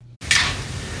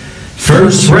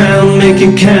First round, make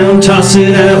it count, toss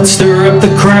it out, stir up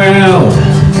the crowd.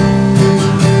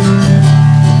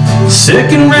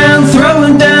 Second round,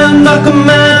 throwing down, knock 'em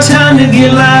out, time to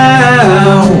get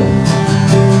loud.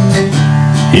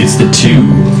 It's the Two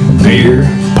Beer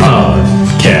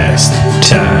Podcast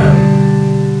time.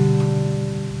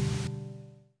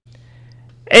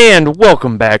 And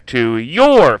welcome back to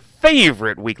your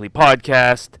favorite weekly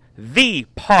podcast, the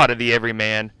pod of the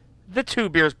Everyman, the Two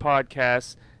Beers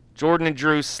Podcast. Jordan and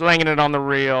Drew slanging it on the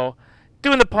reel,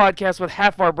 doing the podcast with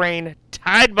half our brain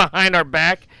tied behind our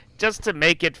back just to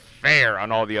make it fair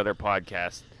on all the other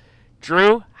podcasts.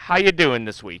 Drew, how you doing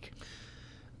this week?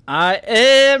 I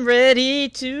am ready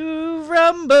to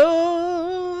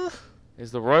rumble.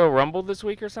 Is the Royal Rumble this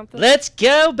week or something? Let's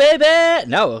go, baby.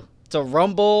 No, it's a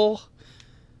rumble.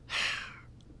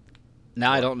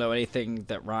 Now I don't know anything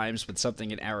that rhymes with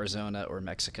something in Arizona or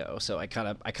Mexico, so I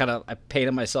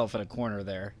painted myself in a corner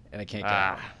there, and I can't get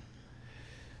out.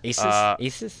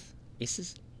 Aces.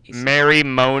 Mary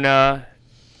Mona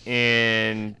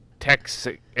in a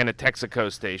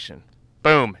Texaco station.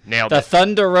 Boom, nailed it. The it.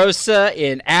 Thunderosa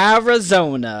in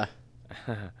Arizona.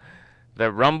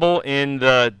 The Rumble in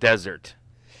the desert.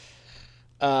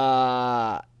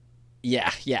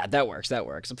 Yeah, that works.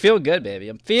 I'm feeling good, baby.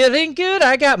 I'm feeling good.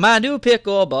 I got my new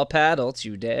pickleball paddle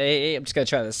today. I'm just going to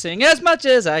try to sing as much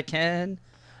as I can.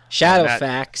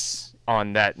 Shadowfax.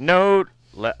 On that note,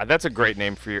 that's a great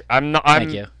name for you.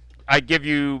 Thank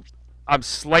you. I'm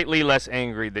slightly less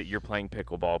angry that you're playing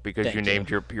pickleball because you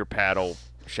named your paddle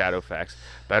Shadowfax.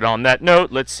 But on that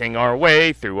note, let's sing our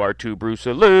way through our two brew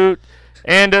salute.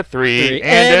 And a three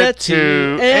and a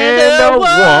two and a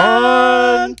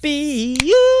one.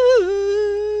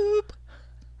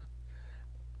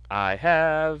 I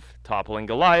have Toppling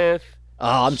Goliath.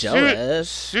 Oh, I'm jealous.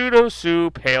 Pseudo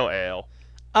Soup Pale Ale.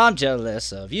 I'm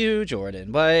jealous of you,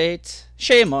 Jordan White.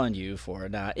 Shame on you for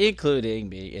not including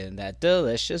me in that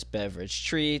delicious beverage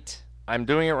treat. I'm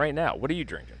doing it right now. What are you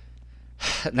drinking?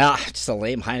 Nah, just a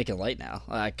lame Heineken Light now.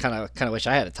 I kind of wish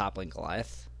I had a Toppling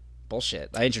Goliath.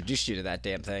 Bullshit. I introduced you to that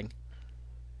damn thing.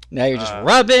 Now you're just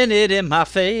rubbing it in my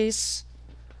face.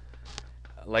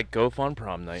 Like Gof on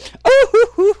prom night.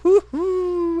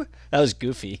 That was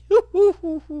goofy. You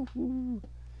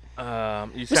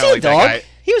sound was he like a dog? That guy.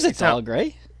 He was a dog,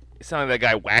 right? You sound like that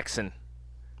guy waxing.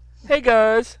 Hey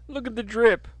guys, look at the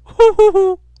drip.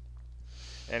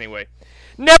 Anyway,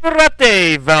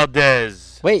 Navarrete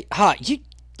Valdez. Wait, you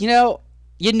know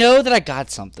that I got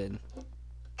something.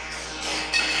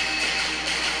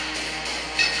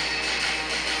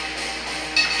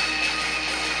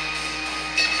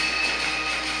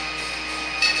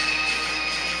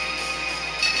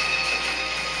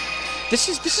 This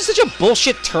is such a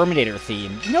bullshit Terminator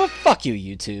theme. You know what? Fuck you,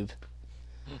 YouTube.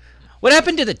 What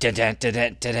happened to the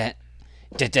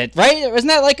dun-dun-dun-dun-dun-dun? Right? Wasn't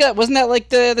that like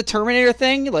the Terminator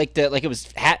thing? Like it was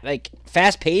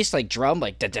fast paced, like drum,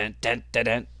 like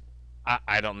dun-dun-dun-dun-dun.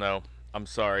 I don't know. I'm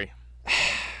sorry.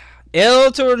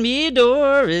 El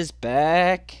Tormidor is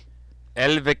back.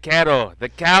 El Vaquero, the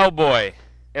cowboy.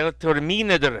 El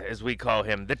Terminador, as we call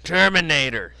him, the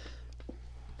Terminator.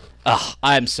 Ugh,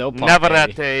 I'm so pumped.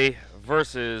 Navarrete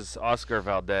versus Oscar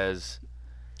Valdez.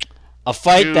 A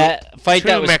fight that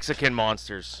was Mexican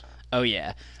monsters. Oh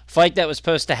yeah, fight that was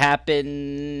supposed to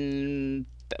happen.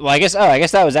 Well, I guess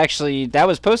that was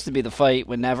supposed to be the fight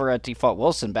when Navarrete fought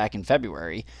Wilson back in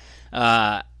February.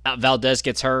 Valdez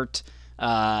gets hurt.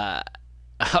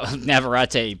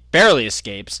 Navarrete barely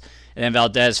escapes, and then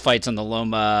Valdez fights on the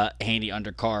Loma Haney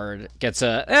undercard, gets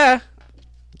a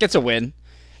win.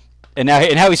 And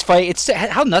now he's fighting.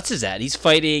 How nuts is that? He's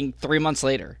fighting 3 months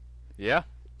later. Yeah.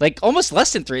 Like almost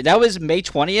less than 3. That was May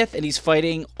 20th, and he's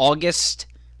fighting August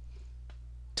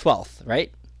 12th,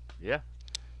 right? Yeah.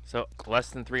 So less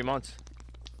than 3 months.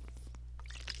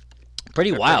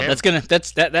 Pretty wild. That's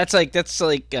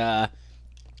like the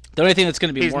only thing that's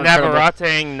gonna be more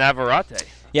Navarrete.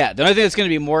 Yeah, the only thing that's gonna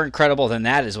be more incredible than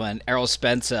that is when Errol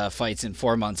Spence fights in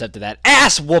 4 months after that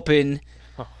ass whooping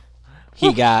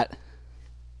he got.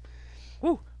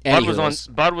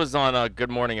 Bud was on Good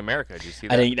Morning America. Did you see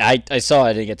that? I saw it.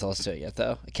 I didn't get to listen to it yet,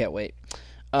 though. I can't wait.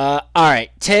 All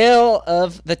right. Tale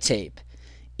of the tape.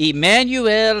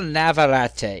 Emmanuel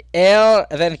Navarrete, El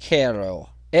Vaquero,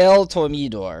 El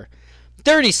Tormidor,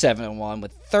 37-1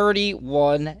 with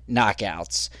 31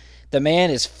 knockouts. The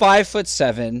man is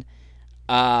 5'7",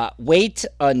 weight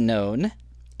unknown,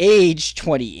 age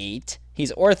 28.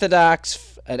 He's an orthodox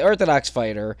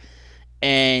fighter.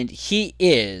 And he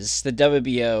is the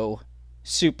WBO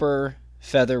super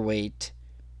featherweight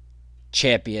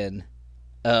champion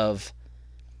of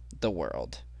the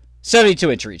world.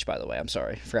 72-inch reach, by the way. I'm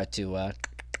sorry. Forgot to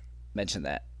mention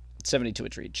that.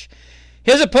 72-inch reach.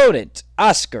 His opponent,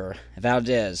 Oscar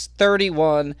Valdez,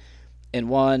 31-1,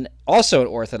 also an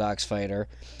orthodox fighter.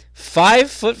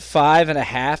 5'5.5",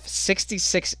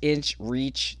 66-inch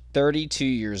reach, 32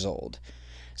 years old.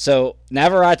 So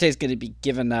Navarrete is going to be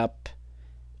giving up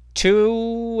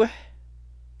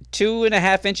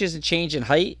 2.5 inches and change in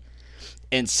height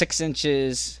and 6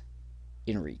 inches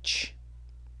in reach.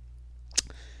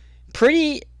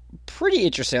 Pretty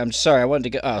interesting. I'm sorry, I wanted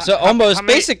to go. Oh, so almost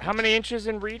basic. How many inches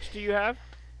in reach do you have?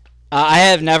 I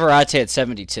have Navarrete at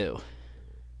 72.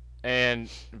 And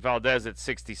Valdez at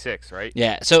 66, right?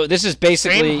 Yeah. So this is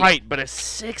basically same height, but a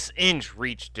 6-inch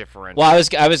reach difference. Well, I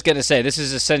was gonna say this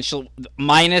is essential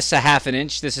minus a half an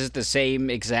inch. This is the same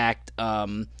exact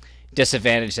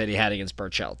disadvantage that he had against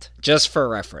Burchelt, just for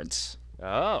reference.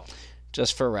 Oh.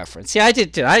 Just for reference. Yeah, I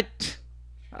did too.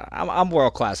 I'm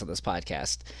world class on this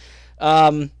podcast.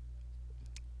 How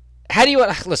do you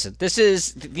listen?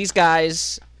 These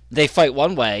guys. They fight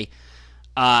one way.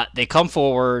 They come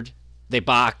forward. They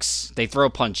box. They throw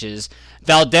punches.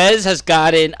 Valdez has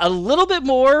gotten a little bit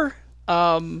more.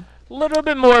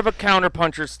 of a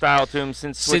counter-puncher style to him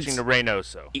since switching to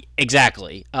Reynoso.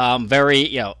 Exactly.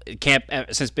 Very, camp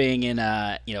since being in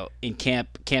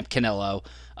Camp Canelo.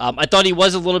 I thought he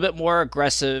was a little bit more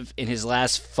aggressive in his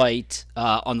last fight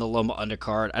on the Loma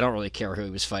undercard. I don't really care who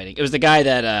he was fighting. It was the guy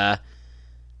that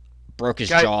broke his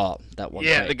jaw that one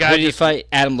fight. The guy who did he fight?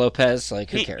 Adam Lopez. Who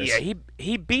cares? Yeah,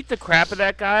 he beat the crap out of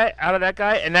that guy,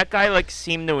 and that guy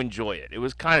seemed to enjoy it. It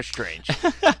was kind of strange.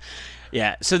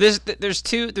 Yeah. So there's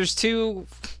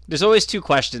always two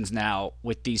questions now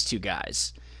with these two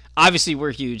guys. Obviously,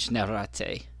 we're huge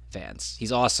Navarrete fans.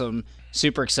 He's awesome,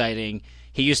 super exciting.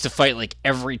 He used to fight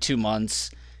every 2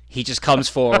 months. He just comes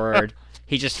forward.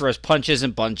 He just throws punches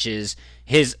and bunches.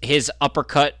 His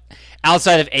uppercut,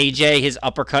 outside of AJ, his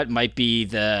uppercut might be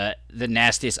the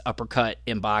nastiest uppercut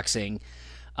in boxing.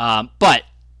 But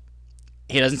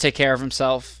he doesn't take care of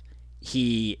himself.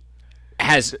 He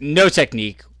has no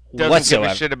technique doesn't whatsoever.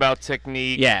 Give a shit about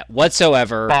technique. Yeah,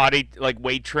 whatsoever. Body,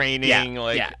 weight training.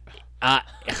 Yeah.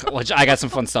 Which I got some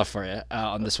fun stuff for you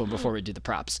on this one before we do the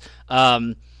props.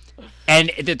 And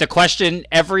the question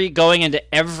going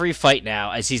into every fight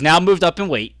now, as he's now moved up in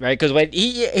weight, right? Because when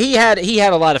he had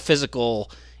a lot of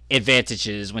physical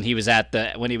advantages when he was at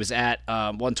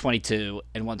 122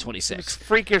 and 126. He was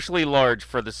freakishly large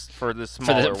for the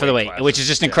smaller for the weight, classes. Which is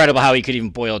just incredible how he could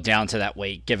even boil down to that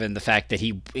weight, given the fact that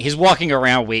his walking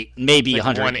around weight maybe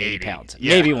 180 pounds,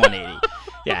 maybe 180.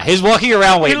 Yeah, his walking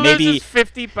around weight maybe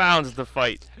 50 pounds to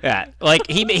fight. Yeah,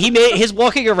 he made his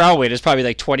walking around weight is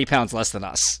probably 20 pounds less than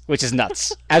us, which is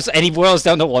nuts. And he boils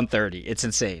down to 130. It's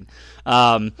insane.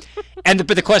 But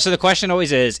the question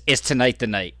always is tonight the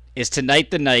night? Is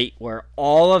tonight the night where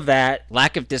all of that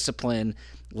lack of discipline,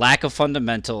 lack of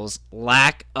fundamentals,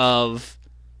 lack of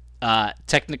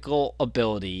technical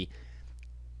ability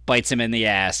bites him in the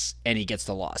ass and he gets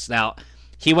the loss? Now,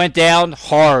 he went down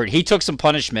hard. He took some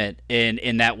punishment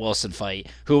in that Wilson fight,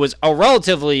 who was a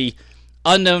relatively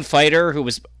unknown fighter, who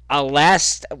was not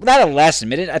a last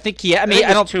minute. I think he. I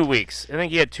don't. 2 weeks. I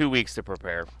think he had 2 weeks to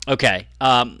prepare. Okay.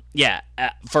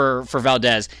 For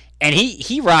Valdez, and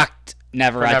he rocked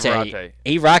Navarrete.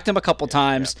 He rocked him a couple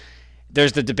times. Yeah.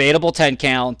 There's the debatable 10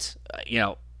 count.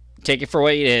 Take it for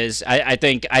what it is. I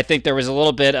think there was a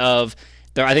little bit of.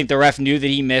 I think the ref knew that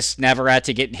he missed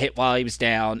Navarrete getting hit while he was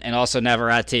down, and also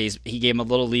he gave him a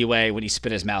little leeway when he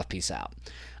spit his mouthpiece out.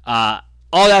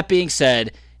 All that being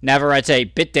said,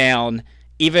 Navarrete bit down,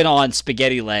 even on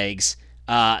spaghetti legs,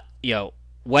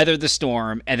 weathered the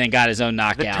storm, and then got his own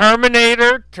knockout. The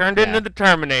Terminator turned into the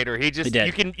Terminator. He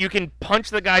you can punch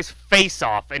the guy's face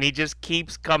off, and he just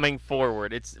keeps coming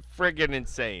forward. It's friggin'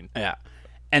 insane. Yeah,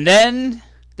 and then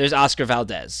there's Oscar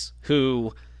Valdez,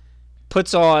 who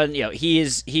puts on,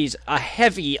 he's a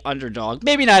heavy underdog.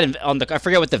 Maybe not I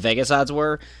forget what the Vegas odds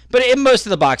were, but in most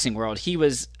of the boxing world, he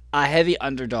was a heavy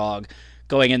underdog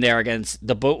going in there against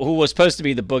who was supposed to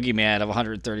be the boogeyman of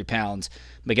 130 pounds,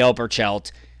 Miguel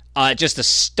Burchelt. Just a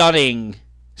stunning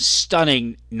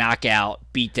knockout,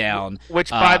 beatdown. Which,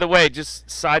 by the way, just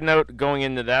side note, going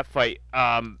into that fight,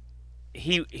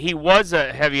 he was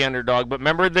a heavy underdog, but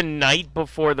remember the night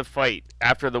before the fight,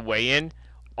 after the weigh-in,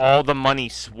 all the money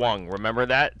swung. Remember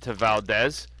that to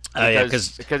Valdez?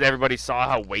 Because everybody saw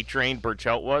how weight trained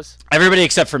Burchelt was. Everybody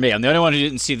except for me. I'm the only one who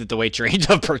didn't see that the weight trained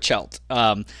of Burchelt.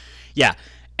 And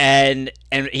And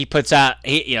he puts out,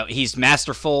 he's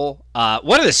masterful.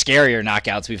 One of the scarier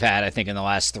knockouts we've had, I think, in the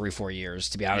last 3-4 years,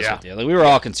 to be honest with you. Like, we were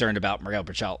all concerned about Miguel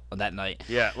Burchell that night.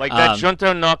 Yeah, like that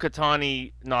Junto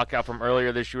Nakatani knockout from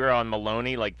earlier this year on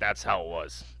Maloney, like that's how it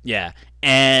was. Yeah,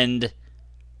 and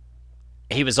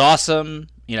he was awesome.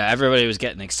 Everybody was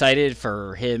getting excited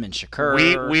for him and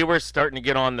Shakur. We were starting to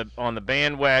get on the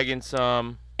bandwagon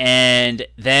some. And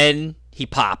then he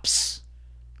pops.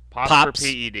 For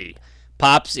PED.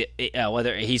 Pops,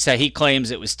 whether he claims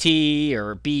it was tea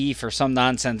or beef or some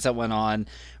nonsense that went on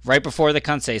right before the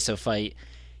Conceição fight.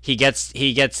 He gets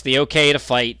the okay to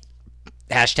fight,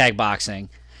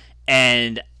 #boxing,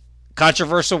 and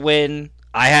controversial win.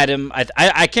 I had him.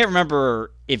 I can't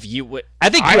remember if you would. I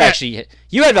think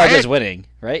you had Valdez winning,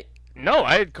 right? No,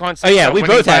 I had Conceição. Oh yeah, we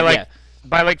both had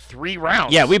by like 3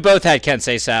 rounds. Yeah, we both had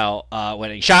Conceição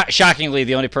winning. Shockingly,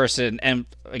 the only person, and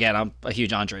again, I'm a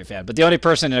huge Andre fan, but the only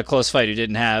person in a close fight who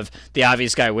didn't have the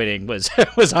obvious guy winning was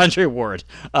Andre Ward.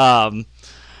 So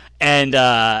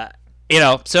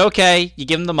okay, you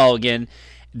give him the mulligan.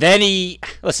 Then he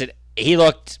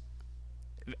looked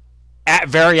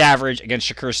very average against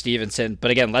Shakur Stevenson, but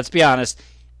again, let's be honest,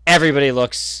 everybody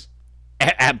looks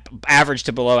average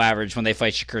to below average when they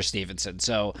fight Shakur Stevenson.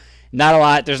 So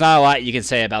there's not a lot you can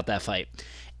say about that fight.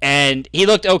 And he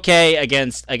looked okay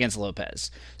against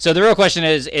Lopez. So the real question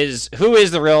is who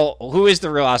is the real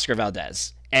Oscar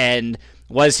Valdez? And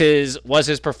was his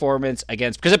performance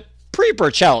against, because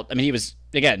pre-Burchell, I mean,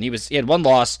 he had one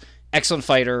loss, excellent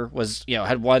fighter, was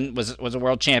a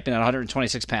world champion at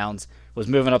 126 pounds, was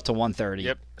moving up to 130.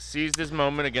 Yep, seized his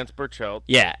moment against Burchell.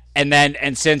 Yeah,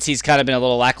 and since he's kind of been a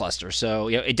little lackluster, so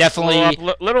it definitely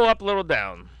little up, little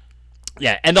down.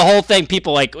 Yeah, and the whole thing,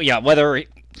 people whether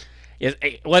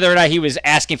or not he was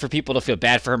asking for people to feel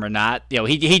bad for him or not,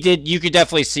 he did. You could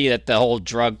definitely see that the whole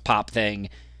drug pop thing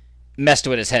messed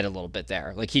with his head a little bit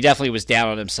there. Like, he definitely was down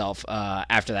on himself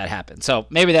after that happened. So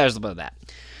maybe that was a little bit of that.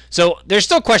 So there's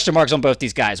still question marks on both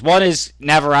these guys. One is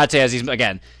Navarrete as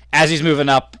he's moving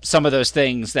up. Some of those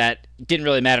things that didn't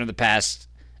really matter in the past,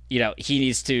 he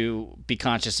needs to be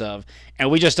conscious of. And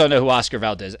we just don't know who Oscar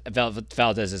Valdez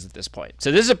is at this point.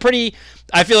 So this is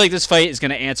I feel like this fight is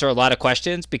going to answer a lot of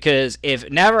questions, because if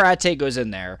Navarrete goes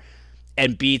in there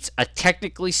and beats a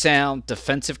technically sound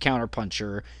defensive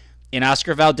counterpuncher in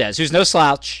Oscar Valdez, who's no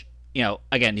slouch,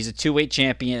 again, he's a 2-weight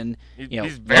champion.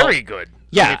 He's very good.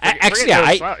 Yeah,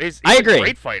 he's I agree. A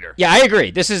great fighter. Yeah, I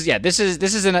agree. This is I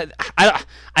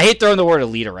hate throwing the word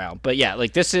elite around, but yeah,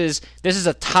 like this is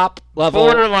a top level,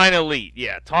 borderline elite.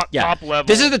 Yeah, top level.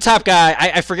 This is the top guy.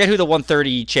 I forget who the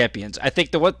 130 champions. I think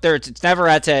it's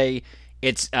Navarrete.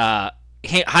 It's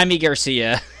Jaime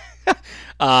Garcia,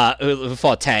 who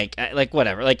fought Tank. Like,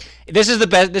 whatever. Like, this is the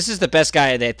best. This is the best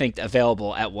guy they think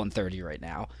available at 130 right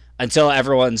now, until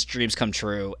everyone's dreams come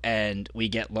true and we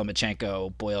get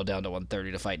Lomachenko boiled down to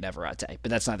 130 to fight Navarrete.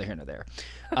 But that's neither here nor there.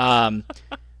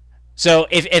 So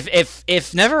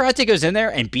if Navarrete goes in there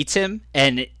and beats him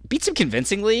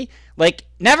convincingly, like,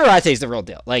 Navarrete's the real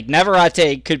deal. Like,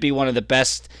 Navarrete could be one of the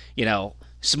best, he's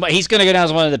going to go down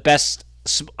as one of the best,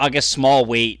 I guess, small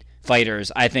weight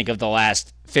fighters, I think, of the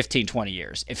last 15, 20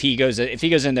 years. If he goes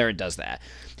in there and does that.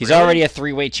 He's already a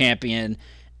 3-weight champion.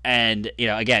 And,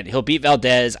 again, he'll beat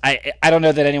Valdez. I don't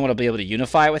know that anyone will be able to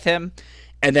unify with him.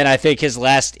 And then I think his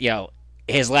last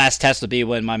test will be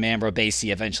when my man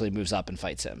Robesi eventually moves up and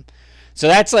fights him. So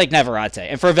that's like Navarrete.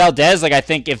 And for Valdez, like, I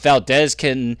think if Valdez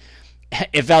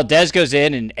goes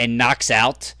in and knocks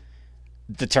out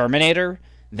the Terminator,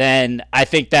 then I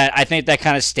think that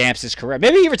kind of stamps his career.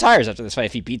 Maybe he retires after this fight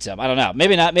if he beats him. I don't know.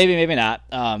 Maybe not. Maybe not.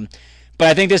 But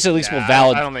I think this at least will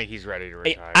validate. I don't think he's ready to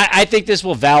retire. I think this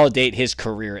will validate his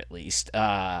career at least.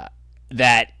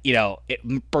 That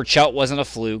Burchell wasn't a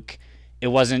fluke. It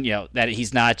wasn't that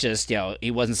he's not just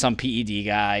he wasn't some PED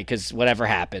guy because whatever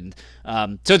happened.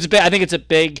 So it's I think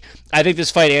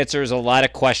this fight answers a lot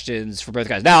of questions for both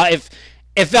guys. Now if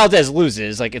Valdez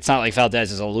loses, like, it's not like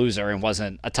Valdez is a loser and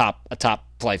wasn't a top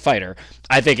flight fighter.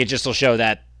 I think it just will show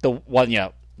that the one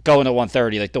going to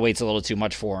 130, like, the weight's a little too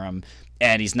much for him.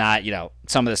 And he's not,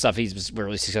 some of the stuff he's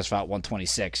really successful at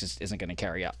 126 isn't going to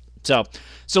carry up. So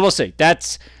we'll see. I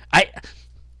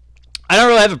don't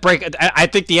really have a break. I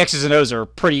think the X's and O's are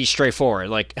pretty straightforward.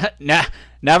 Like,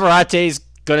 Navarrete's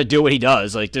going to do what he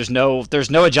does. Like, there's no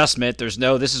adjustment. There's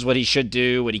no, this is what he should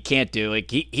do, what he can't do. Like,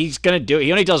 he's going to do it.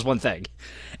 He only does one thing.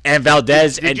 And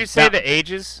Valdez. Did you say the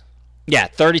ages? Yeah,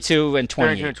 32 and 28.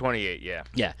 32 and 28, yeah.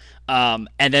 Yeah.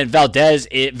 And then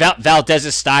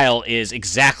Valdez's style is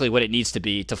exactly what it needs to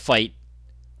be to fight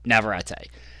Navarrete.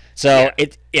 So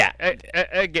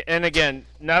And again,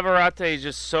 Navarrete is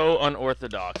just so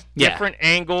unorthodox. Yeah. Different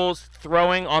angles,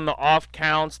 throwing on the off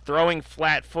counts, throwing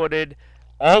flat-footed,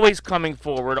 always coming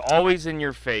forward, always in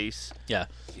your face. Yeah.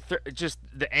 Just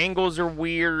the angles are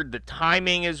weird, the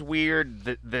timing is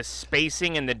weird, the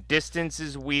spacing and the distance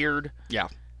is weird. Yeah.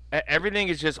 Everything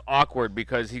is just awkward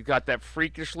because he's got that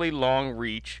freakishly long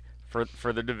reach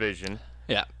for the division.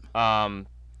 Yeah.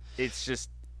 It's just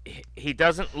he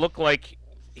doesn't look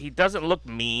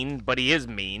mean, but he is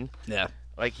mean. Yeah.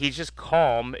 Like, he's just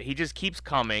calm. He just keeps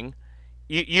coming.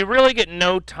 You really get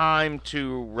no time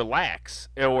to relax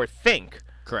or think.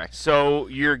 Correct. So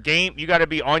you got to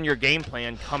be on your game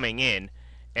plan coming in,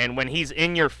 and when he's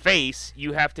in your face,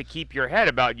 you have to keep your head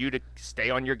about you to stay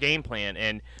on your game plan,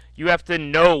 and you have to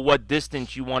know what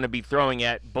distance you want to be throwing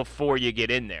at before you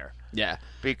get in there. Yeah.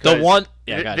 Because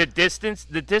the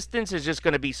distance is just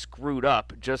going to be screwed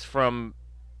up just from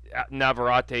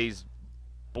Navarrete's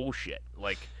bullshit.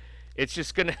 Like, it's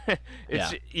just gonna.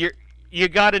 You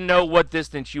got to know what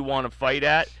distance you want to fight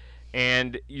at,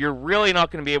 and you're really not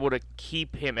going to be able to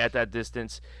keep him at that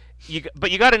distance.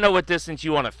 But you got to know what distance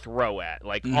you want to throw at.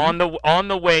 Like, on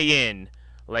the way in,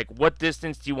 like, what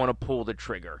distance do you want to pull the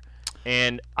trigger?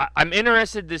 And I'm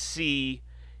interested to see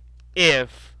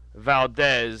if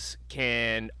Valdez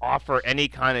can offer any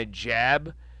kind of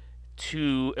jab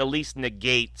to at least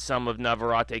negate some of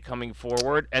Navarrete coming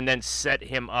forward, and then set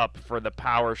him up for the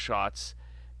power shots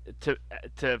to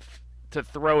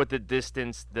throw at the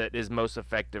distance that is most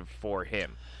effective for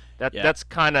him. That's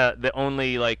kind of the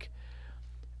only, like,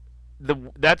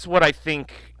 that's what I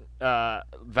think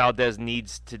Valdez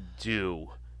needs to do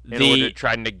in order to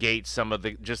try to negate some of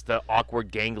the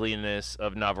awkward gangliness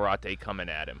of Navarrete coming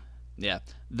at him. Yeah.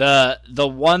 The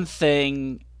one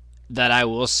thing that I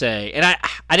will say, and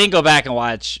I didn't go back and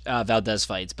watch Valdez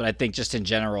fights, but I think just in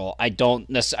general, I don't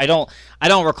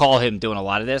recall him doing a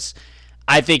lot of this.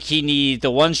 I think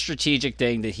the one strategic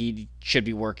thing that he should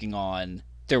be working on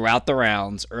throughout the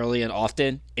rounds, early and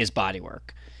often, is body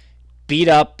work. Beat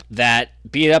up that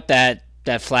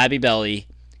flabby belly,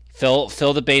 fill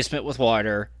the basement with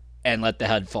water, and let the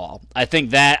head fall. I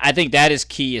think that is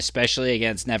key, especially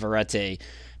against Navarrete,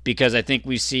 because I think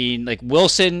we've seen, like,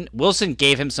 Wilson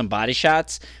gave him some body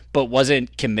shots but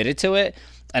wasn't committed to it.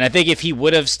 And I think if he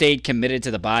would have stayed committed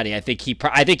to the body, I think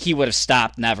he would have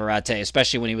stopped Navarrete,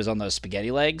 especially when he was on those spaghetti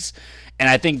legs. And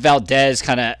I think Valdez,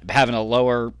 kind of having a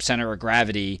lower center of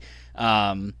gravity,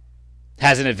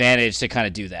 has an advantage to kind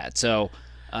of do that. So,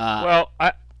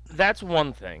 that's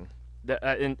one thing,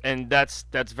 and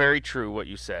that's very true what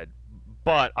you said.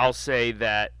 But I'll say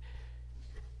that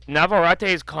Navarrete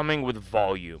is coming with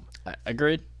volume.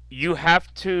 Agreed. You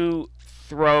have to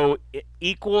throw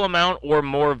equal amount or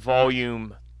more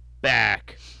volume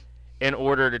back in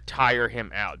order to tire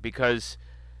him out, because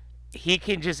he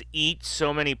can just eat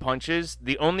so many punches.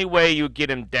 The only way you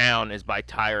get him down is by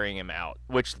tiring him out,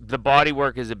 which the body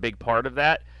work is a big part of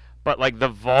that. But, like, the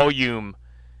volume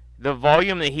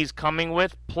that he's coming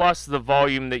with plus the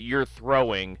volume that you're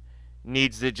throwing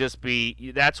needs to just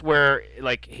be, that's where,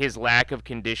 like, his lack of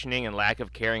conditioning and lack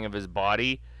of caring of his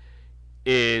body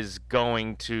is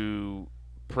going to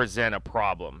present a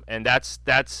problem. And that's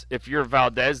if you're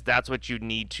Valdez, that's what you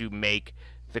need to make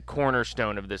the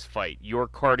cornerstone of this fight: your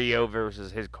cardio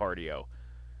versus his cardio,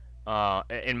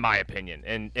 in my opinion.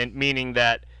 And meaning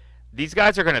that these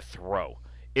guys are going to throw.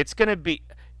 It's going to be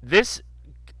this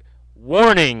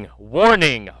warning,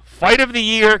 fight of the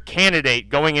year candidate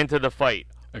going into the fight.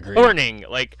 Agreed. Warning,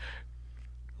 like,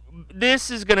 this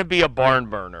is going to be a barn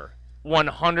burner,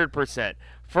 100%.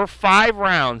 For 5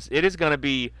 rounds, it is going to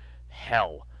be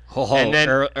hell. Oh, and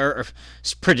then,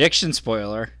 prediction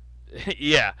spoiler.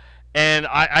 Yeah, and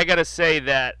I gotta say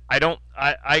that I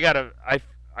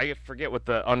forget what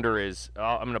the under is.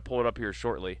 I'm gonna pull it up here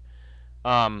shortly.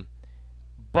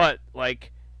 But,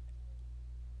 like,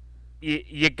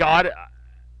 you got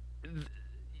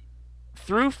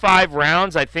through 5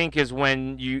 rounds, I think, is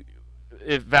when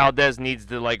if Valdez needs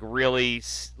to, like, really,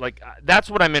 like, that's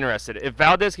what I'm interested in. If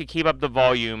Valdez can keep up the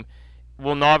volume,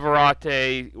 will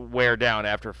Navarrete wear down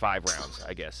after 5 rounds,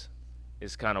 I guess,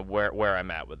 is kind of where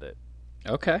I'm at with it.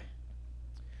 Okay.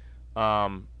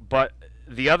 But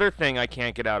the other thing I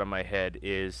can't get out of my head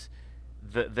is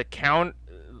the count,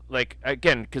 like,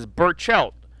 again, because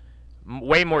Burchelt,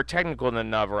 way more technical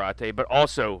than Navarrete, but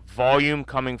also volume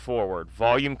coming forward.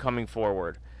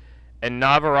 And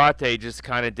Navarrete just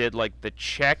kind of did, like, the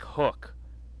check hook,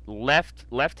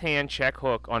 left hand check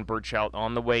hook on Burchelt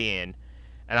on the way in.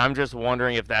 And I'm just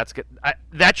wondering if that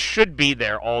that should be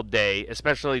there all day,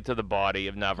 especially to the body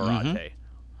of Navarrete. Mm-hmm.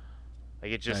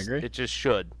 Like, it just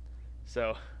should.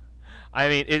 So I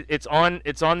mean, it's on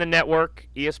the network,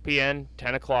 ESPN,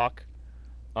 10 o'clock.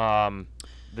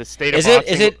 The state of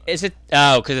Is it?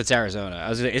 Oh, because it's Arizona.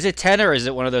 Is it 10 or is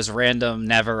it one of those random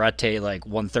Navarrete like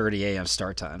 1:30 a.m.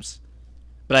 start times?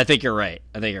 But I think you're right.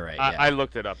 Yeah. I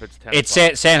looked it up. It's 10.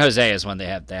 It's San Jose is when they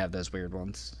have those weird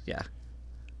ones. Yeah.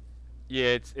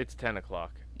 Yeah, it's 10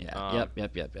 o'clock. Yeah.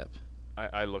 Yep.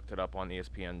 I looked it up on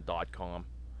ESPN.com.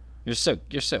 You're so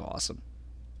awesome.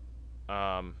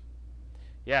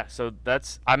 Yeah. So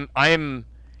I'm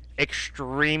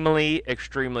extremely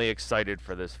excited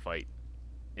for this fight.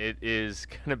 It is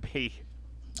gonna be.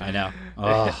 I know.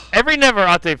 Oh. Every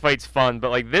Navarrete fight's fun,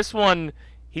 but like this one,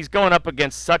 he's going up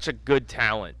against such a good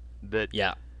talent that.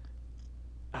 Yeah.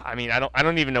 I mean, I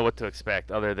don't even know what to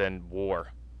expect other than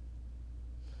war.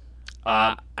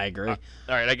 I agree. All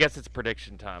right, I guess it's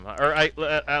prediction time. Huh? Or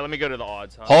let me go to the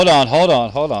odds. Huh? Hold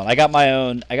on. I got my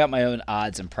own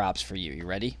odds and props for you. You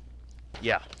ready?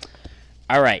 Yeah.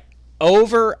 All right.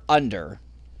 Over under.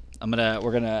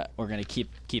 We're gonna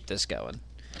keep this going.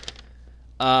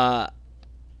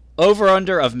 Over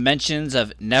under of mentions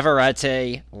of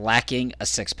Navarrete lacking a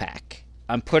six pack.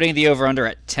 I'm putting the over under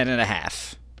at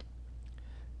 10.5.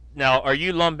 Now, are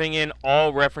you lumping in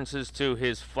all references to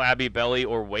his flabby belly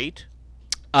or weight?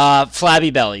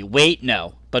 Flabby belly. Weight,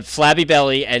 no. But flabby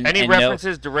belly and any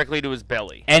references directly to his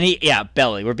belly?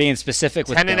 Belly. We're being specific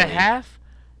with 10.5?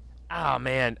 Oh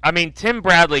man. I mean, Tim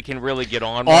Bradley can really get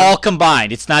on all one.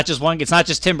 Combined. It's not just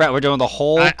Tim Bradley. We're doing the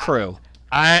whole crew.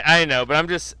 I know, but I'm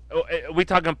just are we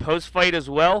talking post fight as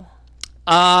well?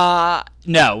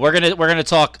 No. We're gonna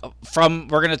talk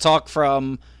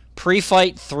from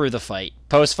pre-fight through the fight.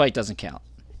 Post-fight doesn't count.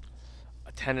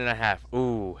 10.5.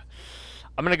 Ooh.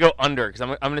 I'm going to go under because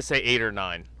I'm going to say 8 or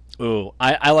 9. Ooh,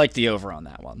 I like the over on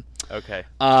that one. Okay.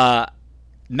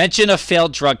 Mention of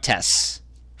failed drug tests.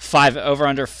 Over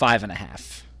under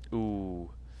 5.5. Ooh.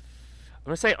 I'm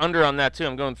going to say under on that too.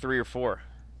 I'm going 3 or 4.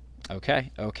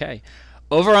 Okay.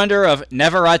 Over under of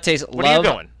Navarrete's love. What are you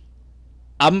going?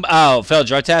 Failed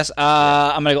drug tests.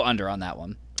 I'm going to go under on that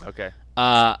one. Okay.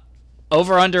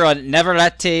 Over under on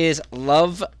Navarrete's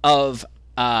love of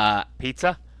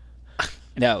pizza?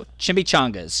 No,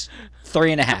 chimichangas.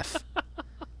 3.5.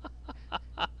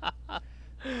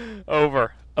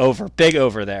 Over. Big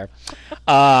over there.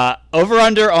 Over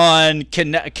under on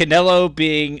Canelo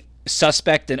being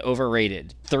suspect and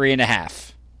overrated.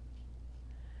 3.5.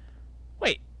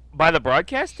 Wait, by the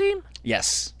broadcast team?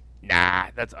 Yes.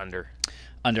 Nah, that's under.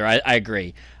 Under, I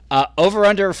agree. Over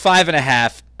under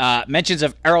 5.5. Mentions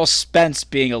of Errol Spence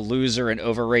being a loser and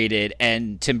overrated,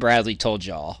 and Tim Bradley told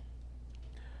y'all.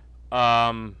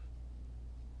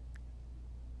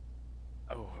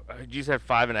 You said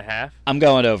 5.5? I'm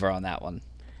going over on that one.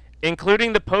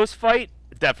 Including the post fight,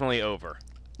 definitely over.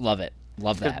 Love it.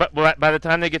 Love that. But by the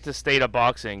time they get to state of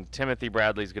boxing, Timothy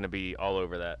Bradley's going to be all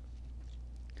over that.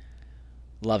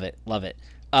 Love it.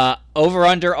 Over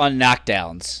under on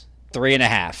knockdowns.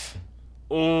 3.5.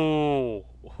 Ooh.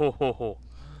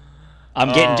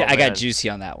 I got juicy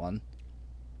on that one.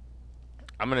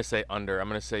 I'm gonna say under. I'm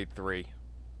gonna say 3.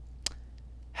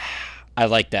 I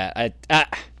like that.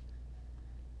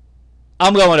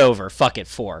 I'm going over. Fuck it,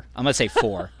 4. I'm gonna say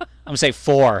 4. I'm gonna say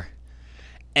 4.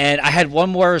 And I had one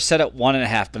more set at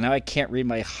 1.5, but now I can't read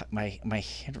my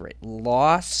handwriting.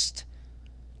 Lost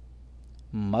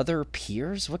Mother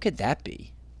Peers? What could that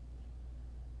be?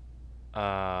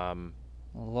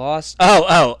 Lost.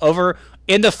 Oh, over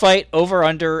in the fight. Over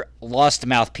under lost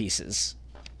mouthpieces.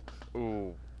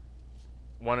 Ooh,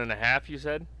 1.5. You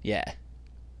said? Yeah.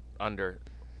 Under.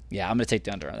 Yeah, I'm gonna take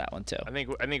the under on that one too. I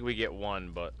think we get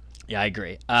 1, but. Yeah, I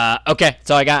agree. Okay,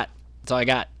 that's all I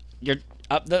got. You're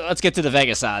up. Let's get to the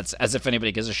Vegas odds, as if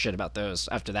anybody gives a shit about those.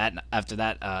 After that.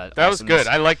 That was good.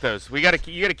 I like those. You got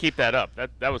to keep that up.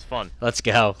 That was fun. Let's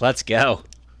go.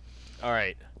 All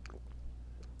right.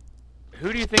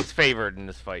 Who do you think's favored in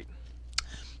this fight?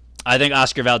 I think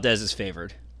Oscar Valdez is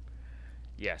favored.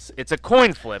 Yes, it's a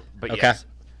coin flip, but okay. Yes.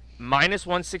 Minus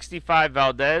 165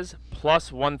 Valdez,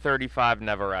 plus 135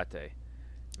 Navarrete.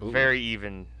 Ooh. Very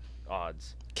even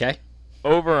odds. Okay.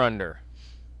 Over under.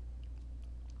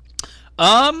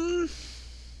 I'm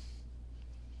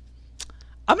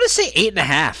gonna say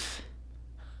 8.5.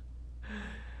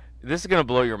 This is gonna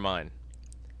blow your mind.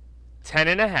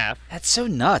 10.5. That's so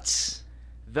nuts.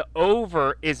 The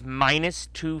over is minus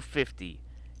 250.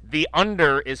 The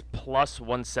under is plus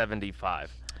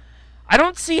 175. I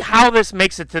don't see how this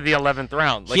makes it to the 11th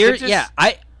round. Like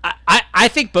I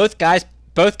think both guys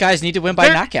need to win by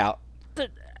knockout.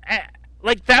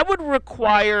 like that would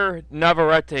require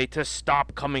Navarrete to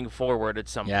stop coming forward at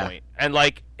some point. And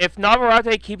like if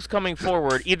Navarrete keeps coming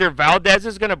forward, either Valdez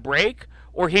is going to break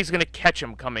or he's going to catch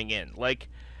him coming in. Like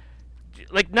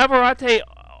Navarrete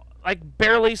like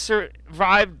barely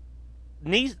survived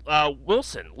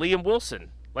Liam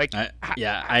Wilson. Like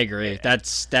I agree.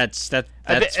 That's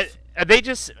they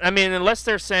just, I mean, unless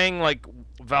they're saying like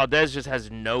Valdez just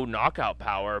has no knockout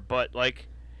power, but like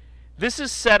this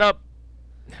is set up.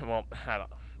 Well, I don't.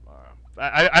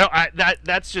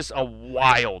 That's just a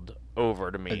wild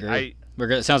over to me. Agreed.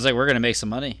 Sounds like we're gonna make some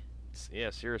money.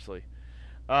 Yeah, seriously.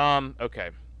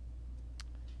 Okay.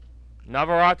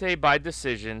 Navarrete by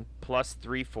decision plus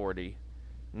 340.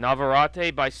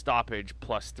 Navarrete by stoppage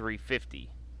plus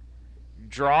 350.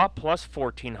 Draw plus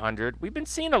 1400. We've been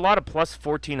seeing a lot of plus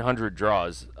 1400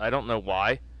 draws. I don't know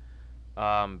why,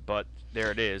 but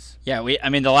there it is. Yeah,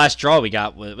 the last draw we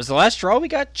got was the last draw we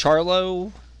got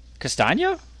Charlo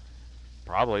Castano.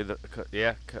 Probably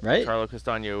right. Charlo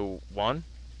Castano won.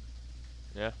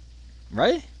 Yeah.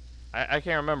 Right. I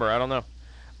can't remember. I don't know.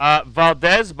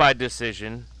 Valdez by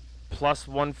decision plus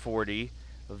 140.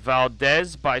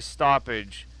 Valdez by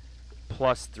stoppage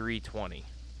plus 320.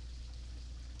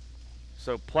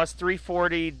 So plus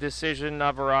 340 decision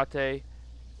Navarrete,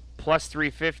 plus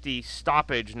 350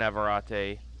 stoppage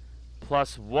Navarrete,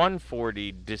 plus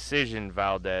 140 decision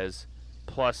Valdez,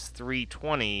 plus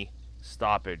 320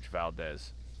 stoppage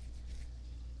Valdez.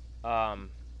 What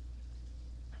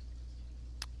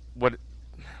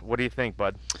do you think,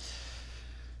 bud?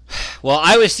 Well,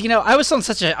 I was on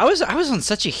such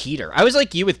a heater. I was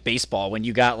like you with baseball when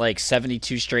you got like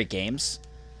 72 straight games.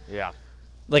 Yeah.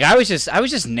 Like I was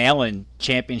just nailing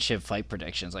championship fight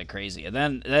predictions like crazy. And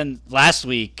then last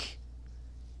week,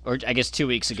 or I guess 2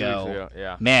 weeks ago,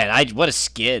 yeah. Man, what a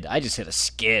skid. I just hit a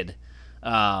skid.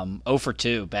 0 for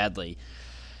 2 badly.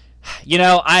 You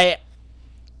know, I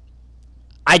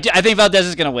think Valdez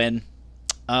is going to win.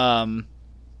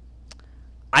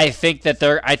 I think that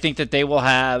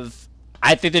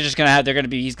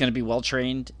he's going to be well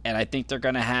trained, and I think they're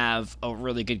going to have a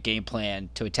really good game plan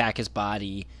to attack his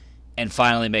body and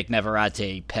finally make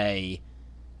Navarrete pay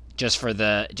just for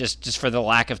the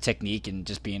lack of technique and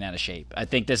just being out of shape. I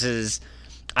think this is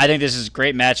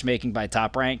great matchmaking by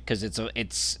Top Rank because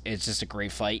it's just a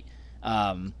great fight.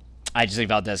 I just think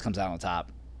Valdez comes out on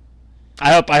top.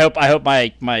 I hope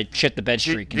my shit the bed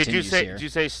streak continues here. Did you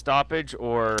say stoppage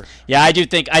or? Yeah, I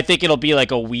think it'll be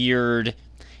like a weird.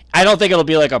 I don't think it'll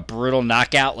be like a brutal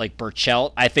knockout like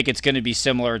Burchelt. I think it's going to be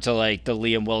similar to like the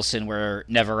Liam Wilson where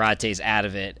Navarrete's out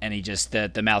of it and he just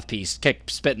the mouthpiece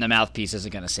spit in the mouthpiece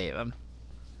isn't going to save him.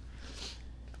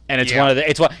 And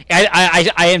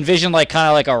I envision like kind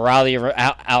of like a Raleigh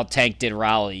out tank did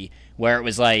Raleigh where it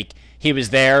was like he was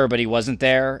there but he wasn't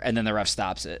there and then the ref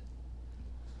stops it.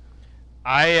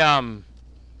 I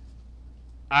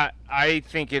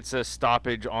think it's a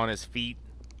stoppage on his feet.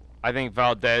 I think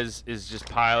Valdez is just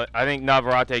pilot. I think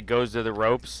Navarrete goes to the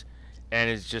ropes and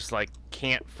is just like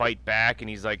can't fight back, and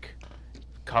he's like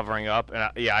covering up. And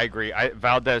I agree.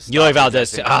 Valdez. You like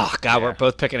Valdez? Oh God, yeah. We're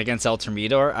both picking against El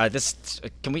Termidor.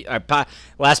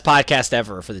 Last podcast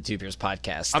ever for the Two Beers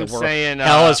podcast. I'm saying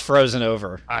hell is frozen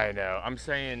over. I know. I'm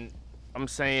saying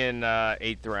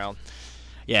 8th round.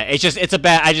 Yeah, I just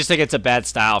think it's a bad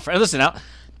style for. Listen,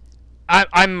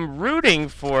 I'm rooting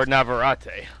for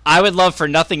Navarrete. I would love for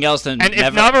nothing else than. And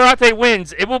if Navarrete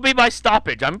wins, it will be by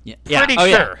stoppage. I'm pretty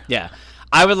sure. Yeah.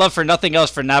 I would love for nothing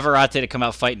else for Navarrete to come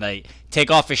out fight night,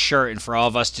 take off his shirt, and for all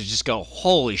of us to just go,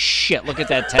 "Holy shit! Look at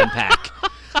that 10-pack."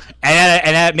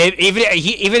 and maybe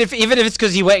even if it's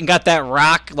because he went and got that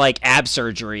rock like ab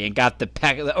surgery and got the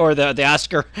pack or the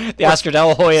Oscar De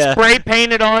La Hoya spray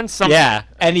painted on something. Yeah,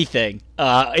 anything.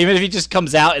 Even if he just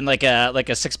comes out in like a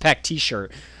 6-pack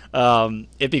T-shirt,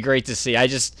 it'd be great to see. I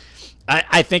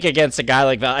think against a guy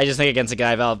like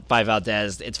by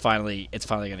Valdez, it's finally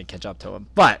going to catch up to him.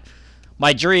 But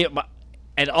my dream,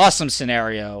 an awesome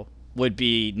scenario would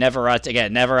be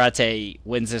Navarrete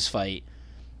wins this fight.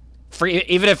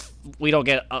 Even if we don't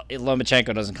get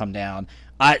Lomachenko doesn't come down,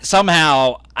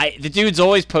 the dude's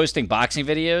always posting boxing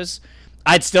videos.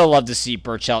 I'd still love to see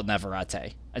Burchelt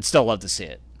Navarrete. I'd still love to see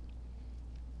it.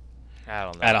 I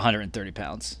don't know. At 130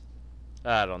 pounds.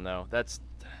 I don't know.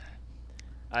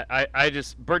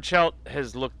 Burchelt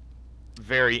has looked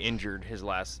very injured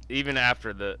even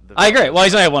after the I agree. Well,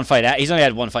 he's only had one fight. He's only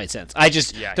had one fight since.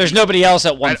 There's nobody else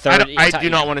at 130. I do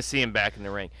not want to see him back in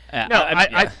the ring.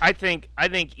 I think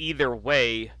either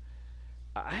way,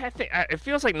 it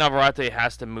feels like Navarrete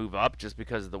has to move up just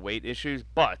because of the weight issues,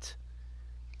 but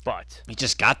he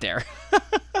just got there.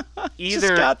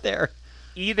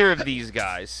 Either of these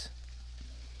guys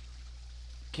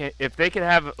if they could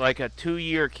have like a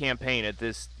 2-year campaign at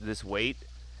this weight,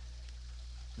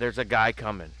 there's a guy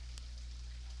coming.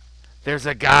 There's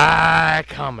a guy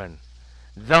coming.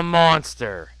 The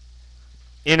monster.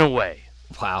 In a way.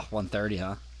 Wow, 130,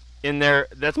 huh? In there,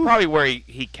 that's probably where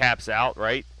he caps out,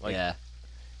 right? Like, yeah.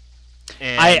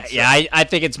 And I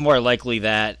think it's more likely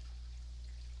that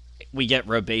we get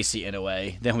Robesi in a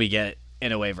way than we get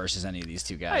in a way versus any of these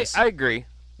two guys. I agree.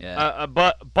 Yeah.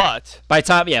 But by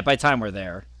time we're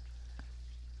there.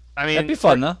 I mean, that'd be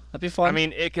fun though. That'd be fun. I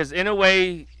mean, because in a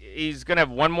way, he's gonna have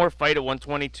one more fight at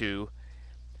 122.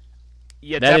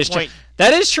 Yeah, that is true.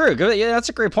 That is true. Yeah, that's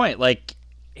a great point. Like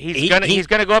he's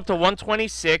gonna go up to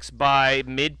 126 by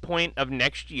midpoint of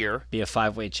next year. Be a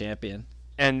 5-weight champion.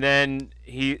 And then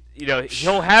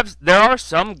he'll have. There are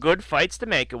some good fights to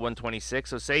make at 126.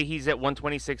 So say he's at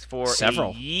 126 for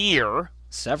a year.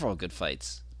 Several good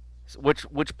fights.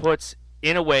 Which puts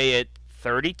in a way at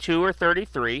 32 or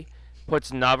 33,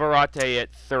 puts Navarrete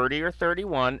at 30 or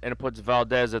 31, and it puts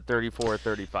Valdez at 34 or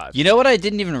 35. You know what I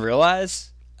didn't even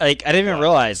realize? Like I didn't even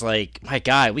realize. Like my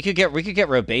God, we could get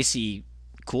Robesi,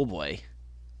 Cool Boy,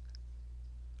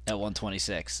 at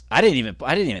 126. I didn't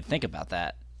even think about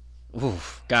that.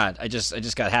 Oof, God, I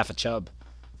just got half a chub.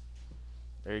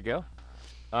 There you go.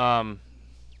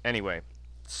 Anyway,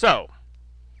 so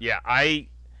yeah, I'm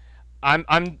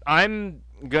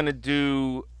gonna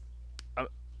do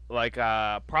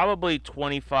probably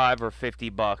 $25 or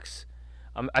 $50.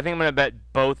 I think I'm gonna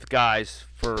bet both guys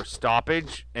for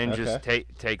stoppage and just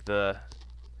take the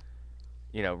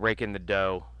rake in the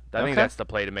dough. I think that's the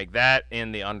play to make, that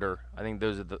and the under. I think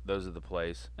those are the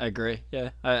plays. I agree. Yeah.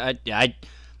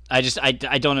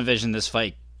 I don't envision this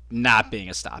fight not being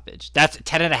a stoppage. That's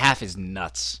 10.5 is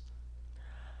nuts.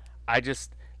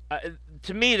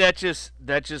 To me that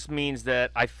just means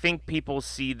that I think people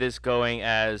see this going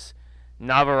as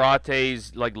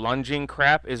Navarrete's like lunging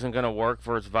crap isn't going to work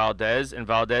versus Valdez, and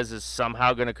Valdez is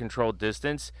somehow going to control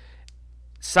distance.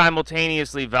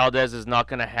 Simultaneously, Valdez is not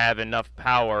going to have enough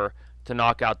power to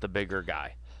knock out the bigger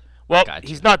guy. Well, Gotcha.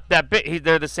 He's not that big.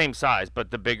 They're the same size,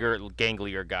 but the bigger,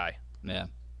 ganglier guy. Yeah.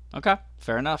 Okay.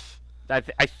 Fair enough. I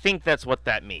think that's what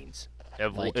that means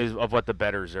of what the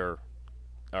bettors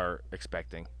are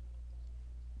expecting.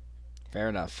 Fair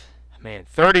enough. Man,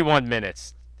 31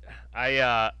 minutes.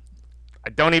 I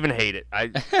don't even hate it.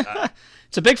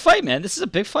 It's a big fight, man. This is a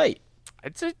big fight.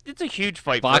 It's a huge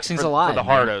fight. Boxing's for alive, the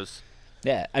hardos.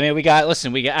 Yeah, I mean, we got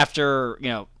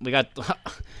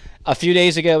a few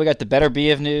days ago, we got the Better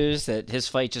Be of news that his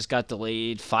fight just got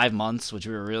delayed 5 months, which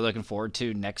we were really looking forward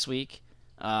to next week.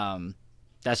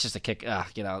 That's just a kick.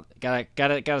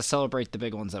 Gotta celebrate the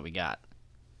big ones that we got.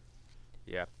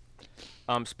 Yeah.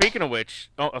 Speaking of which,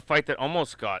 a fight that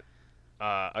almost got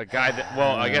a guy that,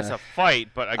 well, I guess a fight,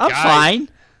 but a guy.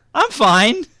 I'm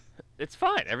fine. It's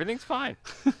fine. Everything's fine.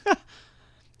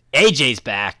 AJ's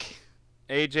back.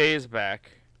 AJ is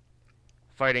back,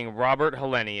 fighting Robert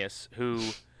Helenius, who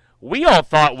we all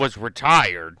thought was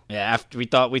retired. Yeah, after we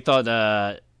thought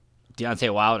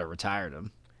Deontay Wilder retired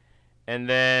him. And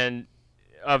then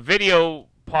a video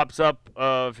pops up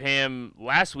of him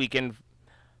last weekend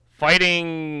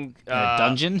fighting in a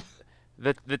dungeon,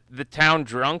 the town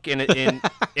drunk in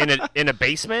a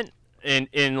basement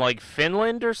in like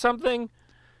Finland or something.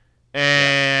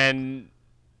 And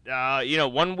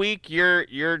 1 week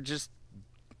you're just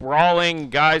brawling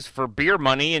guys for beer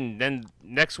money, and then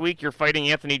next week you're fighting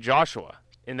Anthony Joshua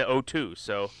in the O2.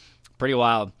 So pretty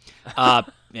wild.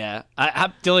 Yeah,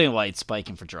 I'm Dillian White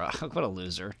spiking for draw. What a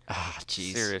loser. Ah,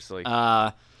 jeez. Seriously.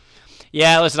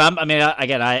 Yeah. Listen,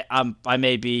 I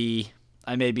may be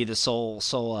the sole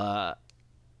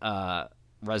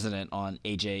resident on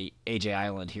AJ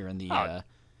Island here in the U.S.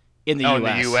 In the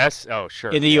U.S. Oh,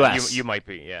 sure. In the U.S. You might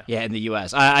be. Yeah. Yeah, in the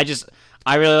U.S.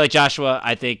 I really like Joshua.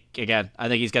 I think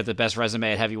he's got the best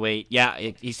resume at heavyweight. Yeah,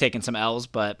 he's taken some L's,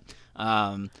 but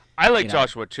I like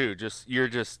Joshua too.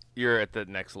 You're at the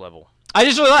next level. I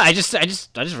just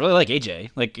really like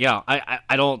AJ. Like,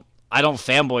 I don't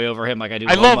fanboy over him like I do.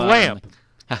 I love Lamp.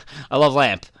 I love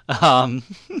Lamp. It's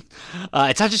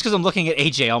not just because I'm looking at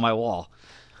AJ on my wall.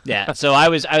 Yeah, so I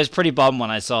was pretty bummed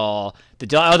when I saw the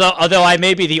deal. Although I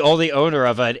may be the only owner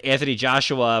of an Anthony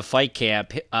Joshua Fight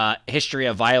Camp History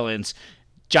of Violence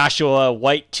Joshua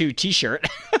White 2 T-shirt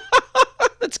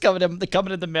that's coming in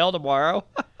the mail tomorrow,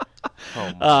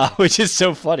 which is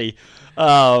so funny.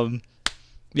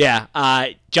 Yeah,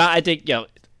 I think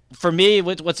for me,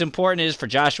 what's important is for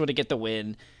Joshua to get the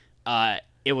win.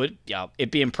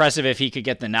 It'd be impressive if he could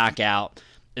get the knockout.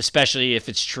 Especially if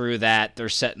it's true that they're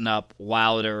setting up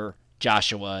Wilder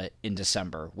Joshua in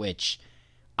December, which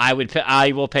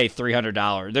I will pay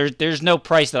 $300. There's no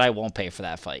price that I won't pay for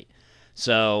that fight.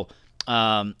 So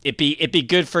it'd be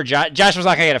good for Josh. Josh was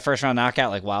not gonna get a first round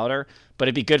knockout like Wilder, but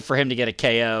it'd be good for him to get a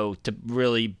KO to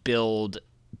really build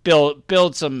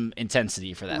some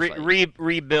intensity for that fight.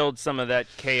 Rebuild some of that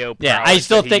KO. Yeah, I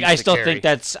still think that's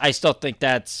a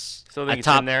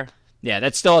top in there. Yeah,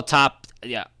 that's still a top.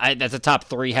 Yeah, that's a top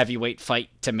 3 heavyweight fight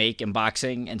to make in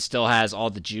boxing, and still has all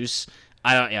the juice.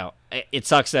 I don't, it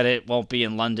sucks that it won't be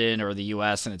in London or the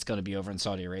U.S. and it's going to be over in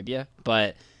Saudi Arabia,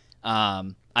 but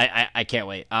I can't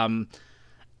wait.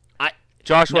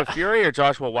 Joshua Fury or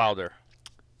Joshua Wilder?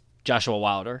 Joshua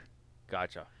Wilder.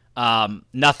 Gotcha.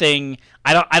 Nothing.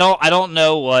 I don't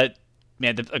know what,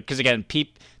 man. Because again,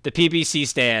 the PBC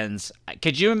stands.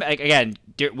 Could you again?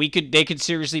 They could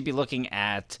seriously be looking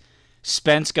at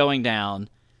Spence going down,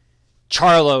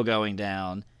 Charlo going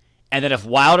down, and then if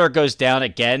Wilder goes down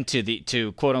again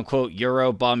to quote unquote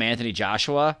Euro bum Anthony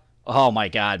Joshua, oh my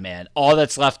God, man! All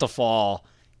that's left to fall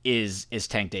is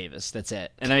Tank Davis. That's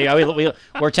it. And I mean,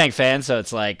 we're Tank fans, so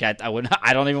it's like I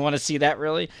don't even want to see that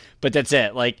really. But that's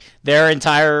it. Like their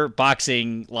entire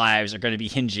boxing lives are going to be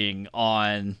hinging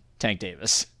on Tank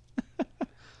Davis.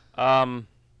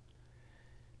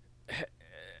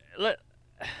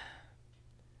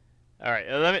 All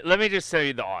right, let me just tell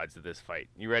you the odds of this fight.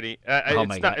 You ready?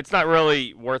 God. It's not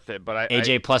really worth it, but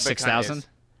AJ plus 6,000,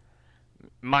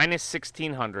 minus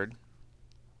 1,600.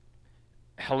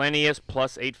 Helenius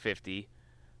plus 850.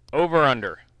 Over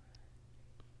under.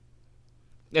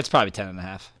 It's probably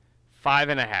 10.5.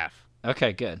 5.5.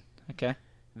 Okay, good. Okay.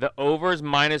 The over is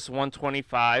minus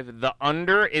 125. The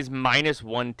under is minus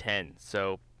 110.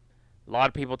 So a lot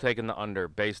of people taking the under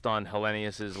based on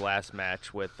Helenius's last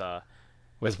match with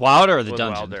Wilder or the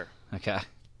Dungeon? Wilder. Okay.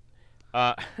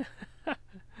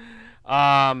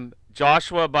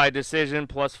 Joshua by decision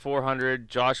plus 400.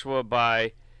 Joshua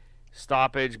by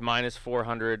stoppage minus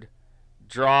 400.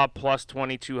 Draw plus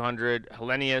 2,200.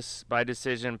 Helenius by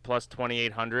decision plus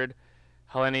 2,800.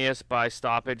 Helenius by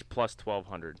stoppage plus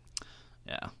 1,200.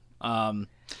 Yeah.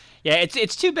 Yeah.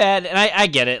 It's too bad, and I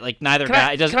get it. Like neither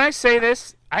guy. Can I say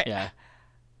this? Yeah.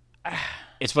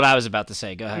 It's what I was about to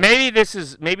say. Go ahead. Maybe this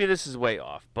is way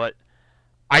off, but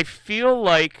I feel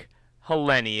like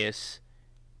Helenius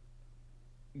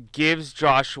gives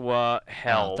Joshua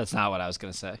hell. No, that's not what I was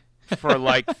gonna say. For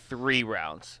like 3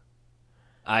 rounds.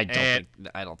 I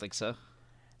don't think so.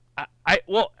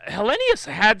 Well, Helenius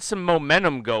had some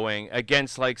momentum going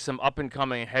against like some up and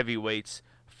coming heavyweights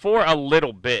for a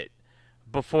little bit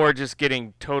before just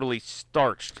getting totally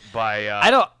starched by. I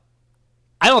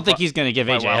don't think he's going to give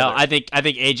AJ hell. Wilder. I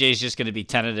think AJ is just going to be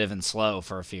tentative and slow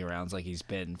for a few rounds, like he's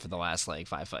been for the last like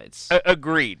 5 fights.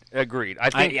 Agreed. I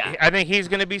think he's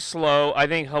going to be slow. I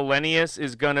think Helenius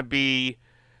is going to be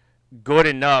good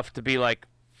enough to be like,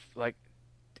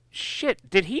 shit.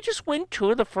 Did he just win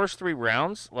 2 of the first 3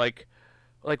 rounds? Like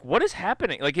what is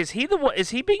happening? Like, is he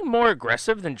being more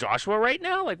aggressive than Joshua right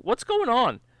now? Like, what's going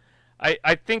on?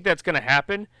 I think that's going to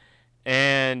happen,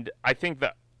 and I think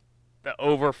that the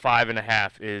over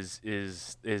 5.5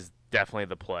 is definitely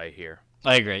the play here.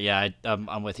 I agree. Yeah,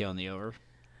 I'm with you on the over.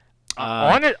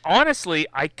 Honestly,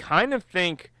 I kind of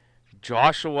think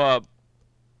Joshua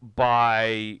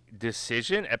by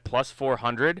decision at plus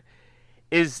 400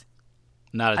 is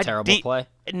not a terrible play.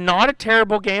 Not a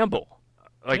terrible gamble.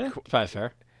 Like, yeah, probably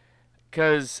fair.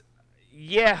 Because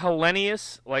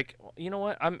Helenius. Like, you know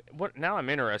what? Now I'm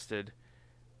interested.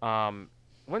 When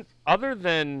other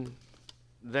than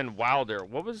Wilder,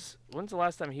 when's the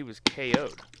last time he was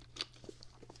KO'd?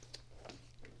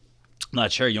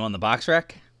 Not sure. You on the box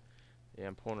rack? Yeah,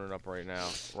 I'm pulling it up right now.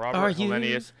 Robert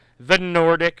Helenius, the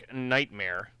Nordic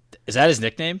Nightmare. Is that his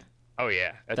nickname? Oh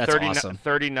yeah, that's awesome.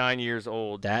 39 years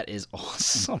old. That is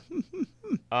awesome.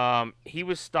 He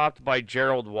was stopped by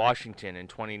Gerald Washington in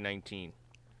 2019.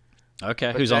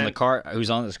 Okay, who's on the card? Who's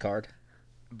on this card?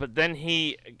 But then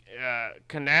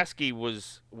Kanaski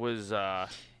was.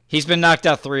 He's been knocked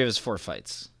out 3 of his 4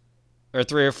 fights, or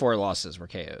 3 or 4 losses were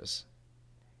KOs.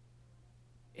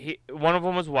 One of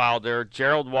them was Wilder.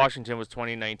 Gerald Washington was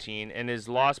 2019, and his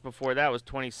loss before that was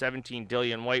 2017.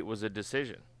 Dillian White was a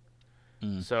decision.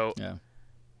 So, yeah.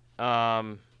 I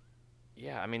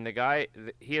mean, the guy,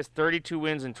 he has 32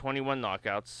 wins and 21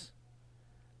 knockouts.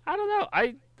 I don't know.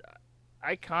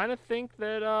 I kind of think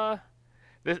that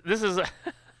this is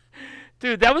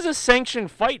dude. That was a sanctioned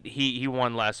fight. He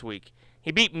won last week.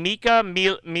 He beat Mika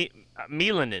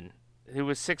Milanen, who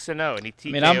was 6-0, and he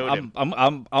TKO'd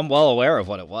him. I'm well aware of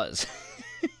what it was.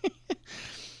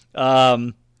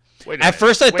 At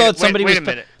first, I thought somebody was. Wait a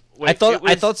minute. I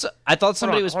thought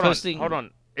somebody was posting. Hold on.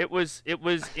 It was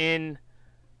in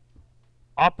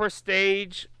Opera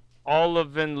stage,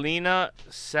 Olavinlina,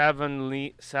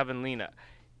 Savonlinna.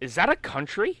 Is that a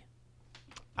country?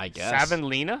 I guess.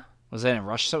 Savonlinna? Was that in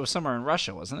Russia? So it was somewhere in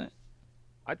Russia, wasn't it?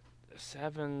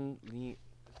 Savonlinna.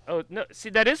 Oh, no. See,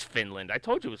 that is Finland. I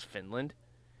told you it was Finland.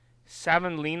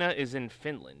 Savonlinna is in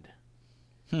Finland.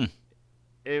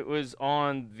 It was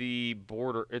on the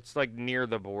border. It's like near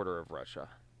the border of Russia.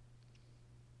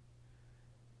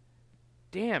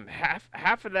 Damn,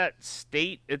 half of that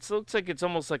state, it looks like it's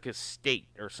almost like a state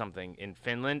or something in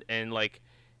Finland, and like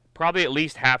probably at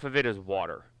least half of it is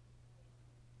water.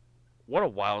 What a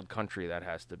wild country that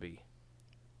has to be.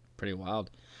 Pretty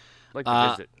wild. I'd like to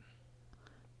visit.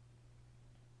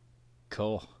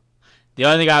 Cool. The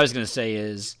only thing I was going to say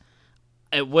is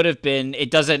it would have been, it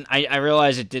doesn't, I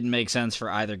realize it didn't make sense for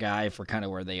either guy for kind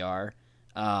of where they are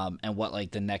and what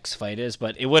like the next fight is,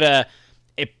 but it would have,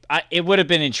 it would have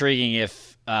been intriguing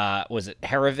if, was it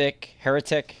Heretic,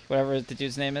 whatever the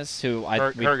dude's name is,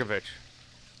 Hrgovic,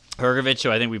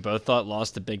 who I think we both thought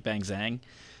lost to Big Bang Zhang.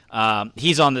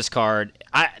 He's on this card.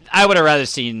 I would have rather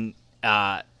seen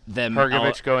them.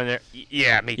 Hrgovic go in there.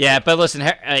 Yeah, me too. Yeah, but listen,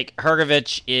 like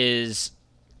Hrgovic is,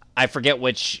 I forget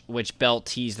which belt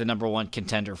he's the number one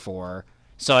contender for.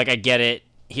 So like I get it.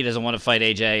 He doesn't want to fight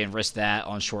AJ and risk that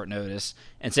on short notice.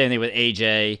 And same thing with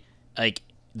AJ. Like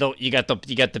though you got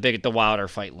the Wilder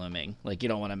fight looming. Like you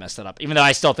don't want to mess that up. Even though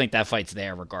I still think that fight's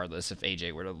there regardless if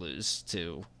AJ were to lose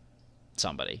to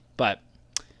somebody. But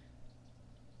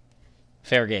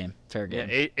fair game.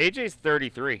 Yeah, AJ's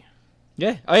 33.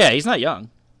 Yeah. Oh yeah, he's not young.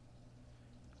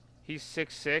 He's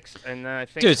 6'6", and then I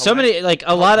think dude, so many like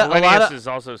a lot of is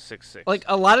also 6'6". Like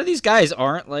a lot of these guys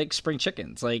aren't like spring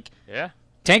chickens. Like yeah,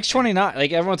 Tank's 29.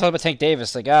 Like everyone talks about Tank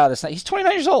Davis. Like he's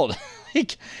 29 years old.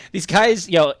 Like these guys,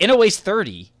 Inoue's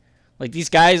 30. Like these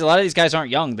guys, a lot of these guys aren't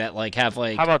young that like have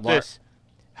like. How about this?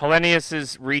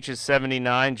 Helenius's reach is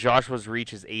 79. Joshua's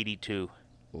reach is 82.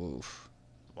 Oof.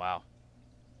 Wow.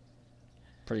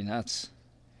 Pretty nuts.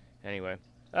 Anyway.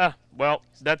 Well,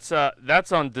 that's on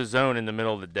DAZN in the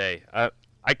middle of the day.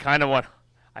 I kind of want.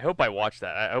 I hope I watch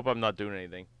that. I hope I'm not doing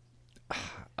anything.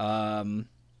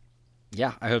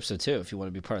 Yeah, I hope so too. If you want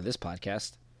to be part of this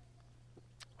podcast.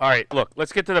 All right, look,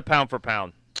 let's get to the pound for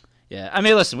pound. Yeah, I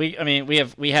mean, listen, we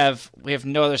have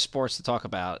no other sports to talk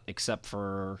about except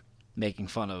for making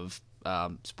fun of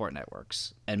sport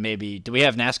networks, and maybe do we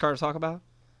have NASCAR to talk about?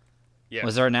 Yeah.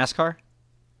 Was there a NASCAR?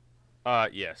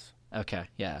 Yes. Okay,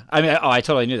 yeah. I mean, I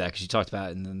totally knew that because you talked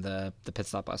about it in the pit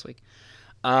stop last week.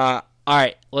 All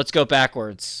right, let's go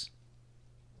backwards.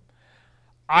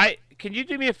 Can you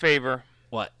do me a favor?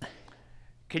 What?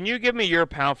 Can you give me your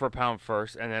pound for pound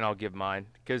first, and then I'll give mine?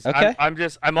 Because okay.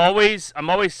 I'm always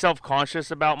self-conscious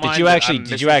about mine. Did you actually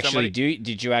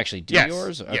do yes.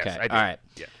 yours? Okay. Yes, I did. All right.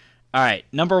 Yeah. All right.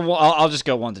 Number one. I'll just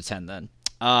go 1 to 10 then.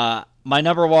 My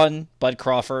number one, Bud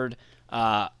Crawford.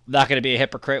 Not going to be a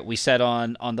hypocrite. We said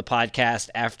on the podcast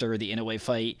after the Inoue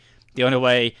fight, the only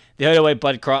way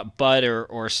Bud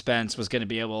or Spence was going to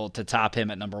be able to top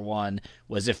him at number one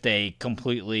was if they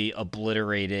completely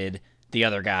obliterated the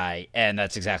other guy, and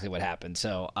that's exactly what happened.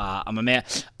 So I'm a man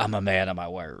of my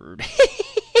word.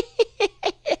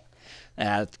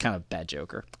 That's kind of bad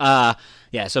Joker.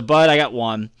 Yeah. So Bud, I got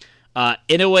 1.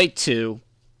 Inoue 2,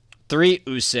 3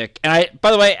 Usyk, and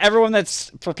by the way, everyone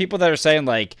for people that are saying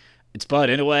like it's Bud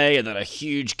Inoue and then a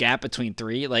huge gap between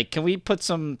 3. Like, can we put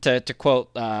some to quote?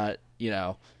 I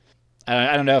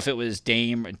don't know if it was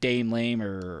Dame Lame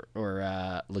or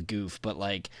Lagoof, but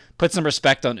like put some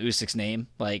respect on Usyk's name.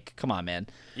 Like, come on, man.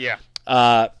 Yeah.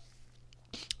 I've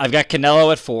got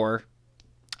Canelo at 4.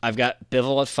 I've got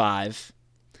Bivol at 5.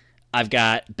 I've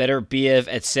got Beterbiev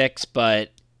at 6,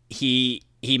 but he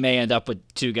may end up with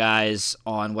 2 guys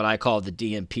on what I call the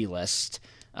DMP list.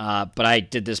 But I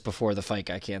did this before the fight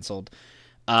got canceled.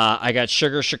 I got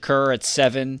Sugar Shakur at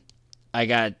 7. I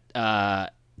got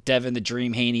Devin the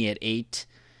Dream Haney at 8.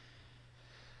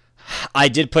 I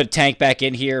did put Tank back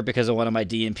in here because of one of my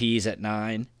DMPs at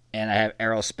 9. And I have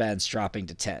Errol Spence dropping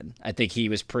to 10. I think he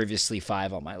was previously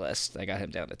 5 on my list. I got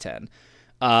him down to 10.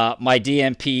 My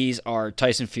DMPs are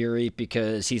Tyson Fury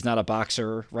because he's not a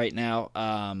boxer right now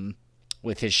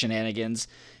with his shenanigans.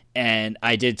 And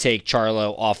I did take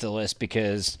Charlo off the list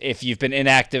because if you've been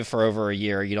inactive for over a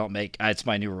year, you don't make. It's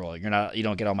my new rule. You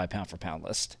don't get on my pound for pound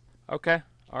list. Okay.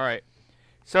 All right.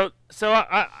 So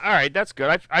all right. That's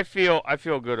good. I feel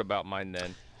good about mine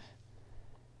then.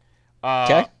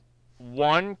 Okay.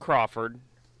 1 Crawford,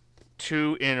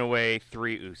 2 Inoue,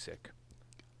 3 Usyk.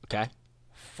 Okay.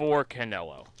 4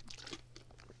 Canelo.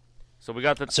 So we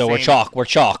got the. So same we're chalk. We're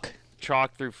chalk.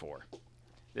 Chalk through 4.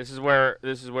 This is where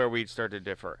we'd start to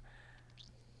differ.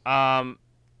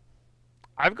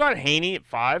 I've got Haney at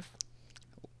 5.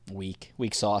 Weak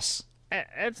sauce.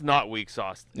 It's not weak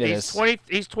sauce. He's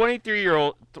 23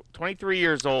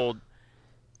 years old,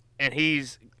 and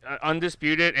he's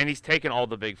undisputed, and he's taken all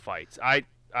the big fights.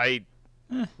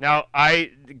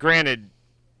 Granted,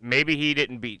 maybe he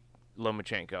didn't beat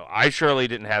Lomachenko. I surely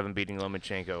didn't have him beating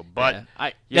Lomachenko, but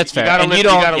that's fair. You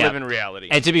gotta live in reality.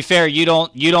 And to be fair, you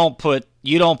don't put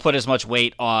as much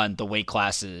weight on the weight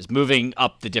classes, moving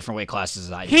up the different weight classes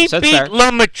as I do. He beat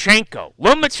Lomachenko.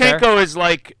 Lomachenko is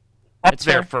like up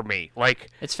there for me. Like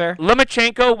it's fair.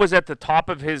 Lomachenko was at the top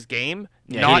of his game,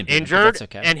 not injured,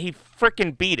 and he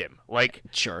freaking beat him. Like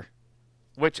sure,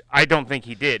 which I don't think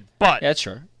he did, but yeah,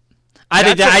 sure.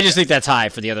 I just think that's high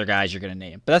for the other guys you're going to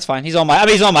name. But that's fine. He's on my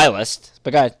list.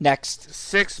 But go ahead. Next.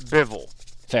 6, Bivol.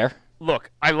 Fair.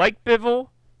 Look, I like Bivol.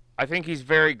 I think he's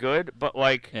very good. But,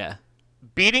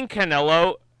 beating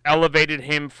Canelo elevated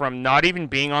him from not even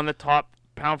being on the top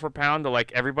pound for pound to,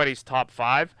 everybody's top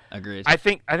 5. Agreed. I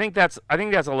think that's a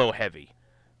little heavy.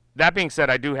 That being said,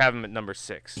 I do have him at number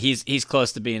 6. He's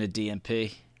close to being a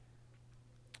DMP.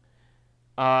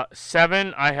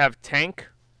 7, I have Tank.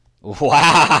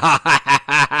 Wow!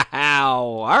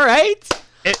 All right.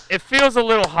 It feels a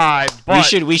little high,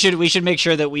 but we should make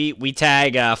sure that we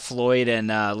tag Floyd and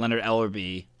Leonard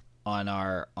Ellerby on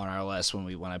our list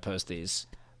when I post these.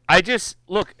 I just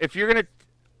look if you're gonna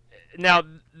now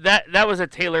that was a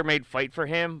tailor-made fight for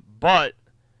him, but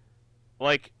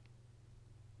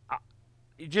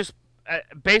just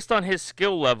based on his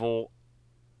skill level,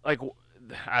 I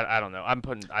don't know. I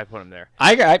put him there.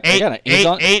 I got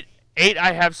it. 8,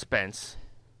 I have Spence.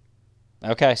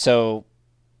 Okay, so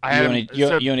you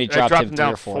only dropped him 3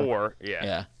 down or 4.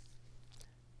 Yeah.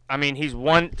 I mean, he's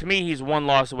one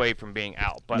loss away from being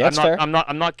out, but That's fair. I'm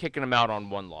not kicking him out on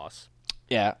 1 loss.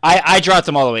 Yeah, I dropped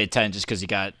him all the way to 10 just because he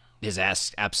got his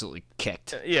ass absolutely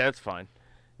kicked. Yeah, that's fine.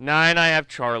 9, I have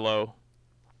Charlo.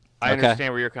 I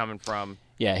understand where you're coming from.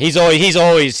 Yeah, he's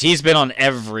been on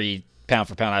every pound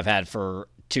for pound I've had for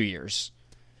 2 years.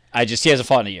 He hasn't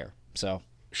fought in a year, so.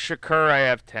 Shakur, I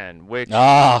have 10. Which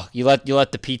you let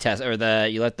the P test or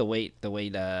you let the weight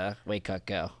cut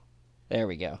go. There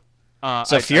we go.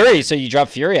 So you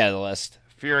dropped Fury out of the list.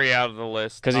 Fury out of the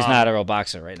list because he's not a real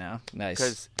boxer right now.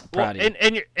 Nice. Proud of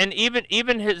you. And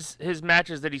even his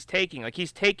matches that he's taking,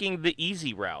 he's taking the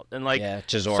easy route, and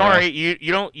Chisora. Sorry, you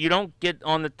don't get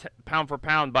on the pound for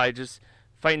pound by just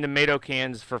fighting tomato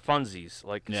cans for funsies.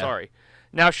 Sorry.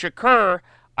 Now Shakur,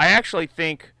 I actually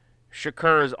think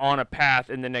Shakur is on a path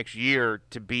in the next year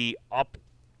to be up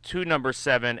to number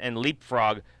 7 and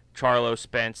leapfrog Charlo,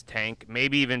 Spence, Tank,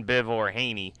 maybe even Bivol or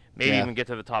Haney, maybe even get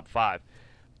to the top 5.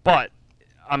 But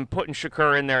I'm putting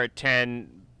Shakur in there at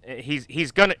 10.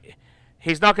 He's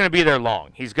not gonna be there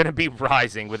long. He's gonna be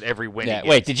rising with every win. Yeah.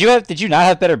 Wait, did you not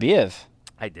have Better Biev?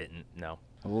 I didn't. No.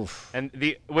 Oof.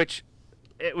 And which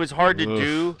it was hard to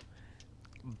do,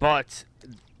 but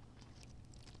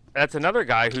that's another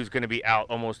guy who's going to be out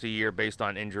almost a year based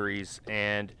on injuries.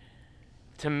 And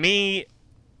to me,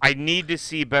 I need to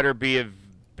see Better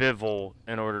Bivol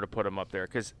in order to put him up there.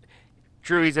 Because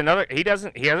Drew, he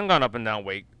hasn't gone up and down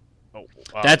weight.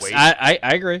 Weight. I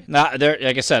agree. Not there.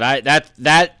 Like I said,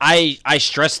 I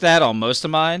stress that on most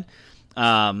of mine.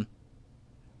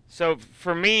 So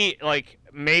for me,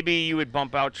 maybe you would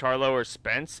bump out Charlo or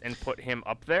Spence and put him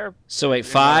up there. So wait,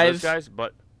 5 guys,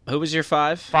 but. Who was your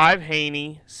 5? 5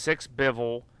 Haney, 6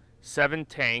 Bivol, 7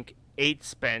 Tank, 8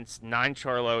 Spence, 9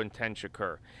 Charlo, and 10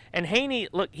 Shakur. And Haney,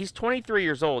 look, he's 23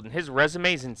 years old, and his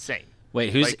resume's insane.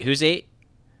 Wait, who's 8?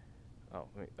 Oh,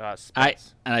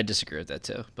 Spence. I disagree with that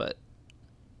too, but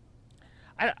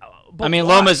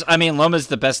Loma's Loma's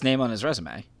the best name on his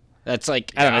resume. That's I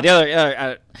don't know. The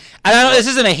other I don't know. This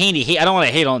isn't a Haney. I don't want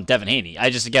to hate on Devin Haney. I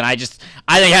think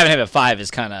having him at 5 is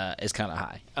kind of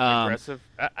high. Aggressive.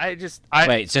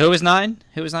 Wait. So who was 9?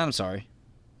 Who was 9? I'm sorry.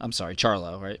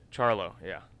 Charlo, right? Charlo,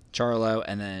 yeah. Charlo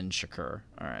and then Shakur.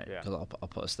 All right. Yeah. I'll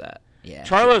post that. Yeah.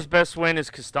 Charlo's best win is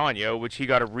Castano, which he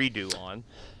got a redo on.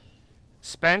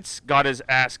 Spence got his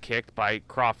ass kicked by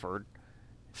Crawford.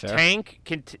 Fair. Tank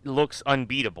looks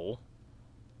unbeatable.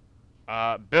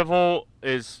 Bivol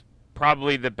is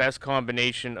probably the best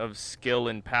combination of skill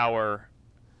and power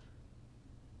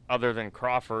other than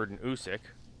Crawford and Usyk,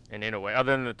 and in a way,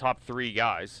 other than the top 3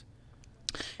 guys.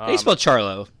 How do you spell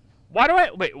Charlo? Why do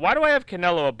I have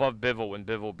Canelo above Bivol when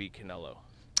Bivol beat Canelo?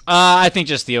 I think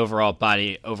just the overall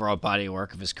body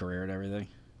work of his career and everything.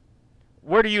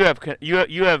 Where do you have you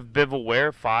have Bivol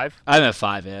where? 5? I'm at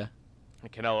 5, yeah.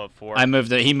 And Canelo at 4.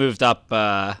 He moved up.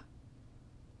 What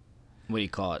do you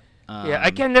call it? Yeah,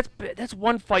 again, that's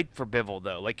one fight for Bivol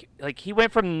though. Like he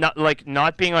went from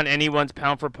not being on anyone's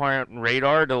pound for pound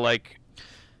radar to like.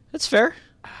 That's fair.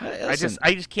 I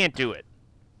just can't do it.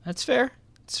 That's fair.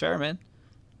 It's fair, man.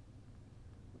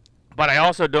 But I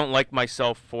also don't like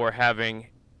myself for having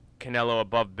Canelo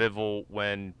above Bivol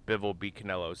when Bivol beat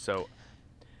Canelo. So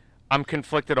I'm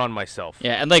conflicted on myself.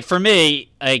 Yeah, and like for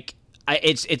me, like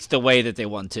it's the way that they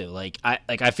won too. Like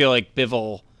I feel like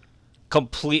Bivol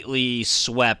completely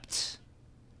swept.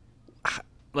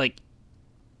 Like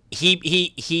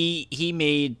he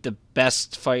made the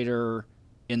best fighter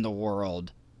in the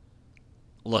world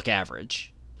look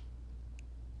average.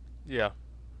 Yeah.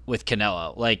 With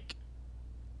Canelo, like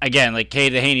again, like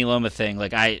the Haney Loma thing,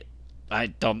 like I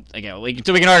don't, again, we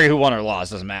can argue who won or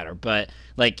lost, doesn't matter, but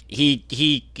like he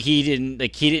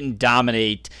didn't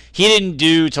dominate, he didn't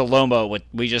do to Loma what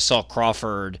we just saw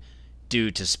Crawford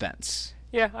do to Spence.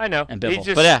 Yeah, I know. And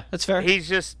Bivol. But yeah, that's fair. He's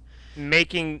just I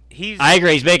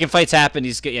agree. He's making fights happen.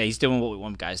 He's doing what we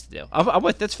want guys to do. I'm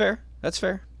with. That's fair. That's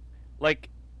fair. Like,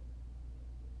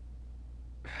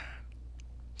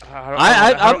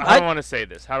 I don't want to say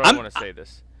this. How do I want to say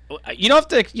this? You don't have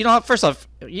to. First off,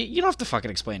 you don't have to fucking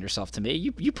explain yourself to me.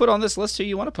 You put on this list who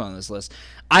you want to put on this list.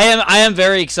 I am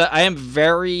very excited. I am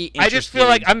very interested. I just feel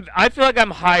like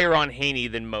I'm higher on Haney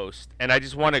than most, and I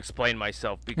just want to explain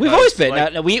myself because we've always been.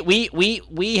 Like,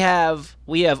 we have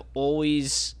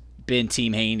always been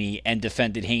Team Haney and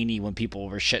defended Haney when people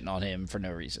were shitting on him for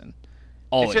no reason.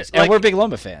 Always, just, and we're big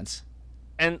Loma fans.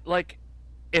 And like,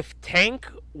 if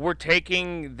Tank were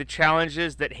taking the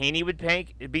challenges that Haney would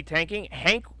be tanking,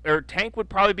 Tank would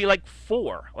probably be like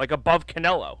 4, like above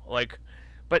Canelo. Like,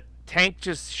 but Tank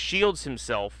just shields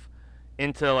himself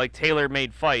into like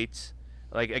tailor-made fights,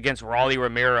 like against Raleigh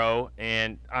Romero,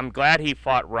 and I'm glad he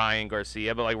fought Ryan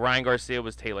Garcia, but like Ryan Garcia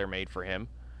was tailor-made for him,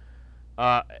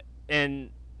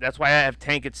 and that's why I have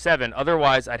Tank at 7.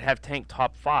 Otherwise, I'd have Tank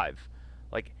top 5.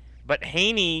 Like, but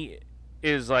Haney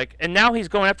is like, and now he's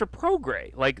going after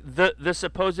Prograis, like the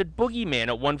supposed boogeyman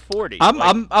at 140.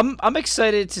 I'm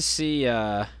excited to see.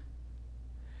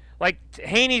 Like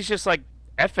Haney's just like,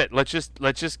 F it, let's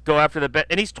just go after the bet,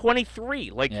 and he's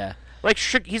 23. Like, yeah, like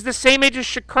he's the same age as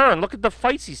Shakur, and look at the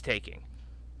fights he's taking.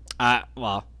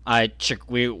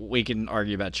 We can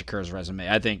argue about Shakur's resume.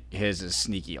 I think his is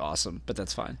sneaky awesome, but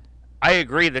that's fine. I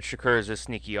agree that Shakur is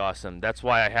sneaky awesome. That's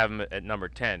why I have him at number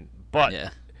 10. But yeah.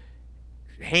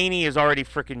 Haney is already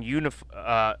freaking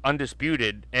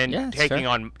undisputed and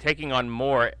taking on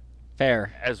more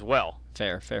fair as well.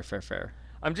 Fair.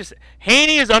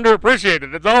 Haney is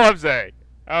underappreciated. That's all I'm saying.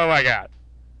 Oh my god.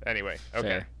 Anyway, okay.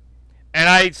 Fair. And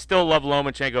I still love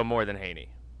Lomachenko more than Haney,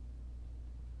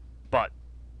 but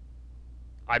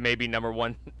I may be number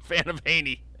 1 fan of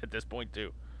Haney at this point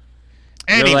too.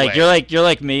 Anyway, you're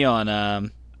like me on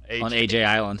AJ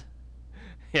Island.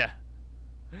 Yeah.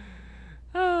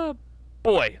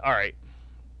 Boy, all right.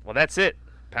 Well, that's it.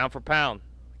 Pound for pound.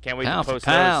 Can't wait to post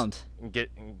those and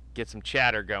get some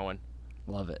chatter going.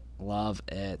 Love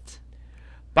it.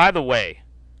 By the way,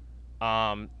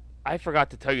 I forgot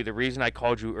to tell you the reason I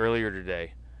called you earlier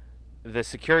today. The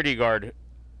security guard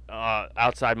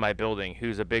outside my building,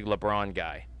 who's a big LeBron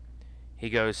guy, he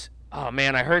goes, "Oh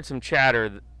man, I heard some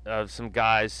chatter of some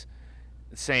guys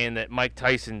saying that Mike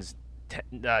Tyson's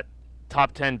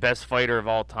top 10 best fighter of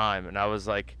all time," and I was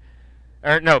like.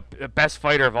 Or no, best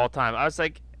fighter of all time. I was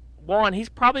like, Juan, he's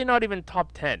probably not even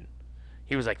top 10.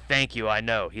 He was like, thank you, I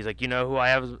know. He's like, you know who I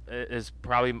have is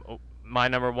probably my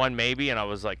number 1 maybe? And I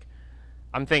was like,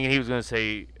 I'm thinking he was going to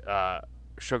say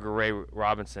Sugar Ray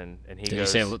Robinson. And he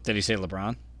goes... Did he say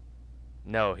LeBron?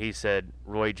 No, he said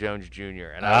Roy Jones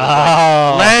Jr. And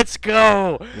I was like, let's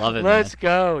go. Love it, Let's man.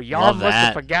 Go. Y'all must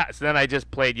have forgot. So then I just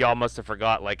played Y'all Must Have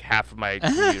Forgot like half of my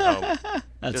commute home.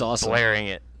 That's just awesome. Blaring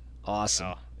it. Awesome.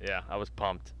 Oh. Yeah, I was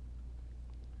pumped.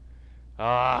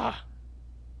 All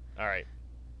right.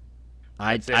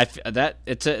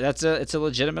 It's a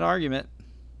legitimate argument.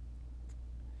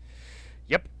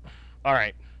 Yep. All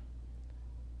right.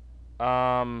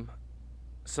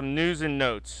 Some news and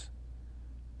notes.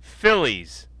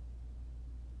 Phillies.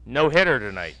 No hitter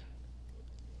tonight.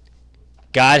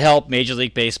 God help Major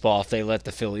League Baseball if they let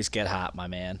the Phillies get hot, my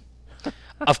man.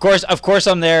 Of course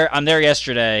I'm there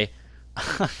yesterday.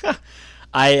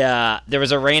 There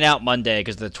was a rain out Monday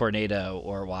because of the tornado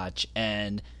or watch,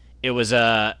 and it was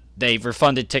they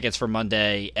refunded tickets for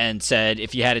Monday and said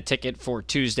if you had a ticket for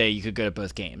Tuesday you could go to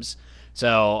both games.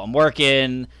 So I'm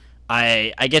working.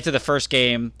 I get to the first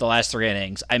game, the last 3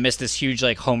 innings. I missed this huge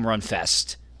like home run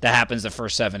fest that happens the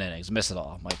first 7 innings. Miss it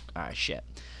all. I'm like, all right, shit.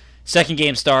 Second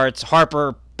game starts.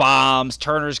 Harper bombs.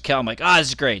 Turner's kill. I'm like, this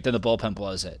is great. Then the bullpen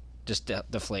blows it. just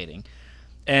deflating.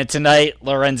 And tonight,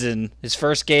 Lorenzen, his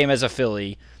first game as a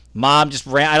Philly, mom just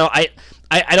ran.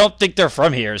 I don't think they're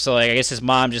from here, so like, I guess his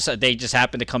mom they just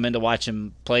happened to come in to watch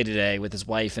him play today with his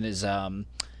wife and his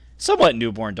somewhat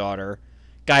newborn daughter.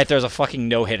 Guy throws a fucking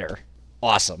no-hitter.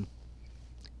 Awesome.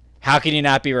 How can you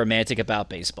not be romantic about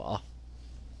baseball?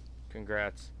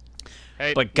 Congrats.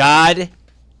 Hey, but God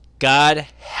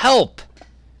help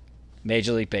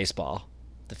Major League Baseball.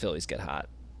 The Phillies get hot.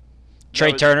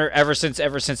 Trey Turner, ever since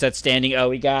that standing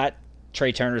O he got,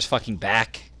 Trey Turner's fucking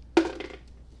back.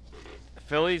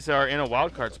 Phillies are in a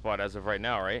wild card spot as of right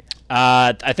now, right?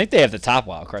 I think they have the top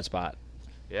wild card spot.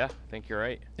 Yeah, I think you're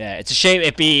right. Yeah, it's a shame.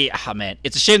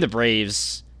 It's a shame the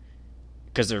Braves,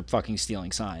 because they're fucking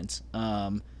stealing signs.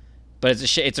 But it's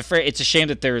a shame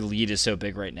that their lead is so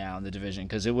big right now in the division,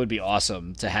 because it would be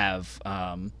awesome to have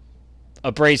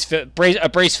a Braves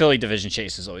Philly division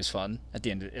chase is always fun at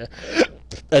the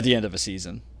end of a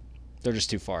season. They're just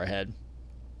too far ahead.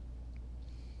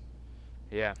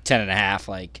 Yeah, 10.5,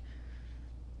 like,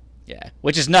 yeah,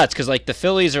 which is nuts because like the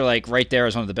Phillies are like right there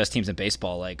as one of the best teams in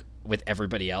baseball, like with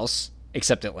everybody else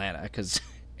except Atlanta, because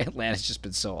Atlanta's just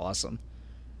been so awesome.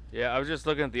 Yeah, I was just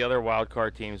looking at the other wild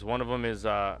card teams. One of them is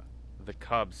the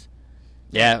Cubs.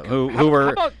 Yeah,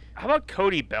 how about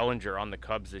Cody Bellinger on the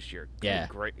Cubs this year? Yeah,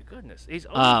 great goodness, he's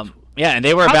yeah, and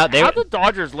they were how the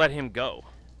Dodgers let him go?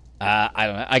 I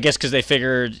don't know. I guess because they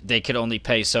figured they could only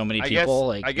pay so many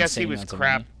people. I guess he was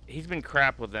crap. He's been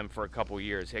crap with them for a couple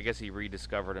years. I guess he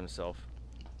rediscovered himself.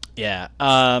 Yeah.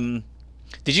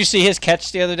 Did you see his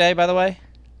catch the other day? By the way,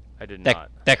 I did not.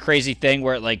 That crazy thing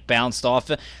where it like bounced off.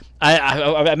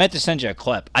 I meant to send you a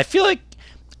clip. I feel like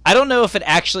I don't know if it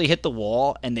actually hit the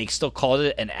wall and they still called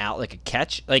it an out, like a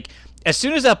catch. Like as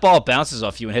soon as that ball bounces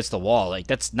off you and hits the wall, like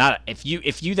that's not if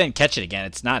you then catch it again,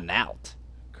 it's not an out.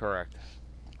 Correct.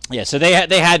 Yeah, so they had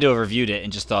to have reviewed it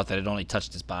and just thought that it only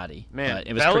touched his body. Man, but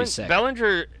it was pretty sick.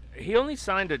 Bellinger, he only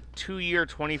signed a 2-year,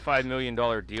 $25 million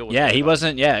deal. With he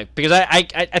wasn't. Yeah, because I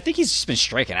think he's just been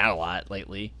striking out a lot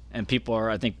lately, and people are.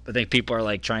 I think people are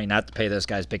like trying not to pay those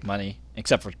guys big money,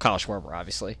 except for Kyle Schwarber,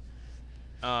 obviously.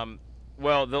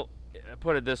 Well, they'll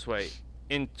put it this way: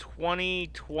 in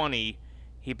 2020,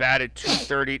 he batted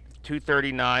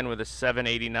 239 with a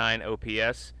 789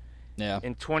 OPS. Yeah.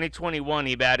 In 2021,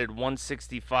 he batted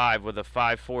 165 with a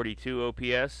 542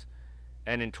 OPS.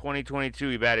 And in 2022,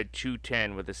 he batted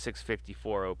 210 with a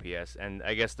 654 OPS. And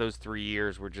I guess those 3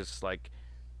 years were just like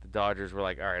the Dodgers were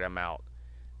like, all right, I'm out.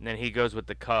 And then he goes with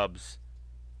the Cubs,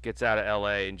 gets out of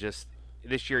L.A., and just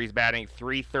this year he's batting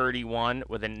 331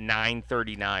 with a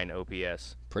 939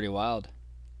 OPS. Pretty wild.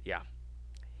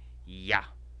 Yeah.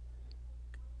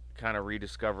 Kind of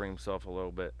rediscovering himself a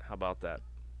little bit. How about that?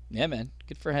 Yeah, man.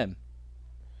 Good for him.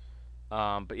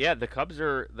 But yeah, the Cubs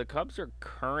are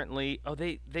currently. Oh,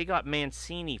 they got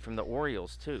Mancini from the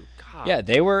Orioles too. God. Yeah,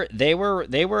 they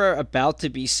were about to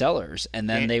be sellers, and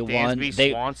then they won.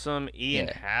 Swanson, Ian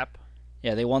Happ.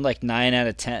 Yeah, they won like 9 out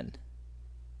of 10.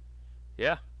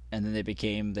 Yeah. And then they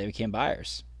became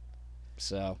buyers.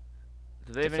 So.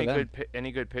 Do they have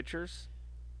any good pitchers?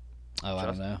 Oh, I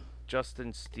don't know.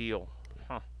 Justin Steele.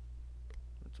 Huh.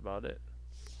 That's about it.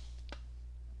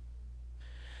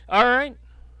 All right.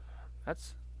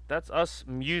 That's us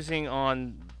musing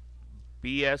on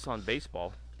BS on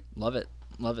baseball. Love it.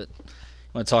 Want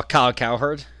to talk Colin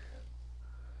Cowherd?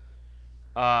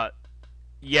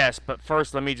 Yes, but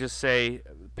first let me just say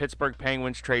Pittsburgh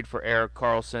Penguins trade for Erik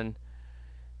Karlsson.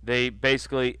 They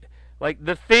basically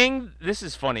this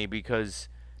is funny because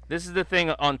this is the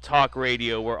thing on talk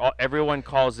radio where everyone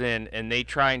calls in and they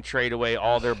try and trade away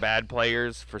all their bad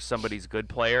players for somebody's good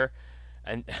player,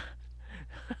 and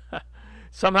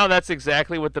somehow that's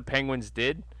exactly what the Penguins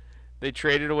did. They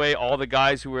traded away all the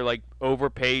guys who were like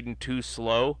overpaid and too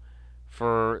slow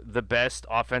for the best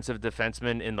offensive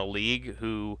defenseman in the league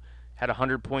who had a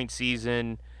 100-point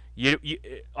season.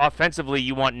 Offensively,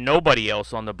 you want nobody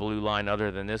else on the blue line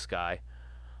other than this guy.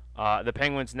 The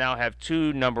Penguins now have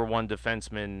 2 number 1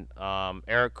 defensemen,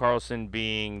 Erik Karlsson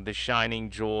being the shining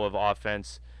jewel of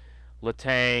offense.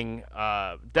 Letang,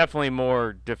 definitely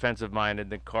more defensive-minded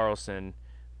than Karlsson,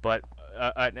 but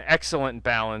an excellent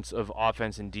balance of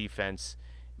offense and defense.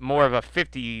 More of a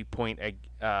 50-point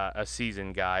a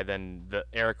season guy than the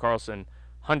Erik Karlsson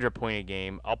 100-point a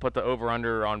game. I'll put the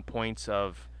over-under on points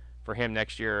for him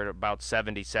next year at about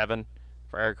 77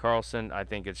 for Erik Karlsson. I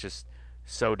think it's just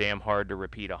so damn hard to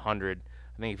repeat 100.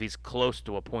 I think if he's close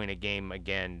to a point a game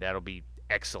again, that'll be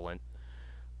excellent.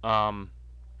 But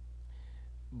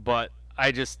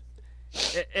I just...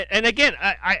 And again,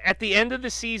 I at the end of the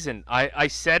season, I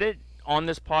said it on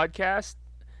this podcast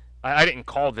I didn't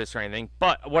call this or anything,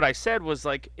 but what I said was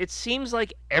like it seems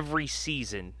like every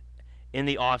season in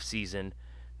the off season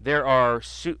there are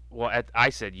I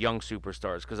said young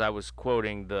superstars because I was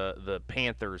quoting the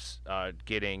Panthers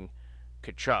getting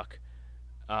Kachuk.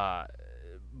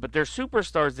 But they're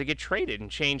superstars that get traded and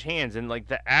change hands, and like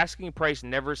the asking price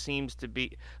never seems to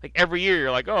be like every year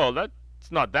you're like, oh, that's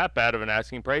not that bad of an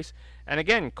asking price. And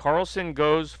again, Karlsson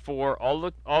goes for all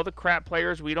the crap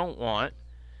players we don't want,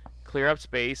 clear up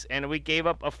space, and we gave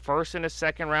up a first and a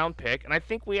second round pick, and I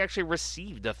think we actually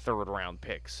received a third round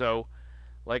pick. So,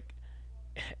 like,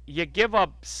 you give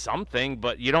up something,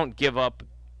 but you don't give up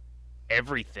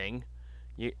everything.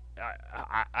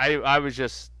 I was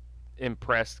just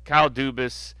impressed. Kyle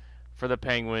Dubas for the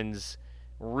Penguins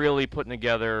really putting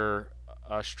together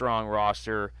a strong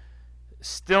roster.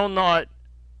 Still not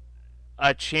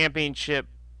a championship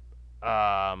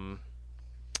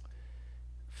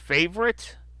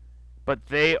favorite, but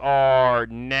they are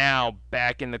now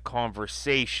back in the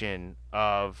conversation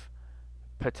of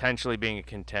potentially being a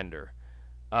contender.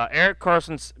 Erik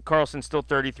Karlsson's still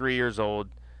 33 years old,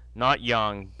 not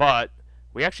young, but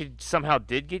we actually somehow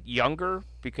did get younger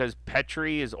because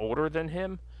Petrie is older than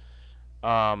him.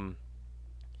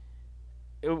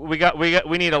 We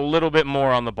need a little bit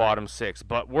more on the bottom six,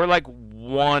 but we're like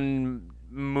one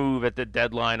move at the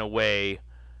deadline away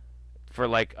for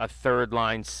like a third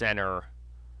line center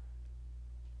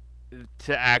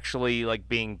to actually like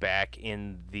being back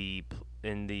in the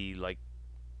like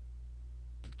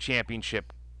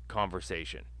championship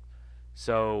conversation.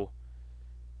 So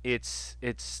it's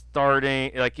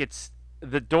starting, like,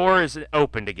 the door is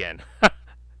opened again.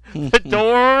 The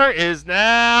door is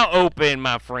now open,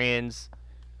 my friends.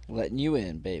 Letting you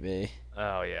in, baby.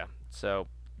 Oh yeah. So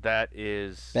that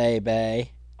is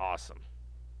baby awesome.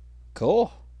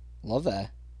 Cool. Love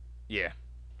that. Yeah.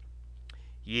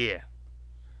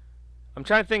 I'm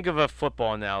trying to think of a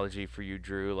football analogy for you,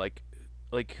 Drew. Like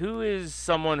who is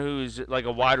someone who's like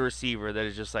a wide receiver that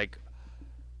is just like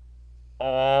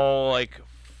all like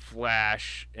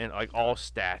flash and like all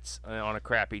stats on a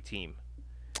crappy team?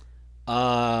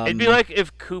 It'd be like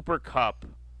if Cooper Kupp.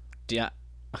 You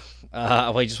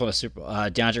just want a super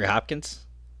DeAndre Hopkins?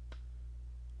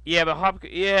 Yeah,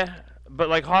 but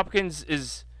like Hopkins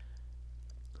is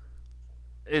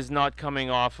not coming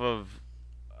off of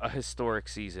a historic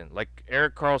season. Like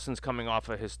Erik Karlsson's coming off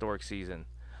a historic season.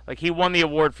 Like he won the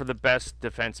award for the best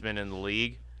defenseman in the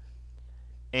league,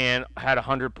 and had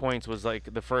 100 points. Was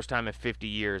like the first time in 50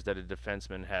 years that a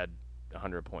defenseman had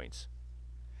 100 points.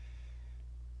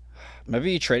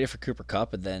 Maybe you traded for Cooper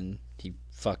Kupp and then he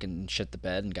fucking shit the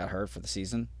bed and got hurt for the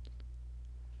season.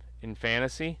 In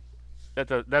fantasy,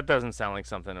 that doesn't sound like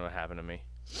something that would happen to me.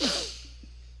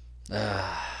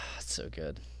 That's so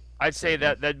good. I'd say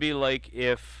that'd be like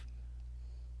if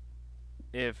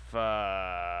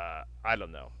I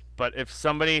don't know, but if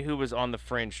somebody who was on the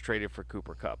fringe traded for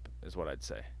Cooper Kupp is what I'd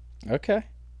say. Okay.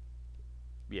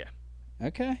 Yeah.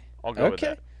 Okay. I'll go with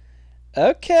that.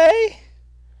 Okay.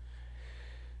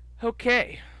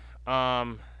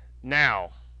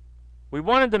 Now, we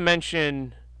wanted to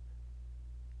mention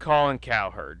Colin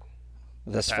Cowherd.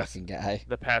 This fucking guy.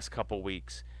 The past couple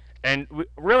weeks. And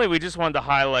we just wanted to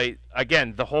highlight,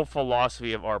 again, the whole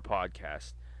philosophy of our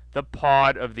podcast. The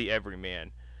pod of the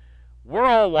everyman. We're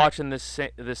all watching this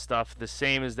stuff the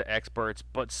same as the experts,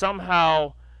 but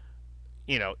somehow,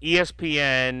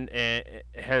 ESPN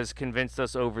has convinced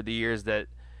us over the years that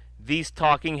these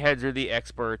talking heads are the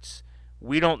experts.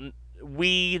 We,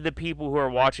 the people who are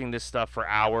watching this stuff for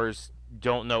hours,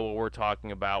 don't know what we're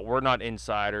talking about. We're not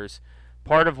insiders.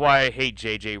 Part of why I hate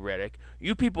JJ Redick.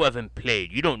 You people haven't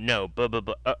played. You don't know. Blah, blah,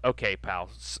 blah. Okay, pal.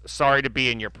 Sorry to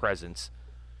be in your presence.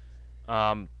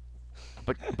 But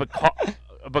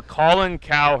Colin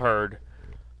Cowherd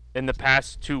in the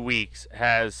past 2 weeks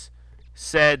has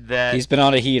said that he's been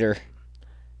on a heater.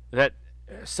 That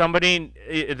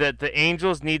the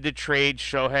Angels need to trade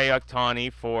Shohei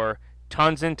Ohtani for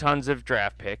tons and tons of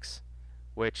draft picks,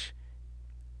 which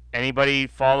anybody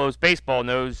follows baseball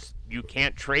knows you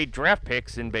can't trade draft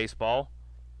picks in baseball.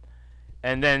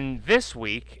 And then this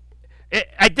week,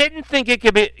 I didn't think it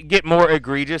could get more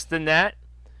egregious than that.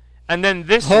 And then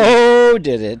this week,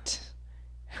 did it?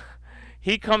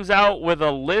 He comes out with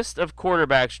a list of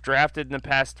quarterbacks drafted in the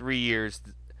past 3 years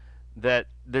that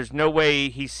there's no way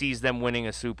he sees them winning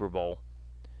a Super Bowl.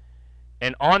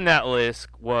 And on that list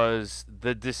was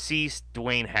the deceased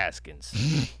Dwayne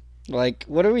Haskins. Like,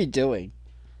 what are we doing?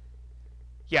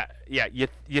 Yeah.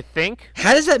 You think?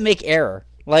 How does that make error?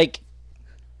 Like,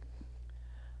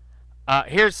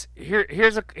 here's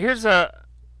a.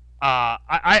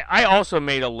 I also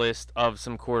made a list of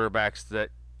some quarterbacks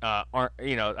that aren't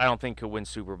I don't think could win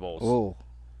Super Bowls. Oh.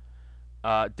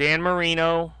 Dan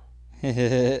Marino,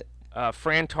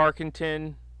 Fran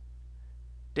Tarkenton,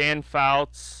 Dan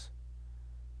Fouts,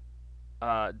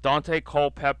 Dante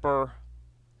Culpepper,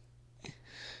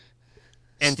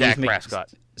 and Dak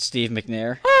Prescott. Steve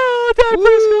McNair.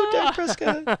 Oh, Dak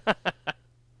Prescott.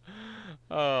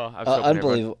 Oh,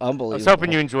 unbelievable! I was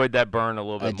hoping you enjoyed that burn a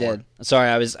little bit more. I did. Sorry,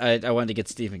 I wanted to get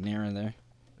Steve McNair in there.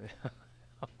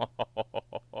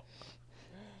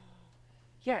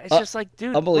 Yeah, it's just like,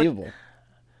 dude, unbelievable.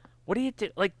 What do you do?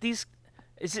 Like these,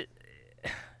 this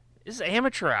is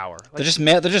amateur hour. Like,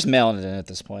 they're just mailing it in at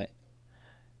this point.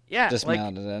 Yeah, just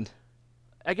mailing it in.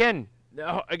 Again,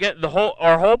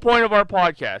 our whole point of our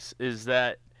podcast is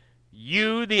that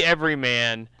you, the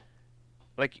everyman,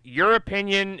 like your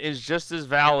opinion is just as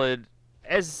valid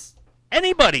as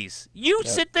anybody's. You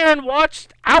sit there and watch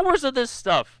hours of this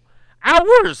stuff.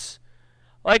 Hours.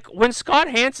 Like when Scott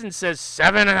Hansen says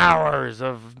 7 hours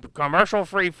of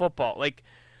commercial-free football, like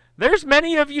there's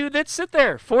many of you that sit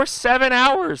there for 7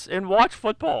 hours and watch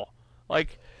football.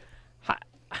 Like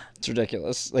it's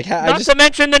ridiculous. Like not to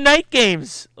mention the night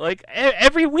games. Like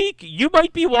every week you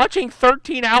might be watching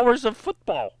 13 hours of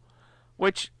football,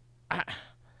 which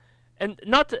and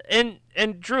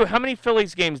Drew, how many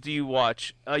Phillies games do you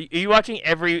watch? Are you watching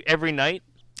every night?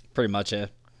 Pretty much, yeah.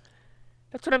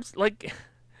 That's what I'm like.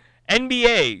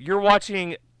 NBA, you're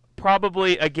watching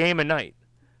probably a game a night.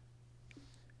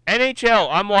 NHL,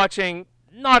 I'm watching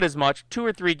not as much, 2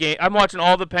 or 3 games. I'm watching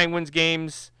all the Penguins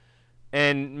games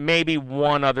and maybe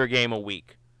one other game a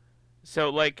week. So,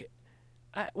 like,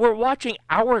 we're watching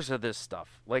hours of this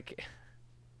stuff. Like,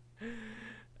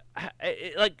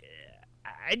 I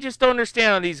just don't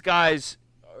understand how these guys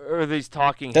or these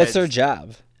talking heads. That's their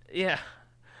job. Yeah.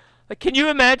 Like, can you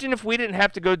imagine if we didn't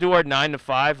have to go do our 9 to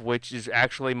 5, which is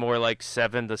actually more like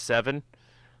 7 to 7?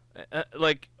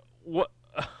 Like, what?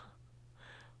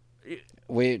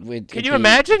 Can you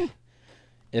imagine?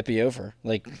 It'd be over.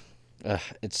 Like,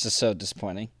 it's just so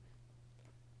disappointing.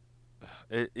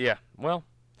 Yeah. Well,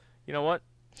 you know what?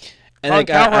 And Colin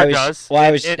Cowherd does.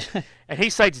 Well, and he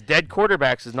cites dead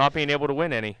quarterbacks as not being able to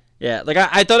win any. Yeah. Like,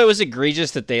 I thought it was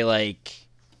egregious that they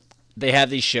have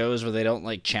these shows where they don't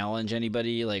like challenge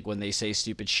anybody, like when they say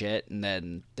stupid shit, and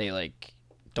then they like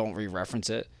don't re-reference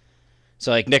it.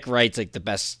 So like Nick Wright's like the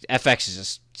best. FX is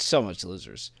just so much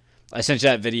losers. I sent you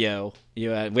that video. We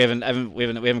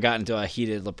haven't gotten into a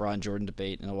heated LeBron Jordan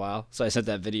debate in a while. So I sent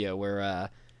that video where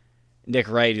Nick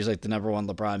Wright, who's like the #1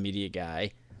 LeBron media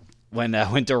guy, when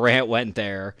Durant went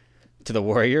there to the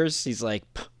Warriors, he's like,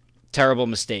 terrible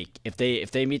mistake. If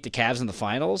they meet the Cavs in the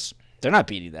finals, they're not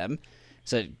beating them.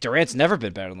 So Durant's never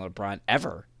been better than LeBron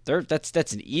ever.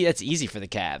 That's easy for the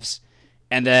Cavs.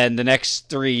 And then the next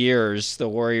 3 years, the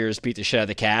Warriors beat the shit out of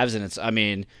the Cavs, and it's what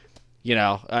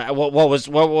was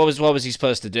he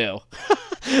supposed to do?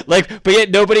 Like, but yet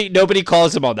nobody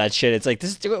calls him on that shit. It's like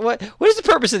what is the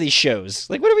purpose of these shows?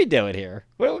 Like, what are we doing here?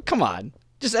 Come on,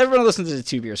 just everyone listen to the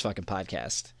Two Beers fucking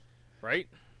podcast, right?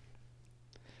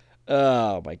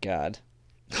 Oh my god,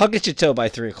 I'll get your toe by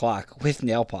 3:00 with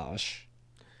nail polish.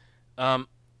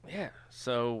 Yeah,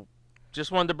 so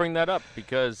just wanted to bring that up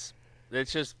because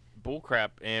it's just bullcrap,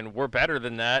 and we're better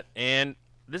than that, and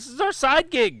this is our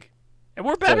side gig, and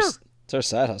we're better. It's our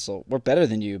side hustle. We're better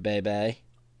than you, baby.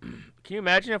 Can you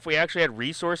imagine if we actually had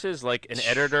resources like an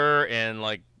editor and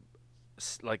like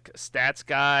stats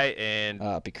guy and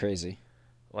it'd be crazy.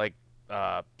 Like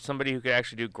somebody who could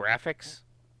actually do graphics?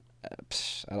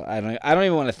 I don't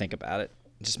even want to think about it.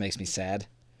 It just makes me sad.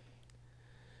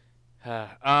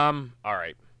 All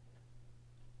right.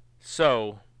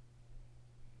 So,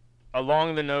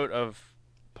 along the note of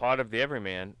Pod of the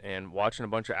Everyman and watching a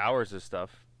bunch of hours of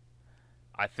stuff,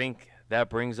 I think that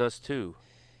brings us to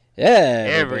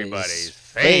everybody's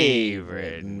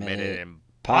favorite minute in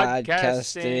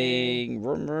podcasting.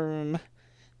 Room,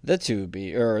 the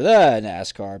the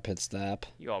NASCAR pit stop.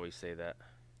 You always say that.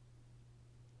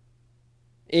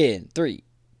 In 3,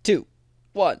 2,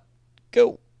 1,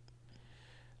 go.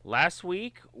 Last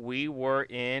week we were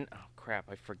in. Oh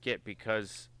crap! I forget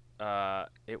because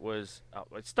it was.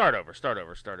 Start over.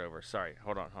 Sorry.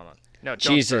 Hold on. No, don't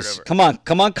Jesus, start over.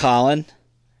 Come on, Colin.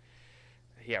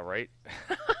 Yeah, right.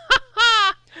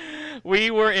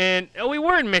 We were in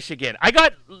Michigan. I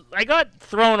got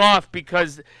thrown off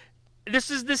because this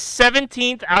is the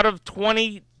 17th out of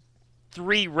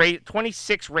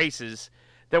 26 races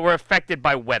that were affected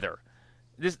by weather.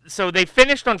 So they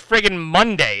finished on friggin'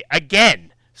 Monday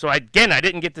again. So I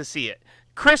didn't get to see it.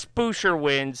 Chris Buescher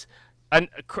wins.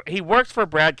 He works for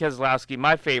Brad Keselowski,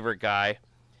 my favorite guy.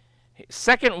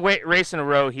 Second race in a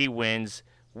row he wins.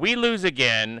 We lose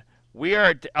again. We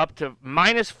are up to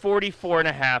minus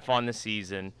 44.5 on the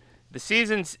season. The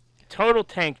season's total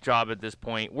tank job at this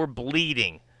point. We're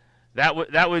bleeding. That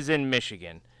was in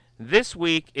Michigan. This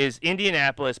week is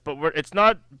Indianapolis, but it's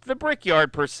not the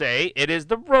Brickyard per se. It is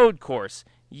the road course.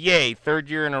 Yay, third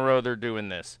year in a row they're doing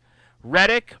this.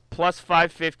 Reddick, plus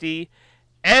 550.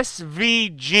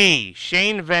 SVG,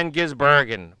 Shane Van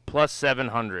Gisbergen, plus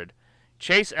 700.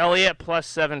 Chase Elliott, plus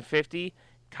 750.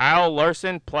 Kyle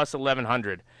Larson, plus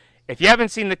 1100. If you haven't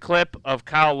seen the clip of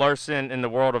Kyle Larson in the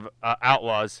World of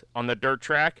Outlaws on the dirt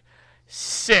track,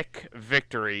 sick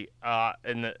victory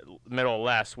in the middle of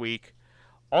last week.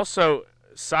 Also,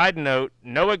 side note,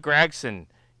 Noah Gragson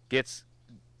gets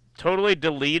totally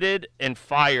deleted and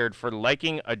fired for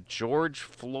liking a George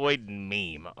Floyd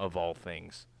meme, of all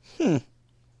things.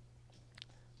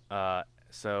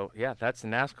 So, yeah, that's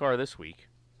NASCAR this week.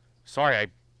 Sorry, I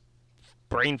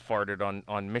brain farted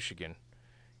on Michigan.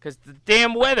 Because the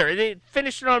damn weather, they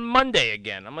finished it on Monday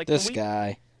again. I'm like, this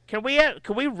guy. Can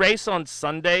we race on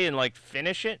Sunday and, like,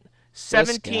 finish it?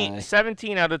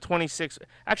 17 out of 26.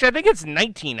 Actually, I think it's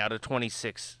 19 out of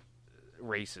 26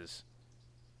 races.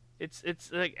 It's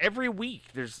like every week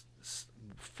there's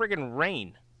friggin'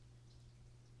 rain.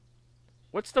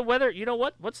 What's the weather? You know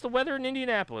what? What's the weather in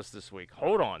Indianapolis this week?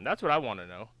 Hold on. That's what I want to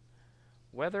know.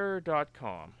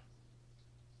 Weather.com.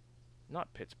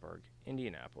 Not Pittsburgh.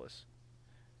 Indianapolis.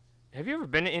 Have you ever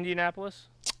been to Indianapolis?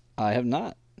 I have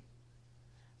not.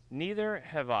 Neither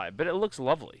have I, but it looks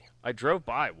lovely. I drove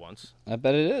by once. I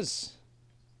bet it is.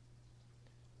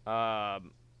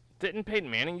 Didn't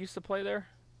Peyton Manning used to play there?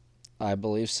 I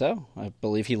believe so. I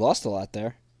believe he lost a lot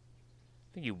there.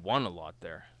 I think he won a lot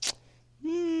there.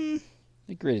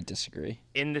 Agree to disagree.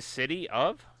 In the city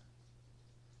of?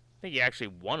 I think he actually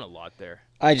won a lot there.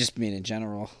 I just mean in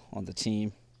general on the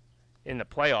team. In the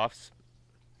playoffs.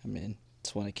 I mean,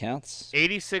 it's when it counts.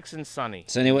 86 and sunny.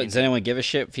 Does anyone give a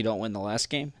shit if you don't win the last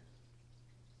game?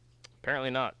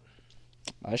 Apparently not.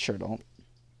 I sure don't.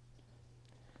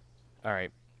 All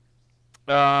right.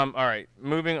 All right.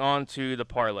 Moving on to the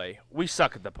parlay. We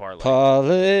suck at the parlay.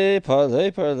 Parlay.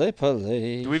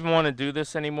 Do we even want to do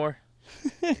this anymore?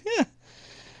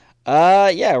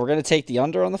 Yeah, we're gonna take the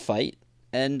under on the fight,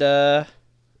 and let's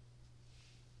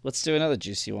do another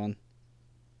juicy one.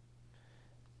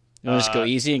 You want to just go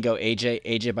easy and go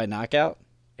AJ by knockout?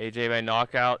 AJ by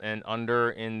knockout and under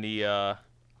in the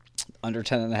under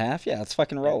 10.5? Yeah, let's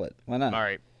fucking roll it. Why not? All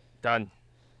right. Done.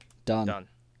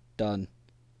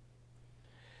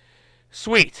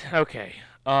 Sweet. Okay.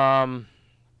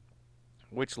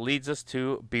 Which leads us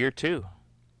to beer 2.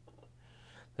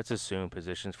 Let's assume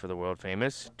positions for the world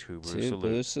famous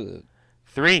Tubu Salute.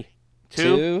 3,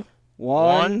 2,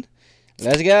 1.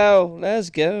 Let's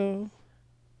go.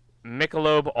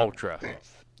 Michelob Ultra.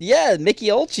 Yeah, Mickey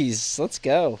Olchies. Let's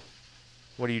go.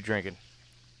 What are you drinking?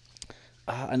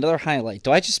 Another highlight.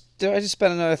 Do I just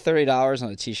spend another $30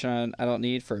 on a t-shirt I don't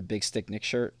need for a Big Stick Nick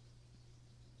shirt?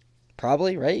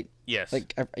 Probably, right? Yes. I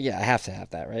have to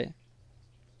have that, right?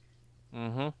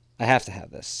 Mm-hmm. I have to have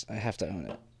this. I have to own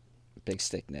it. Big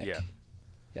Stick Nick. Yeah.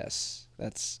 Yes.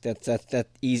 That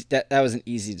easy. That was an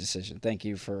easy decision. Thank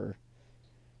you for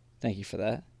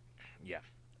that. Yeah.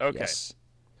 Okay. Yes.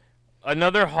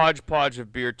 Another hodgepodge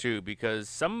of beer 2 because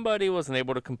somebody wasn't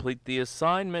able to complete the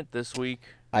assignment this week.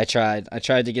 I tried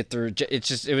to get through.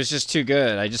 It was just too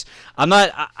good.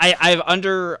 I've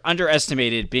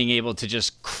underestimated being able to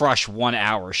just crush 1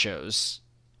 hour shows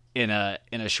in a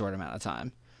short amount of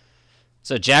time.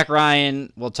 So Jack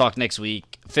Ryan, we'll talk next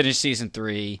week. Finished season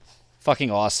 3, fucking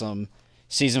awesome.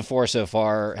 Season 4 so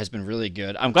far has been really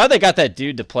good. I'm glad they got that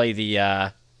dude to play the.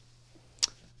 I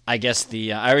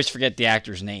always forget the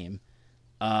actor's name.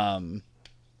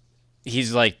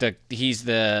 He's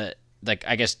the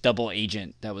double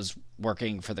agent that was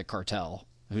working for the cartel,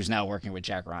 who's now working with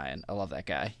Jack Ryan. I love that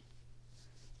guy.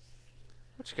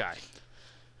 Which guy?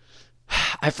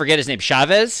 I forget his name.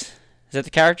 Chavez? Is that the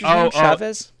character's name?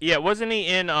 Chavez? Yeah, wasn't he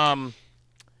in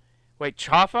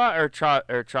Chafa or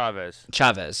Chavez?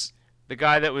 Chavez. The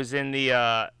guy that was in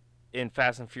the in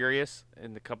Fast and Furious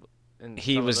in the couple.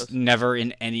 He was never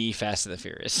in any Fast and the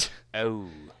Furious. Oh.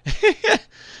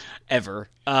 Ever.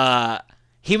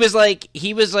 He was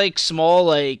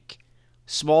small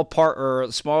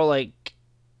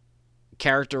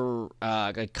character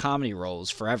comedy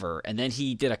roles forever, and then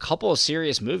he did a couple of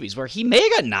serious movies where he may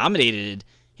have got nominated.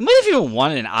 He might have even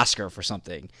won an Oscar for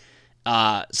something,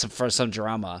 for some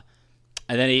drama.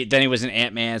 And then he was in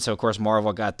Ant-Man, so of course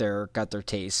Marvel got their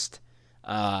taste.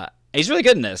 He's really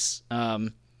good in this.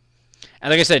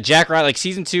 And like I said, Jack Ryan,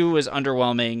 season 2 was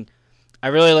underwhelming. I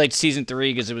really liked season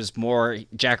 3 because it was more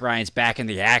Jack Ryan's back in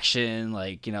the action.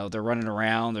 Like, they're running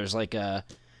around. There's like I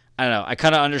don't know. I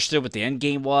kind of understood what the end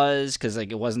game was because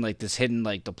like it wasn't like this hidden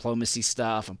like diplomacy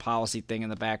stuff and policy thing in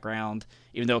the background,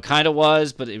 even though it kind of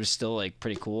was, but it was still like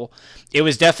pretty cool. It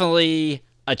was definitely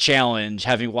a challenge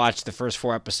having watched the first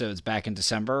 4 episodes back in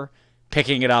December,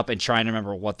 picking it up and trying to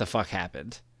remember what the fuck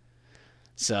happened.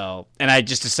 So, and I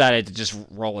just decided to just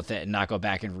roll with it and not go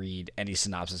back and read any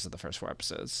synopsis of the first 4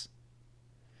 episodes.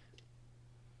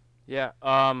 Yeah,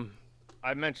 I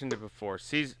mentioned it before.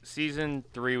 Season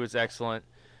 3 was excellent.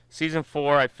 Season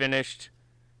 4 I finished.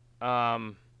 There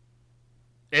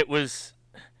was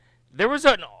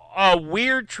a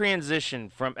weird transition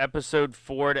from episode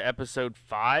 4 to episode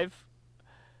 5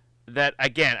 that,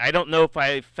 again, I don't know if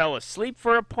I fell asleep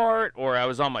for a part or I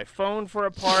was on my phone for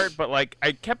a part, but like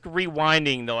I kept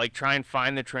rewinding to like try and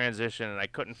find the transition and I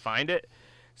couldn't find it,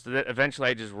 so that eventually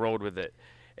I just rolled with it.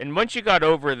 And once you got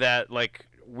over that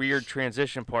weird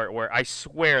transition part where I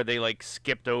swear they like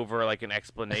skipped over like an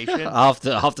explanation. I'll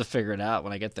have to figure it out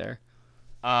when I get there.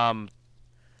 Other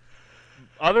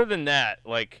than that,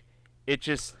 like it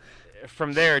just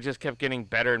from there it just kept getting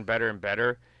better and better and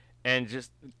better, and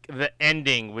just the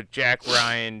ending with Jack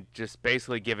Ryan just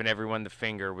basically giving everyone the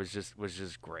finger was just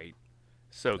great.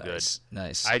 So nice, good.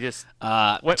 Nice. I just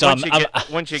once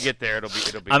you get there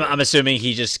it'll be I'm assuming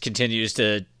he just continues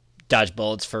to dodge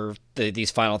bullets for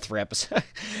these final 3 episodes.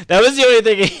 That was the only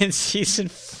thing in season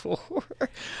 4.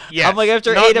 Yeah, I'm like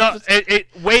after 8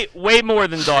 episodes. Way more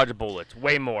than dodge bullets.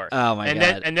 Way more. Oh my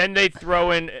god! And then they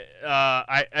throw in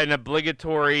an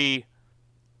obligatory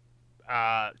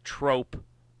trope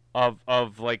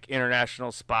of like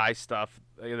international spy stuff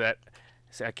that.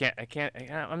 I can't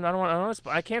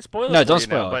spoil it. No, don't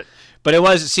spoil it. But it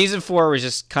was season 4 was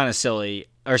just kind of silly,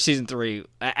 or season 3.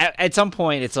 At some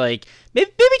point, it's like maybe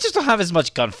just don't have as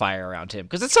much gunfire around him,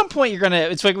 because at some point you're gonna.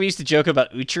 It's like we used to joke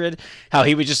about Uhtred, how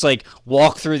he would just like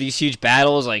walk through these huge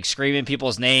battles, like screaming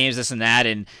people's names, this and that,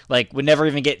 and like would never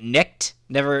even get nicked,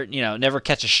 never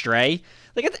catch a stray.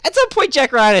 Like at some point,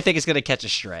 Jack Ryan, I think, is gonna catch a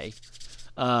stray.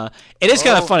 It is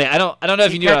kind of funny. I don't know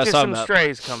if you knew what I was talking about. Some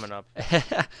strays coming up.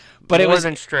 But more it was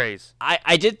than strays.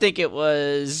 I did think it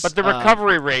was. But the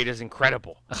recovery rate is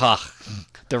incredible.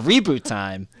 The reboot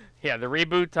time. Yeah, the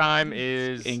reboot time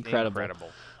is incredible.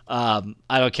 I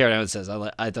don't care what anyone says.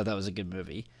 I thought that was a good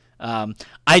movie.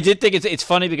 I did think it's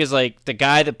funny because like the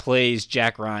guy that plays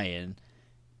Jack Ryan,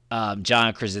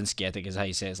 John Krasinski, I think is how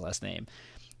you say his last name.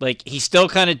 Like he still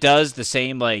kind of does the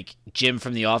same like Jim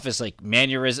from The Office, like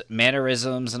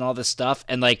mannerisms and all this stuff,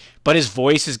 and like, but his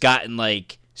voice has gotten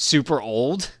like super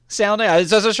old sounding. I was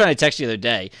trying to text you the other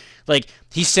day. Like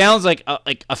he sounds like a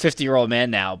 50-year-old man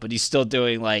now, but he's still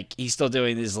doing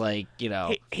this like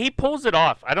He pulls it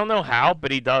off. I don't know how,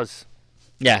 but he does.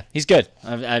 Yeah, he's good.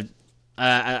 I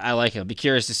like him. Be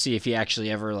curious to see if he actually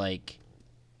ever like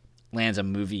lands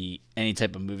any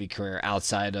type of movie career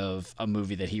outside of a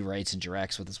movie that he writes and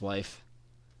directs with his wife.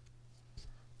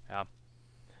 Yeah.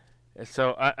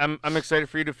 So I'm excited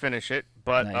for you to finish it,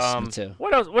 but nice, me too.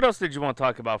 What else did you want to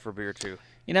talk about for beer 2?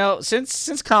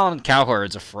 Since Colin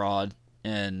Cowherd's a fraud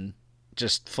and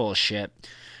just full of shit,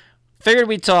 figured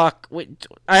we'd talk. We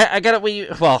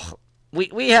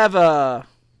have a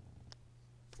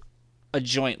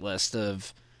joint list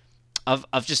of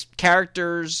just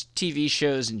characters, TV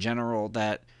shows in general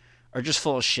that are just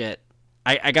full of shit.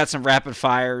 I got some rapid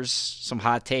fires, some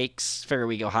hot takes. Figure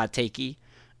we go hot takey.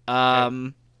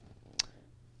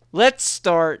 Let's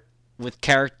start with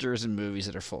characters and movies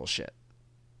that are full of shit.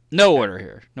 No order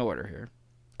here.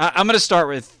 I'm going to start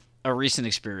with a recent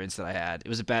experience that I had. It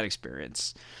was a bad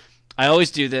experience. I always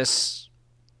do this.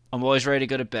 I'm always ready to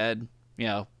go to bed.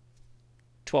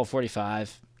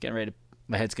 12:45, getting ready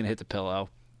my head's going to hit the pillow.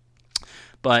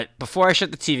 But before I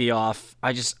shut the TV off,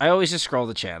 I always just scroll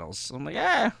the channels. I'm like,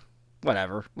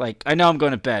 whatever. Like, I know I'm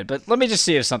going to bed, but let me just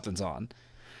see if something's on.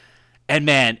 And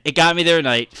man, it got me there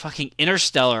tonight. Fucking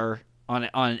Interstellar on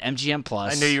MGM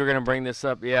Plus. I knew you were gonna bring this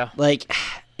up. Yeah. Like,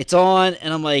 it's on,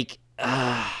 and I'm like,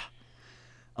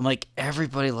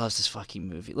 everybody loves this fucking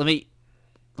movie. Let me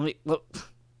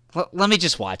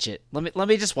just watch it. Let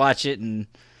me just watch it, and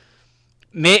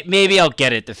maybe I'll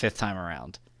get it the 5th time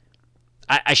around.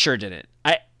 I sure didn't.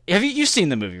 You've seen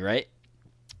the movie, right?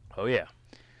 Oh yeah.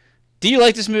 Do you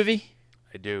like this movie?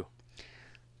 I do.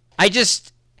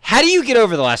 How do you get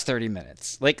over the last 30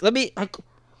 minutes? Like,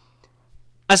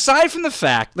 aside from the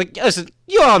fact, like, listen,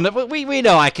 you all know, we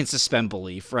know I can suspend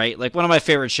belief, right? Like, one of my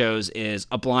favorite shows is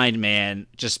a blind man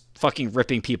just fucking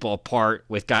ripping people apart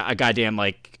with a goddamn,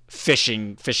 like,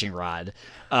 fishing rod.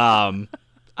 I'm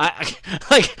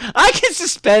I can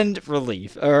suspend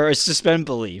belief.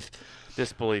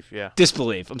 Disbelief, yeah.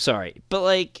 Disbelief. I'm sorry, but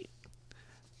like,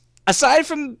 aside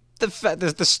from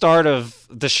the start of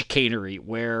the chicanery,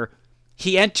 where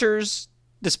he enters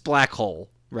this black hole,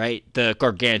 right? The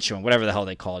gargantuan, whatever the hell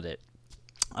they called it,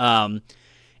 and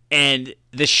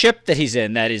the ship that he's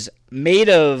in that is made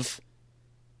of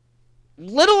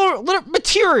little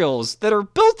materials that are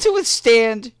built to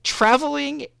withstand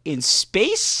traveling in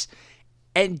space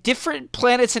and different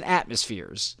planets and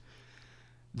atmospheres.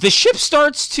 The ship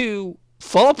starts to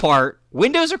fall apart.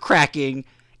 Windows are cracking.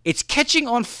 It's catching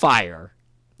on fire.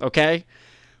 Okay?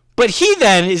 But he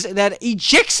then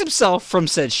ejects himself from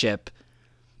said ship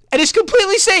and is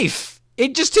completely safe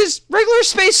in just his regular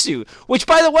spacesuit, which,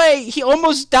 by the way, he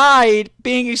almost died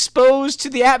being exposed to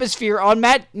the atmosphere on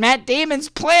Matt Damon's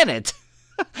planet.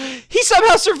 He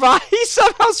somehow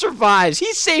survives.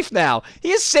 He's safe now.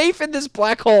 He is safe in this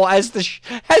black hole as the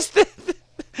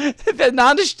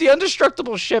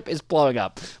indestructible ship is blowing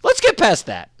up. Let's get past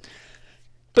that.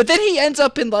 But then he ends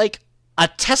up in like a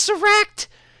tesseract,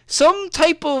 some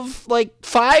type of like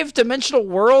 5-dimensional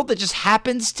world that just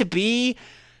happens to be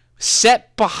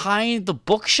set behind the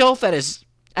bookshelf at his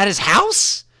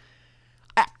house.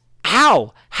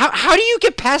 How do you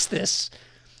get past this?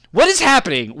 What is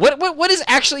happening? What is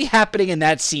actually happening in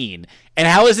that scene, and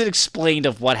how is it explained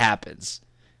of what happens?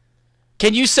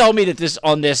 Can you sell me this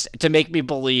to make me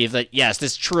believe that yes,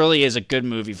 this truly is a good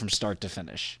movie from start to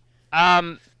finish?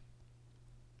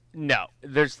 No.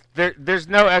 There's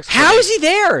no explanation. How is he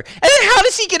there? And then how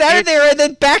does he get out of there and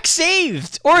then back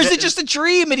saved? Or is it just a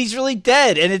dream and he's really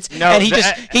dead and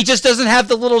he just doesn't have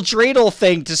the little dreidel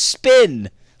thing to spin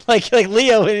like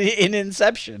Leo in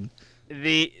Inception?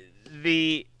 The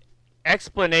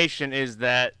explanation is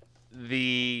that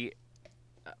the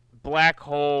black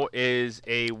hole is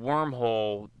a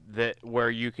wormhole where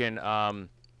you can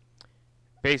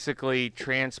basically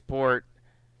transport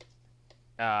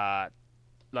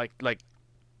like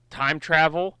time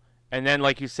travel, and then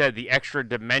like you said, the extra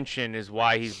dimension is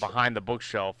why he's behind the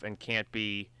bookshelf and can't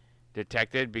be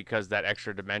detected because that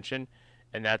extra dimension,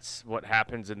 and that's what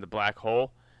happens in the black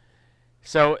hole.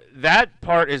 So that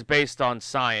part is based on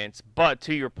science, but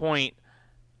to your point,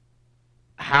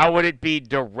 how would it be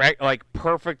direct, like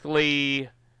perfectly,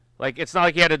 like it's not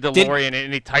like he had a DeLorean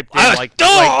and he typed in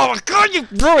oh God, you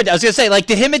ruined it. I was gonna say, like,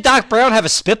 did him and Doc Brown have a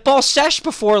spitball sesh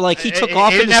before, like, he took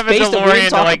off into space that we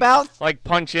didn't talk about? Like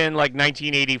punch in like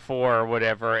 1984 or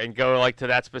whatever and go like to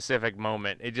that specific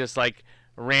moment. It just like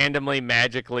randomly,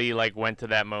 magically like went to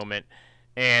that moment.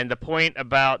 And the point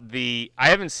about I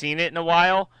haven't seen it in a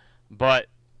while. But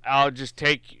I'll just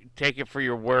take it for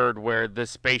your word where the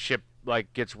spaceship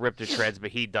like gets ripped to shreds,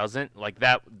 but he doesn't. Like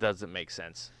that doesn't make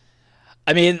sense.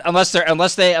 I mean, unless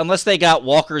they got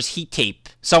Walker's heat tape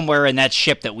somewhere in that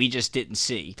ship that we just didn't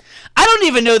see. I don't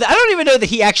even know that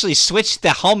he actually switched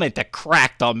the helmet that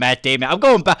cracked on Matt Damon. I'm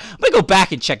gonna go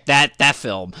back and check that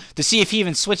film to see if he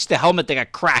even switched the helmet that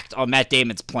got cracked on Matt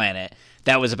Damon's planet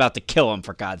that was about to kill him.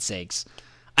 For God's sakes,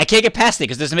 I can't get past it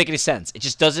because it doesn't make any sense. It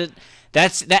just doesn't.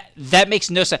 That makes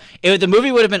no sense. The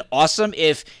movie would have been awesome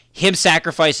if him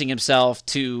sacrificing himself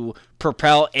to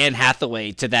propel Anne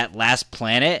Hathaway to that last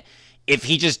planet, if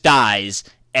he just dies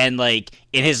and like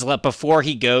in his before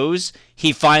he goes,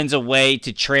 he finds a way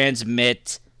to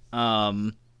transmit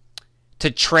the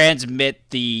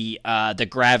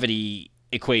gravity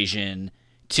equation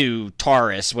to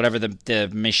Taurus, whatever the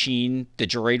machine, the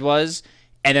droid was,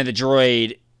 and then the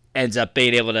droid ends up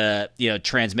being able to,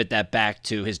 transmit that back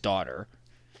to his daughter.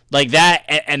 Like that,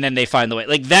 and then they find the way.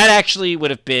 Like that actually would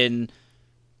have been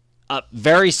a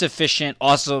very sufficient,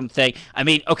 awesome thing. I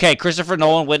mean, okay, Christopher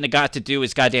Nolan wouldn't have got to do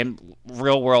his goddamn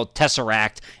real-world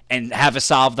Tesseract and have us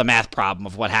solve the math problem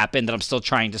of what happened that I'm still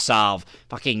trying to solve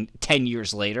fucking 10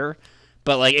 years later.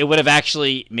 But, like, it would have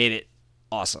actually made it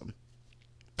awesome.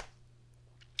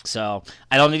 So,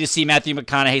 I don't need to see Matthew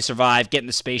McConaughey survive, get in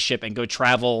the spaceship, and go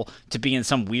travel to be in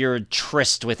some weird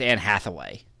tryst with Anne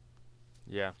Hathaway.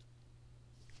 Yeah.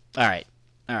 All right.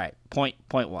 Point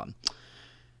one.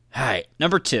 All right.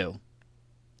 Number 2.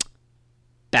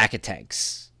 Back at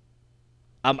tanks.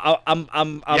 I'm rolling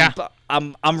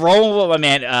with my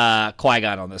man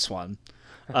Qui-Gon on this one.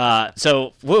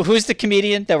 So who's the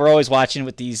comedian that we're always watching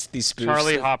with these spoofs?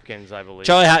 Charlie Hopkins, I believe.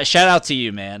 Shout out to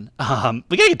you, man.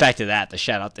 We gotta get back to that. The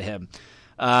shout out to him.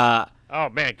 Oh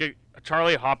man, good.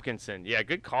 Charlie Hopkinson. Yeah,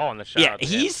 good call on the shout out to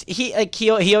him. He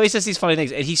always says these funny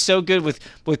things, and he's so good with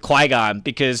Qui-Gon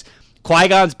because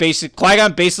Qui-Gon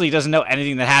basically doesn't know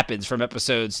anything that happens from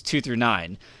episodes 2 through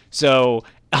 9. So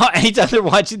anytime they're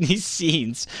watching these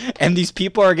scenes and these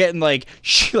people are getting like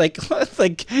shivved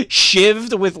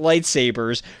with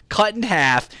lightsabers, cut in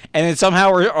half, and then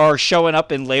somehow are showing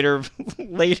up in later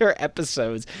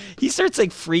episodes, he starts like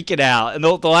freaking out. And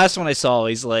the last one I saw,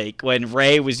 he's like when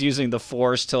Rey was using the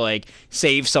Force to like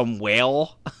save some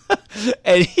whale,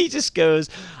 and he just goes,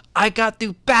 "I got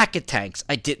through bacta tanks.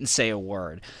 I didn't say a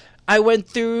word. I went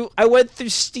through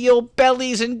steel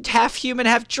bellies and half human,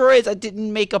 half droids. I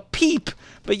didn't make a peep.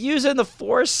 But using the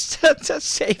Force to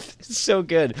save is so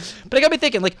good." But it got me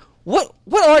thinking, like, what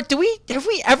have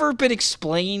we ever been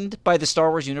explained by the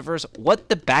Star Wars universe what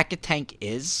the bacta tank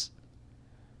is?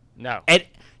 No. And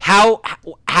how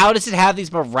does it have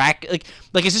these miraculous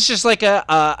like is this just like a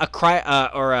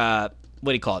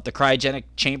what do you call it? The cryogenic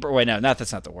chamber? Wait, no,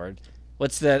 that's not the word.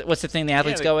 What's the thing the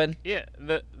athletes go in? Yeah,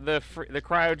 the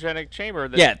cryogenic chamber.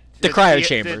 The cryo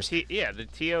chambers. The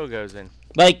TO goes in.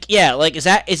 Like, yeah, like is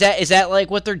that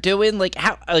like what they're doing? Like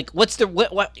how what's the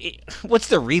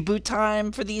reboot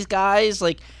time for these guys?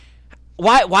 Like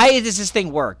why does this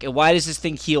thing work? And why does this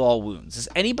thing heal all wounds? Does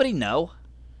anybody know?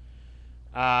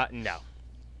 No.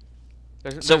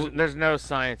 There's no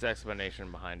science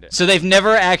explanation behind it. So they've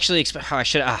never actually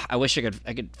I wish I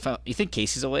could you think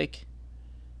Casey's awake?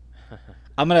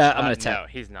 I'm gonna text. No,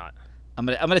 he's not. I'm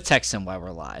gonna text him while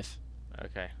we're live.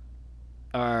 Okay.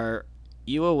 Are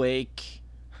you awake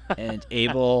and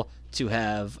able to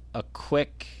have a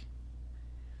quick?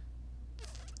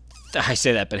 I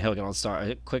say that, but he'll get on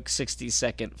a quick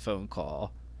 60-second phone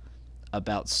call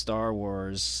about Star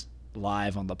Wars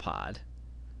live on the pod.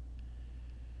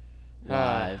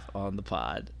 Live on the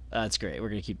pod. That's great. We're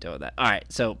gonna keep doing that. All right.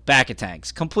 So bacta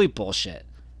tanks, complete bullshit.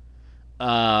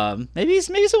 Maybe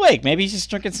he's awake. Maybe he's just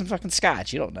drinking some fucking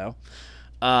scotch. You don't know.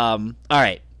 All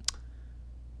right.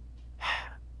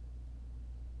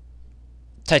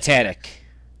 Titanic.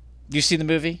 You see the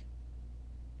movie?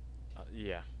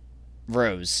 Yeah.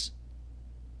 Rose.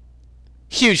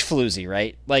 Huge floozy,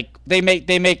 right? Like they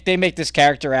make this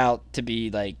character out to be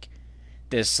like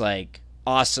this like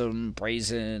awesome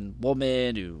brazen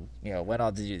woman who went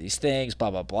on to do these things, blah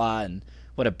blah blah, and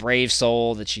what a brave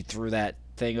soul that she threw that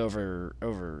thing over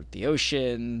the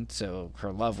ocean, so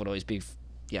her love would always be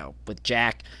with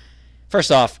Jack.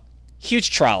 First off,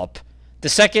 huge trollop. The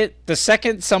second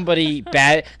somebody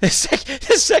a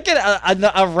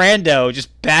rando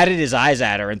just batted his eyes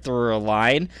at her and threw her a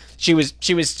line, she was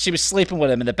sleeping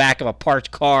with him in the back of a parked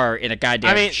car in a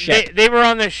goddamn ship. They were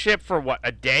on this ship for what,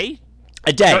 a day?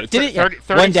 A day.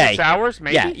 36 hours,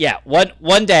 maybe? Yeah.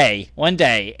 One day,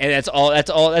 and that's all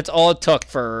it took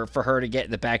for her to get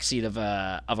in the back seat of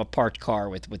a parked car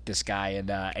with this guy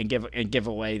and give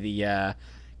away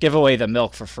the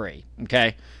milk for free.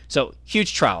 Okay, so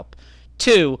huge trollop.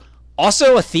 2,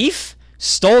 also a thief,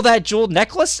 stole that jeweled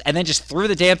necklace and then just threw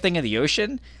the damn thing in the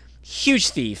ocean. Huge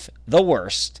thief, the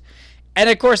worst. And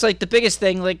of course, like the biggest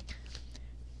thing, like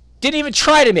didn't even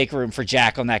try to make room for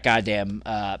Jack on that goddamn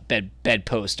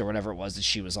bedpost or whatever it was that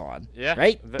she was on. Yeah.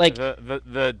 Right?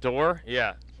 The door.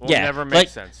 Yeah. Never make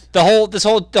sense. The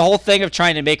whole thing of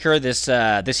trying to make her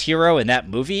this hero in that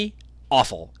movie,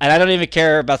 awful. And I don't even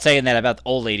care about saying that about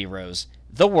old lady Rose.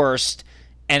 The worst.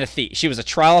 And a thief. She was a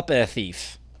trollop and a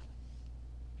thief.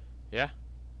 Yeah.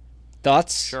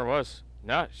 Thoughts? Sure was.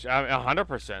 No,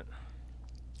 100%.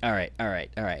 All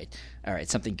right.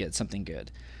 Something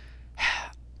good.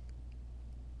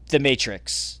 The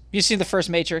Matrix. You seen the first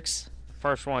Matrix?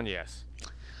 First one, yes.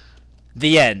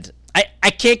 The end. I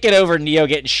can't get over Neo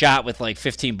getting shot with like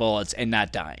 15 bullets and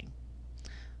not dying.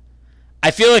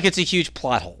 I feel like it's a huge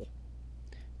plot hole.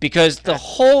 Because the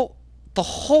whole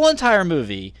entire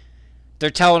movie, they're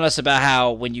telling us about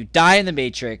how when you die in the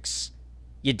Matrix,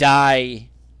 you die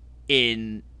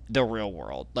in the real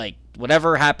world. Like,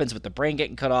 whatever happens with the brain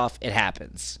getting cut off, it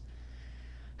happens.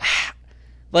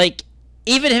 Like,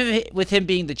 even with him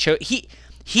being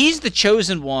he's the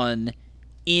chosen one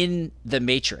in the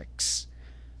Matrix.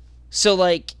 So,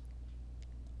 like,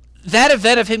 that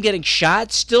event of him getting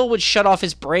shot still would shut off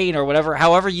his brain or whatever,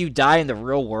 however you die in the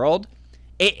real world.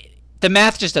 The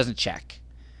math just doesn't check.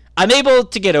 I'm able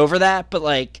to get over that, but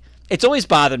like it's always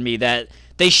bothered me that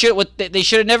they should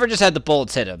have never just had the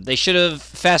bullets hit him. They should have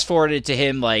fast forwarded to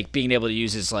him like being able to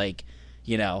use his like,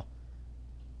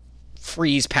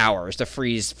 freeze powers to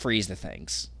freeze the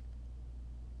things.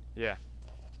 Yeah.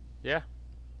 Yeah.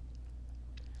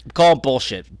 I'm calling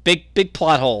bullshit. Big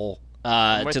plot hole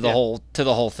to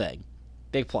the whole thing.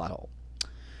 Big plot hole.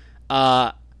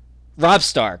 Rob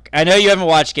Stark. I know you haven't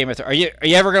watched Game of Thrones. Are you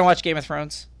ever going to watch Game of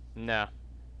Thrones? No.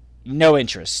 No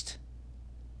interest.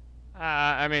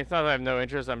 I mean, it's not that I have no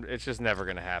interest. It's just never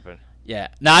going to happen. Yeah.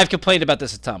 Now, I've complained about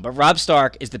this a ton, but Robb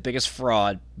Stark is the biggest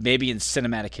fraud maybe in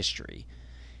cinematic history.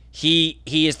 He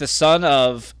is the son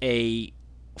of a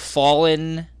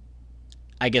fallen,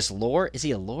 I guess, lord. Is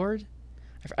he a lord?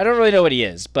 I don't really know what he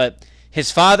is, but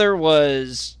his father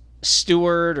was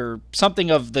steward or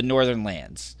something of the northern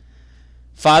lands.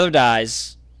 Father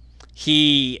dies.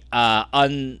 He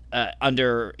under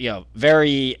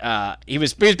very he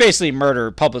was basically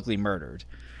murdered, publicly murdered.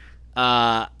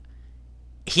 Robb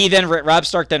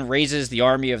Stark then raises the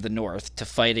army of the North to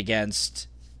fight against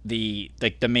the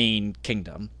main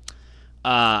kingdom.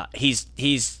 He's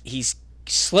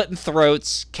slitting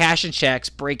throats, cashing checks,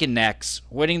 breaking necks,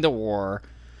 winning the war,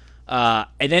 and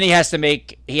then he has to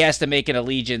make an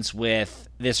allegiance with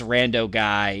this rando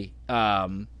guy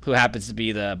who happens to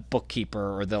be the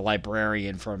bookkeeper or the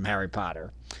librarian from Harry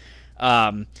Potter.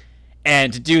 And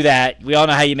to do that, we all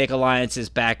know how you make alliances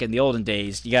back in the olden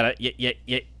days. You gotta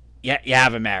you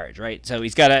have a marriage, right? So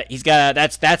he's gotta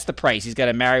that's the price. He's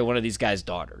gotta marry one of these guys'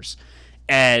 daughters.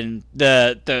 And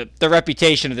the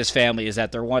reputation of this family is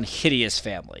that they're one hideous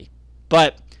family.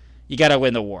 But you gotta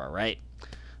win the war, right?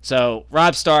 So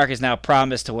Robb Stark is now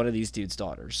promised to one of these dudes'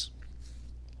 daughters.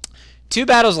 2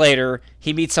 battles later,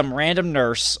 he meets some random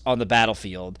nurse on the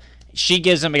battlefield. She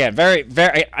gives him, again, very,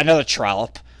 very another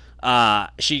trollop.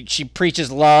 She preaches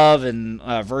love and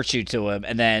virtue to him,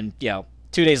 and then 2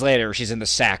 days later, she's in the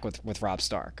sack with Robb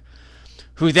Stark,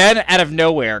 who then out of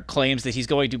nowhere claims that he's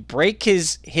going to break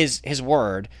his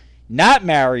word, not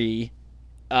marry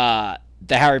the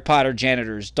Harry Potter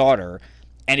janitor's daughter,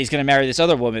 and he's going to marry this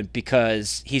other woman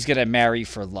because he's going to marry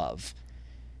for love.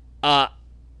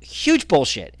 Huge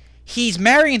bullshit. He's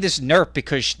marrying this nurse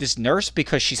because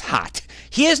she's hot.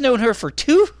 He has known her for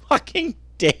 2 fucking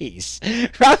days.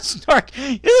 Robb Stark,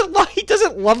 he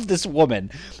doesn't love this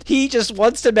woman. He just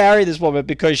wants to marry this woman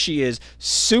because she is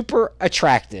super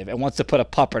attractive and wants to put a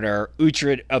pup in her,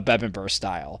 Uhtred of Bebbanburg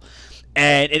style.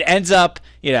 And it ends up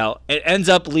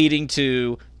leading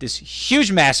to this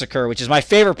huge massacre, which is my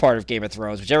favorite part of Game of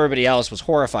Thrones, which everybody else was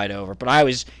horrified over, but I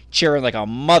was cheering like a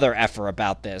mother effer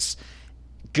about this.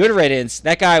 Good riddance.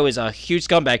 That guy was a huge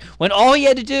scumbag. When all he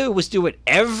had to do was do what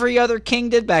every other king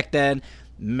did back then,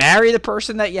 marry the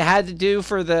person that you had to do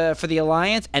for the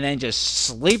alliance, and then just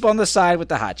sleep on the side with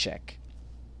the hot chick.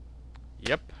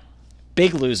 Yep.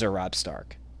 Big loser, Robb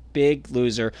Stark. Big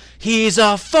loser. He's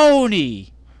a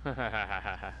phony.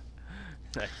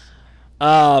 Nice.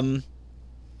 All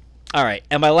right,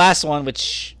 and my last one,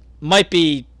 which might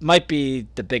be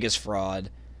the biggest fraud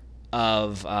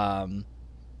of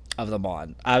them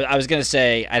on. I was gonna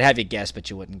say I'd have you guess, but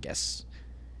you wouldn't guess.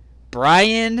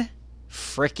 Brian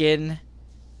frickin'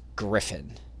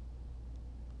 Griffin.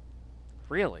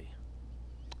 Really?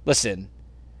 Listen,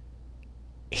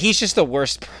 he's just the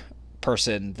worst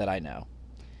person that I know.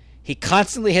 He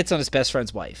constantly hits on his best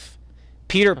friend's wife.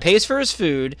 Peter pays for his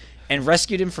food and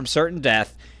rescued him from certain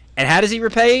death. And how does he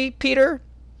repay Peter?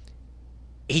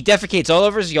 He defecates all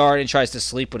over his yard and tries to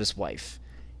sleep with his wife.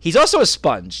 He's also a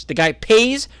sponge. The guy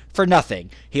pays for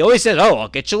nothing. He always says, "Oh, I'll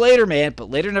get you later, man," but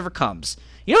later never comes.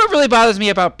 You know what really bothers me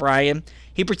about Brian?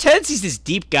 He pretends he's this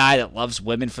deep guy that loves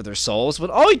women for their souls, but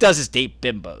all he does is date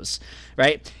bimbos,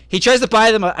 right? He tries to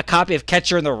buy them a copy of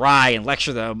Catcher in the Rye and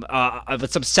lecture them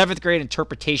with some 7th grade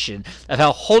interpretation of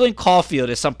how Holden Caulfield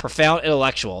is some profound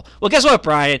intellectual. Well, guess what,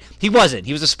 Brian? He wasn't.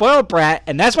 He was a spoiled brat,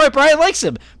 and that's why Brian likes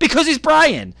him, because he's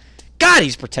Brian. God,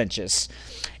 he's pretentious.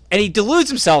 And he deludes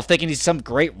himself thinking he's some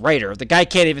great writer. The guy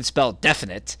can't even spell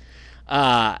definite.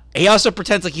 He also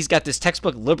pretends like he's got this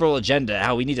textbook liberal agenda,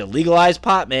 how we need to legalize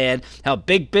pot, man, how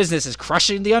big business is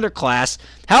crushing the underclass,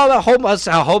 how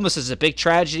homeless is a big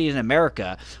tragedy in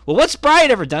America. Well, what's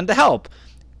Brian ever done to help?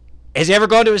 Has he ever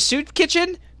gone to a soup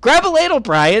kitchen? Grab a ladle,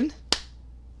 Brian.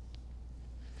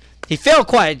 He failed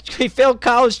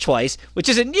college twice, which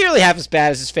isn't nearly half as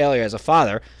bad as his failure as a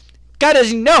father. God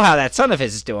doesn't know how that son of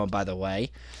his is doing, by the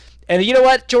way. And you know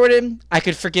what, Jordan? I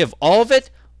could forgive all of it,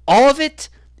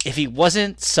 if he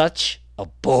wasn't such a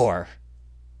bore.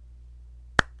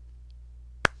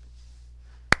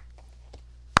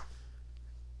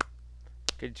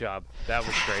 Good job. That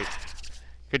was great.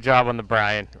 Good job on the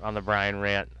Brian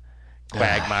rant.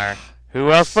 Quagmire.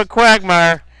 Who else but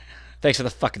Quagmire? Thanks for the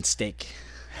fucking steak.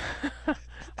 All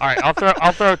right,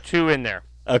 I'll throw 2 in there.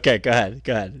 Okay, go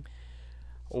ahead.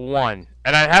 1,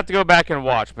 and I'd have to go back and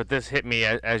watch, but this hit me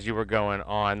as you were going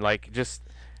on, like just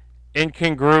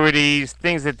incongruities,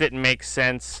 things that didn't make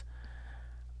sense.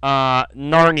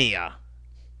 Narnia.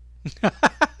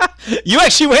 You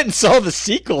actually went and saw the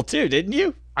sequel too, didn't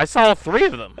you? I saw 3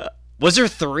 of them. Was there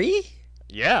 3?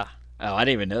 Yeah. Oh, I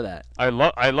didn't even know that. I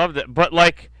loved it, but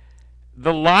like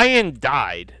the lion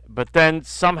died, but then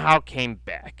somehow came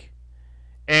back.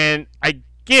 And I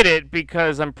get it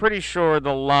because I'm pretty sure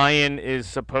the lion is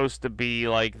supposed to be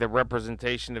like the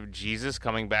representation of Jesus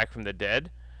coming back from the dead.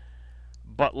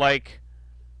 But like,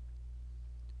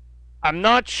 I'm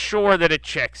not sure that it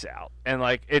checks out. And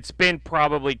like, it's been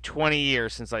probably 20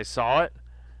 years since I saw it.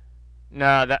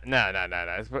 No.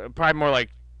 It's probably more like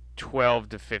 12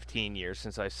 to 15 years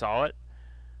since I saw it.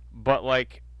 But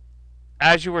like,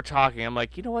 as you were talking, I'm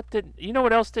like, you know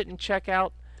what else didn't check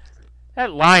out?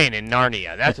 That lion in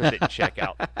Narnia. That's what didn't check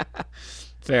out.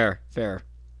 Fair.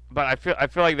 But I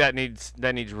feel like that needs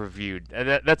reviewed.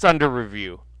 That's under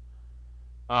review.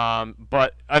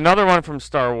 But another one from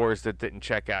Star Wars that didn't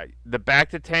check out. The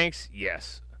back to tanks,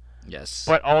 yes.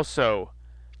 But also,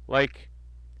 like,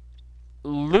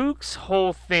 Luke's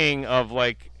whole thing of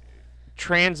like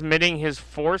transmitting his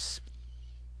force.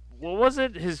 What was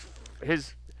it? His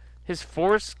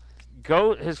force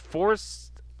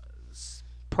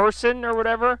person or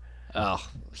whatever. Oh,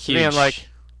 huge.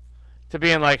 To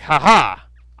being like, haha,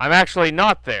 I'm actually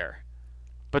not there.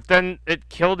 But then it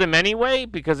killed him anyway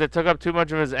because it took up too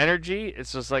much of his energy.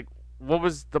 It's just like, what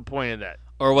was the point of that?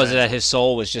 Or was it that his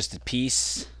soul was just at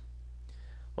peace?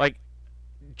 Like,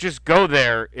 just go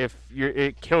there if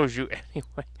it kills you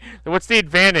anyway. What's the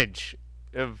advantage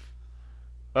of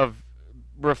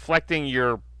reflecting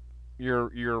your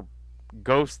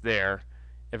ghost there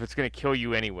if it's going to kill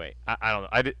you anyway? I don't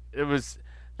know.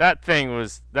 That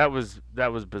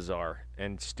was bizarre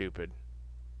and stupid.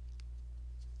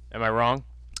 Am I wrong?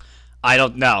 I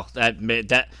don't know. I'm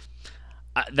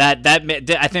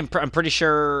pretty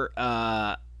sure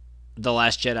The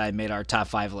Last Jedi made our top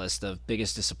 5 list of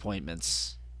biggest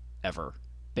disappointments ever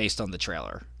based on the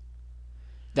trailer.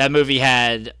 That movie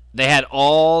had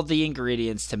all the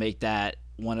ingredients to make that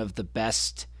one of the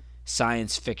best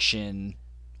science fiction,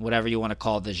 whatever you want to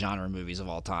call the genre movies of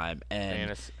all time,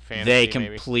 and fantasy, they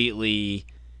completely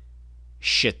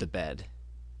shit the bed.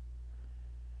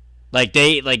 Like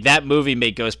that movie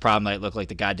made Ghost Prom Night look like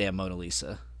the goddamn Mona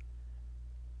Lisa.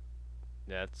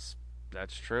 That's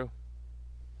true.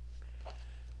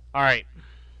 All right.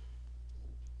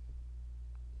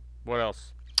 What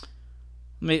else?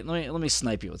 Let me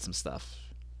snipe you with some stuff.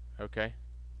 Okay.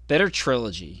 Better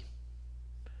trilogy.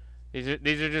 These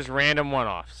are just random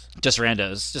one-offs. Just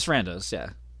randos, yeah.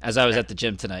 As I was at the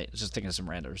gym tonight, I was just thinking of some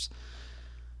randos.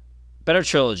 Better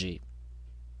trilogy.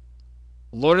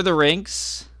 Lord of the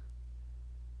Rings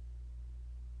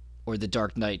or the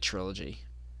Dark Knight trilogy.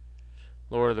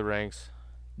 Lord of the Rings.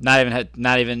 Not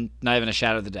even a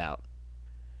shadow of the doubt.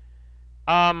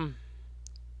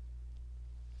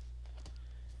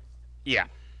 Yeah.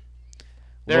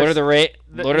 Lord of the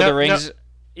Rings.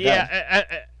 Yeah.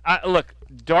 Look,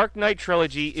 Dark Knight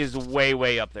trilogy is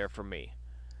way up there for me.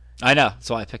 I know, that's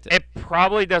why I picked it. It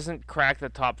probably doesn't crack the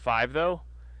top 5 though.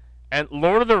 And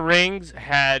Lord of the Rings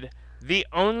had the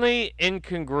only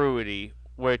incongruity,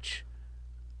 which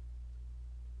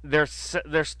they're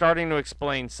starting to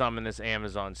explain some in this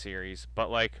Amazon series, but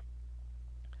like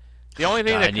the only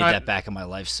thing I need that back in my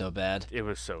life so bad. It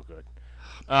was so good.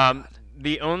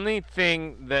 The only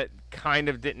thing that kind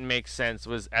of didn't make sense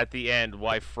was at the end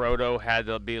why Frodo had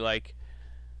to be like,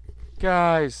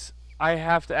 guys, I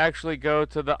have to actually go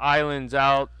to the islands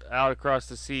out across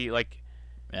the sea. Like,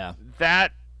 yeah,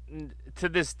 that to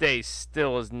this day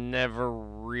still is never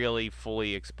really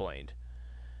fully explained.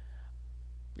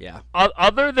 Yeah.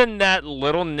 Other than that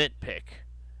little nitpick,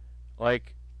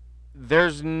 like,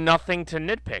 there's nothing to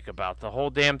nitpick about the whole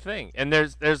damn thing. And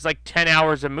there's like 10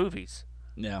 hours of movies.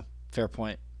 Yeah. Fair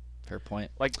point.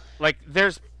 Like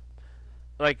there's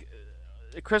like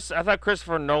I thought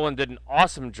Christopher Nolan did an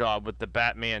awesome job with the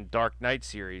Batman Dark Knight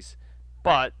series,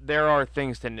 but there are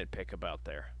things to nitpick about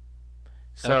there.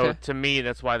 So to me,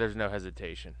 that's why there's no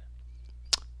hesitation.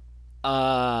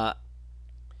 Do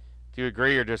you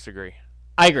agree or disagree?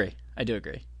 I agree. I do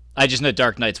agree. I just know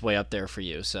Dark Knight's way up there for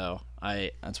you, so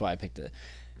that's why I picked it.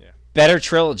 Yeah. Better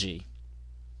trilogy.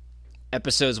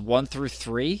 Episodes 1 through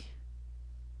 3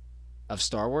 of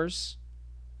Star Wars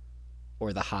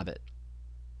or The Hobbit?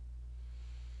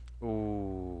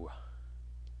 Ooh.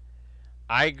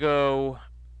 I go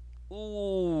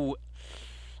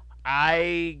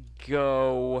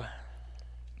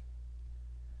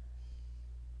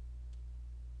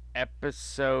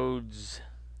episodes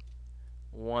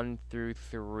 1 through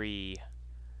 3,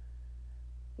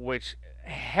 which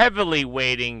heavily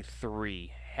weighting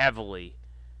 3,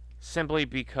 simply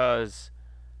because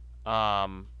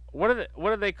what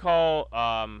do they call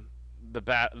the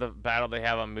battle they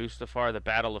have on Mustafar, the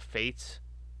Battle of Fates?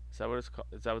 Is that what it's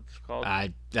called?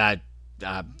 I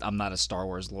I'm not a Star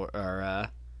Wars lore or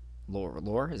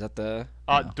lore. Is that the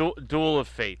Duel of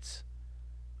Fates?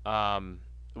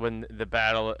 When the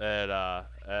battle at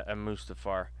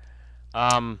Mustafar,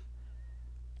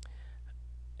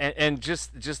 and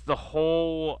just the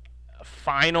whole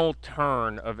final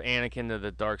turn of Anakin to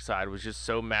the dark side was just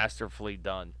so masterfully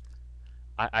done.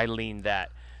 I lean that.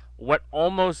 What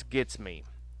almost gets me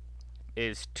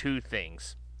is two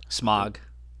things. Smog.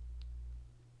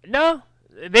 No,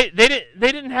 they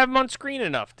didn't have him on screen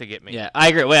enough to get me. Yeah, I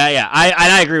agree. Well, yeah,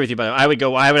 I agree with you, but I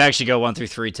would actually go 1 through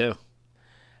 3 too.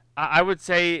 I would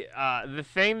say the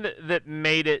thing that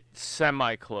made it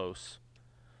semi-close,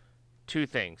 two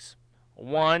things.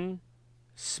 One,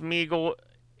 Smeagol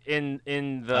in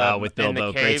the with Bilbo, in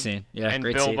the cave, great scene. Yeah, and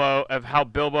great Bilbo scene. of how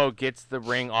Bilbo gets the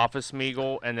ring off of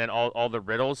Smeagol, and then all the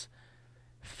riddles,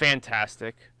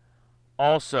 fantastic.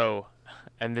 Also,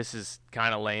 and this is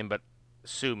kind of lame, but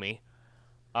sue me.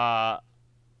 All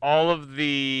of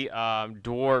the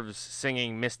dwarves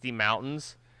singing "Misty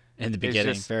Mountains" In the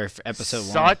beginning, for episode 1.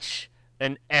 Such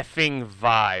an effing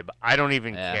vibe. I don't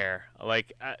even care.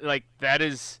 Like that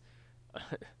is,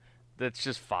 that's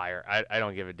just fire. I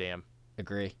don't give a damn.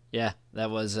 Agree. Yeah,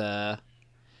 that was they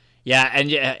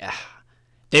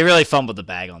really fumbled the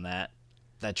bag on that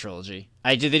trilogy.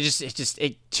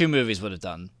 Two movies would have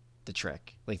done the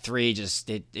trick. Like 3 just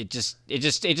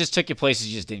took you places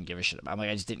you just didn't give a shit about.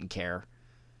 I just didn't care.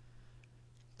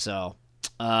 So,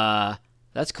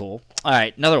 that's cool. All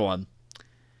right, another one.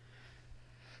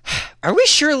 Are we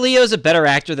sure Leo's a better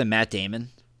actor than Matt Damon?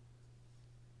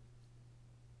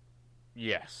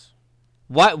 Yes.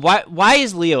 Why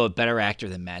is Leo a better actor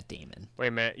than Matt Damon? Wait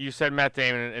a minute. You said Matt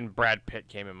Damon and Brad Pitt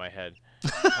came in my head.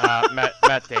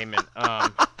 Matt Damon.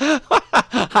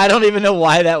 I don't even know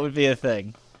why that would be a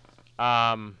thing.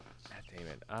 Matt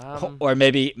Damon. Or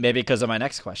maybe because of my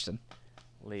next question.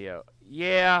 Leo.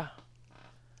 Yeah.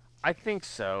 I think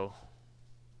so.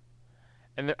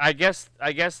 And I guess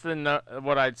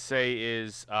what I'd say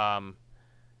is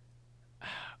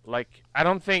like I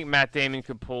don't think Matt Damon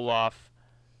could pull off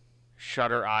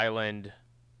Shutter Island.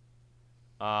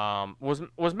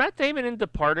 Was Matt Damon in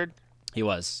Departed? He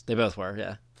was. They both were.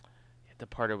 Yeah.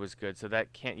 Departed was good, so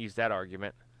that can't use that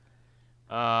argument.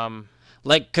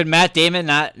 Like, could Matt Damon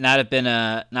not have been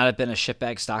a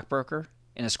shitbag stockbroker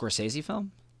in a Scorsese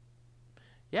film?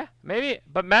 Yeah, maybe.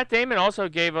 But Matt Damon also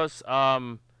gave us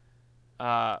Ford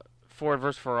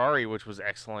vs Ferrari, which was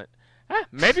excellent.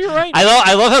 Maybe you're right.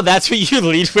 I love how that's what you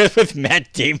lead with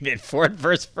Matt Damon, Ford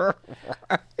vs Ferrari.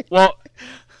 Well,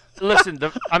 listen,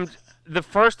 the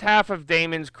first half of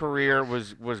Damon's career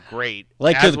was great.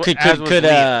 Like,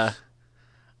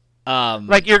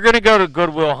 like you're gonna go to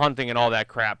Goodwill Hunting and all that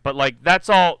crap, but like that's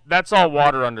all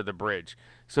water under the bridge.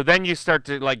 So then you start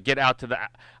to like get out to the.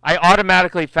 I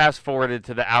automatically fast forwarded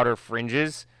to the outer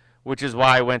fringes, which is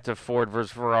why I went to Ford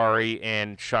vs Ferrari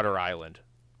and Shutter Island.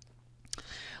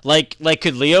 Like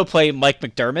could Leo play Mike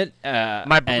McDermott?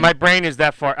 My brain is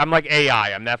that far. I'm like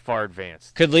AI. I'm that far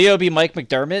advanced. Could Leo be Mike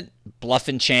McDermott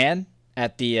bluffing Chan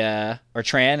at the or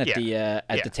Tran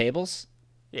at the tables?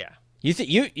 Yeah. You think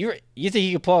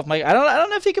he could pull off Mike? I don't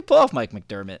know if he could pull off Mike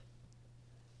McDermott.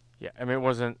 Yeah, I mean it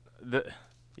wasn't the.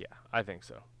 Yeah, I think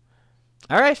so.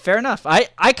 All right, fair enough. I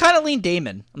kind of lean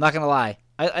Damon. I'm not gonna lie.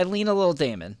 I lean a little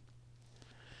Damon.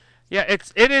 Yeah,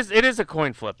 it is a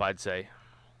coin flip, I'd say.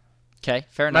 Okay,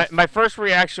 fair enough. My first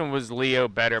reaction was Leo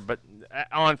better, but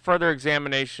on further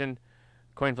examination,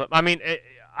 coin flip. I mean,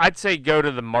 I'd say go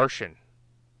to The Martian.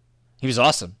 He was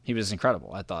awesome. He was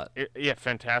incredible, I thought. Yeah,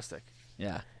 fantastic.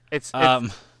 Yeah. It's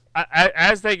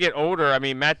as they get older, I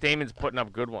mean, Matt Damon's putting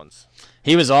up good ones.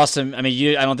 He was awesome. I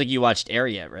mean, I don't think you watched Air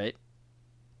yet, right?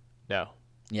 No.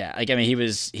 Yeah, like I mean, he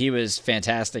was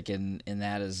fantastic in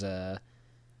that as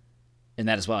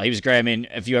well. He was great. I mean,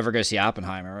 if you ever go see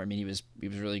Oppenheimer, I mean, he was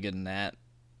really good in that.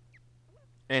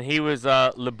 And he was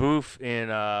LaBouffe in.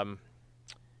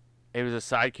 He was a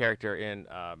side character in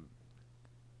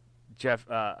Jeff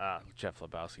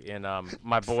Lebowski in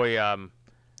my boy.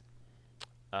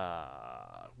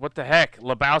 What the heck,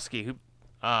 Lebowski? Who?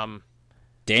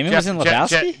 Damon was in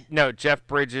Lebowski? Jeff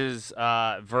Bridges'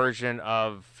 version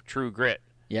of True Grit.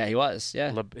 Yeah, he was.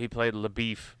 Yeah, he played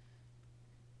LaBeef.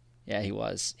 Yeah, he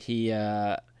was.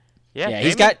 Yeah, I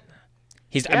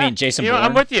mean, Jason Bourne.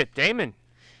 I'm with you, Damon.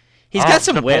 He's got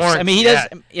some whiffs. Bournes, I mean, he does.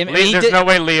 There's no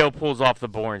way Leo pulls off the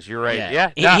Bournes. You're right.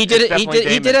 Yeah. He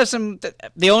did have some.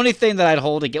 The only thing that I'd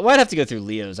hold again. Well, I'd have to go through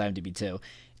Leo's IMDb too.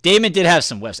 Damon did have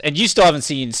some whiffs, and you still haven't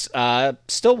seen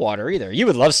Stillwater either. You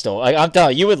would love I'm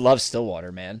telling you would love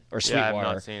Stillwater, man, or Sweetwater.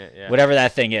 I've not seen it. Yeah. Whatever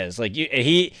that thing is. Like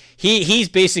he's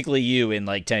basically you in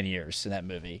like 10 years in that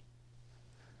movie.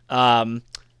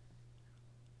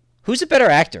 Who's a better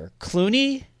actor,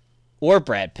 Clooney or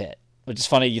Brad Pitt? Which is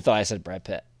funny. You thought I said Brad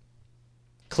Pitt.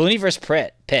 Clooney versus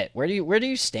Pitt. Where do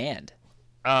you stand?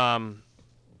 I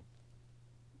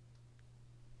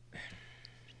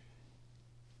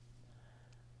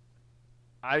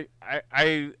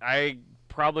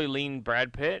probably lean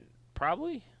Brad Pitt.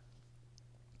 Probably.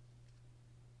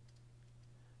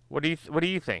 What do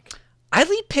you think? I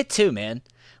lean Pitt too, man.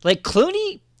 Like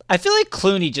Clooney, I feel like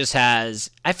Clooney just has.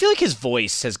 I feel like his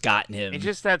voice has gotten him. It's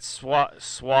just that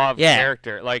suave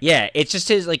character. Like it's just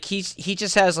his like he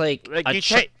just has like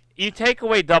you take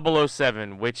away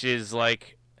 007, which is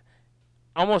like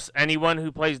almost anyone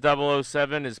who plays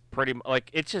 007 is pretty like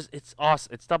it's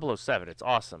awesome. It's 007. It's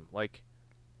awesome. Like,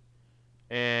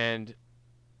 and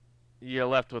you're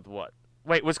left with what?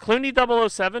 Wait, was Clooney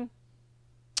 007?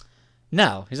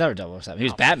 No, he's never 007. He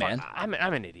was Batman. Fuck. I'm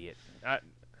an idiot.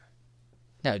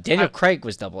 No, Daniel Craig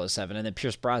was 007, and then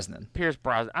Pierce Brosnan.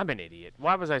 I'm an idiot.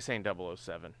 Why was I saying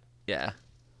 007? Yeah.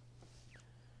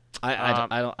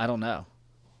 I don't know.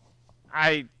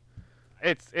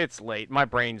 It's late. My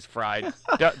brain's fried.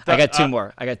 I got two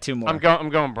more. I'm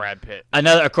going Brad Pitt.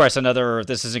 Another.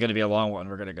 This isn't going to be a long one.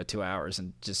 We're going to go 2 hours,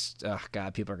 and just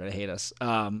God, people are going to hate us.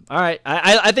 All right.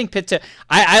 I think Pitt.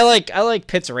 I like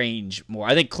Pitt's range more.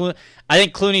 I think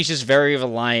Clooney's just very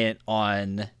reliant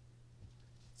on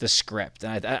the script,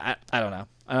 and I don't know.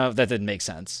 I don't know if that didn't make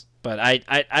sense, but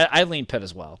I lean Pitt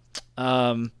as well.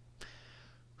 Who?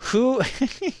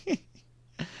 Wait.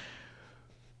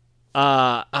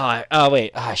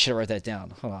 I should have wrote that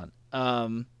down. Hold on.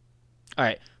 All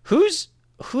right. Who's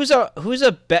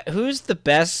the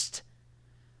best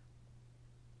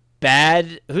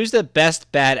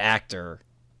bad actor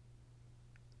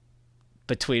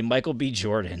between Michael B.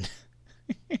 Jordan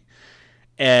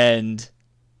and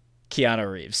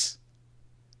Keanu Reeves?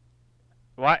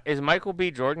 Why is Michael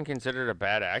B. Jordan considered a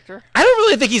bad actor? I don't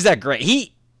really think he's that great.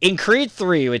 He in Creed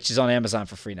 3, which is on Amazon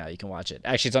for free now, you can watch it.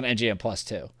 Actually, it's on MGM Plus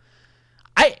too.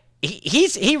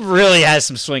 He really has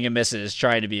some swing and misses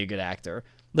trying to be a good actor.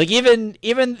 Like even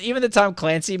the Tom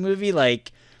Clancy movie,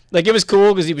 like it was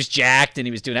cool because he was jacked and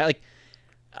he was doing that. Like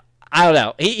I don't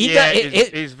know.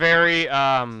 He's very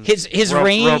his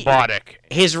range robotic.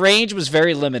 His range was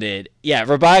very limited. Yeah,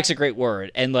 robotic's a great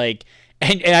word. And like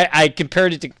and I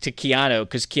compared it to Keanu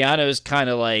because Keanu's kind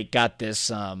of like got this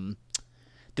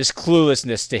this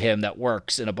cluelessness to him that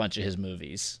works in a bunch of his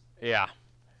movies. Yeah.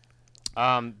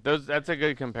 That's a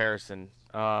good comparison.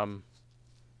 I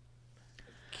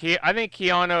think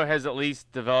Keanu has at least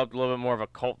developed a little bit more of a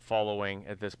cult following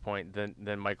at this point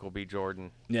than Michael B.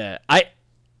 Jordan. Yeah, I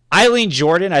lean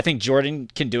Jordan. I think Jordan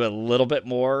can do a little bit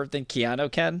more than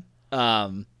Keanu can.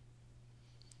 I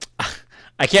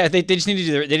can't. They just need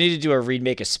to do a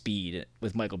remake of Speed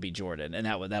with Michael B. Jordan, and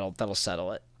that'll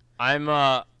settle it. I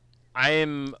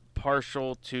am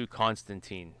partial to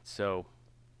Constantine, so.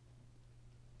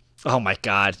 Oh my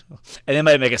God! And they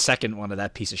might make a second one of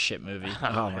that piece of shit movie.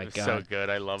 Oh my God! So good,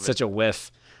 I love it. Such a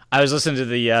whiff. I was listening to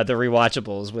the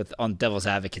rewatchables on Devil's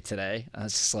Advocate today. I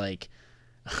was just like,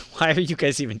 why are you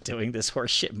guys even doing this horse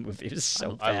shit movie? It was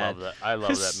so bad. I love that. I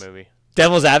love that movie.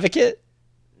 Devil's Advocate?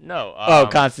 No.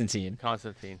 Constantine.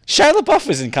 Constantine. Shia LaBeouf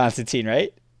was in Constantine,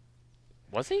 right?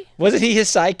 Was he? Wasn't he his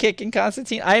sidekick in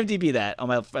Constantine? IMDb that on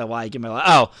my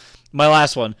my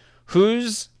last one.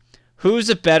 Who's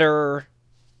a better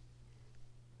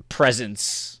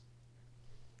presence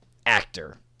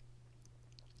actor?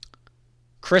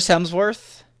 Chris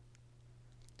Hemsworth,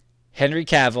 Henry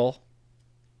Cavill,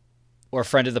 or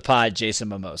friend of the pod Jason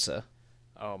Momoa?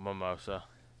 Oh, Momoa.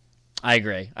 I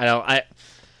agree.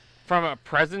 From a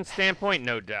presence standpoint,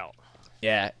 no doubt.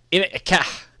 Yeah,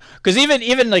 because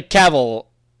even like Cavill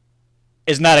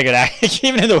is not a good actor.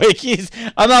 Even in the way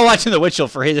I'm not watching The Witcher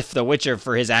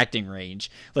for his acting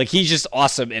range. Like he's just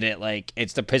awesome in it. Like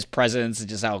it's his presence and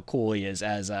just how cool he is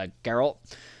as Geralt.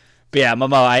 But yeah,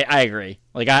 Momoa, I agree.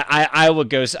 Like I would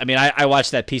go. I mean, I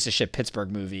watched that piece of shit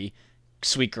Pittsburgh movie,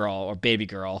 Sweet Girl or Baby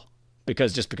Girl,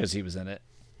 because he was in it.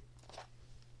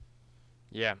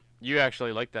 Yeah, you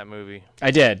actually liked that movie.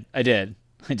 I did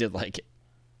like it.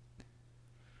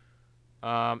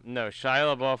 No,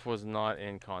 Shia LaBeouf was not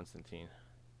in Constantine.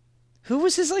 Who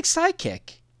was his like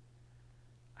sidekick?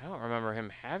 I don't remember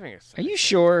him having a sidekick. Are you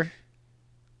sure?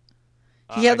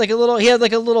 He had like a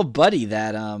little buddy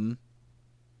that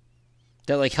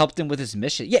like helped him with his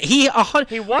mission. Yeah, he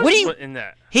was in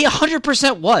that. He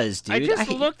 100% was, dude. I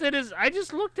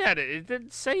just looked at it. It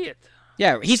didn't say it.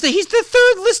 Yeah, he's the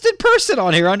third listed person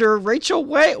on here under Rachel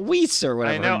Weisz or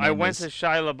whatever. I know. I went to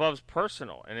Shia LaBeouf's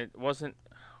personal, and it wasn't.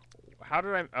 How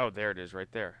did I? Oh, there it is, right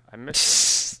there. I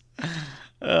missed it.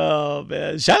 Oh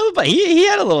man, Shia LaBeouf, he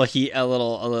had a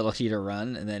little heater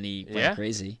run, and then he went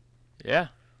crazy. Yeah.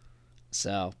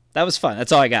 So that was fun.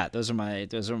 That's all I got. Those are my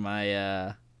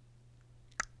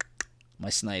my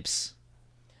snipes.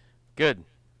 Good.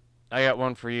 I got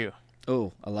one for you.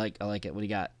 Oh, I like it. What do you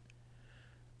got?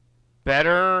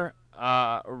 Better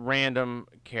random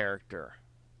character.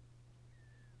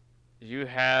 You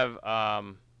have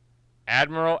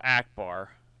Admiral Akbar,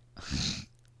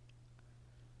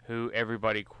 who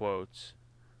everybody quotes,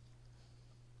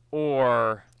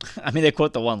 or I mean, they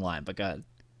quote the one line, but go ahead.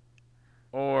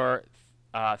 Or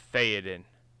Theoden.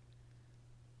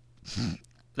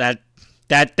 That's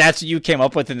what you came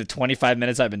up with in the 25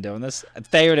 minutes I've been doing this.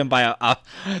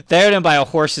 Theoden by a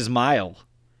horse's mile.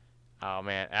 Oh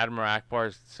man, Admiral Akbar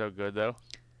is so good though.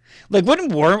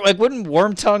 Wouldn't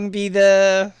Wormtongue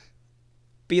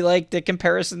be like the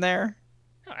comparison there?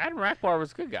 No, Admiral Akbar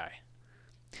was a good guy.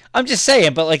 I'm just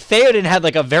saying, but like Theoden had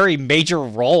like a very major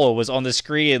role, was on the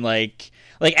screen, like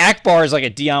Akbar is like a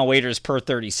Dion Waiters per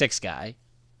 36 guy.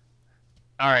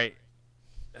 All right,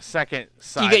 second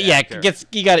side.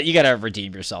 You got to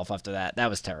redeem yourself after that. That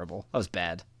was terrible. That was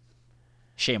bad.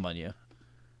 Shame on you.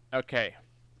 Okay.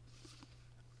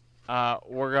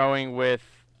 We're going with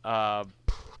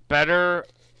better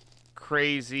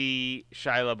crazy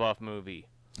Shia LaBeouf movie.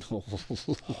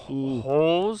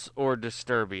 Holes or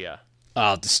Disturbia?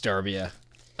 Oh, Disturbia.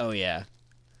 Oh yeah.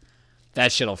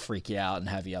 That shit'll freak you out and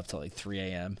have you up till like 3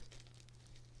 a.m.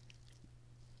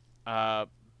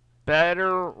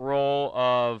 Better role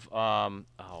of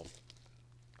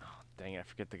dang it, I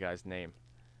forget the guy's name.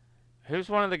 Who's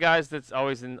one of the guys that's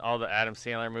always in all the Adam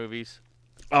Sandler movies?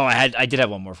 Oh, I did have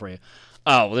one more for you.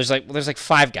 Oh, well, there's like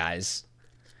 5 guys.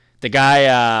 The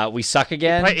guy We Suck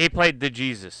Again. He played the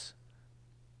Jesus.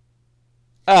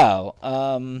 Oh,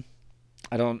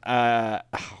 I don't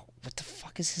what the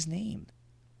fuck is his name?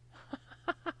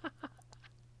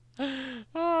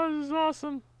 Oh, this is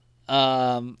awesome.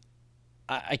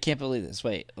 I can't believe this.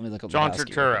 Wait, let me look up John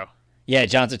Turturro. Yeah,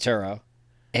 John Turturro.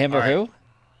 Him or who?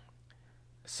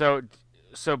 So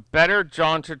better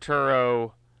John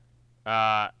Turturro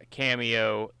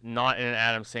cameo, not in an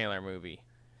Adam Sandler movie.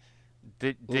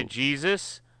 Did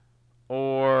Jesus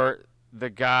or the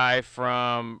guy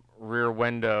from Rear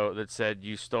Window that said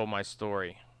 "You stole my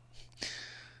story"?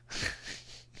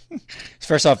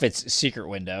 First off, it's Secret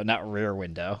Window, not Rear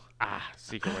Window.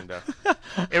 Secret Window.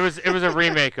 It was a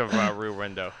remake of Rear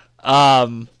Window.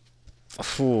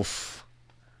 Oof.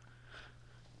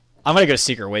 I'm gonna go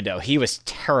Secret Window. He was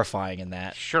terrifying in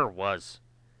that. Sure was,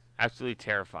 absolutely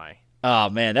terrifying. Oh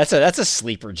man, that's a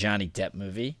sleeper Johnny Depp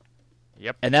movie.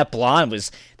 Yep. And that blonde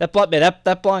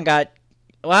got.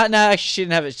 Well, no, actually, she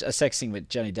didn't have a sex scene with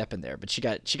Johnny Depp in there, but she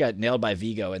got nailed by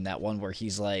Vigo in that one where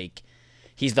he's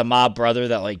the mob brother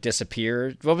that like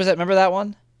disappeared. What was that? Remember that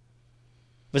one?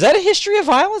 Was that A History of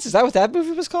Violence? Is that what that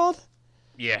movie was called?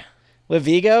 Yeah. With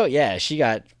Vigo? Yeah, she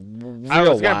got real I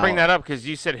was going to wild. bring that up because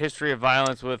you said History of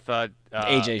Violence with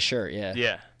AJ Shirt, yeah.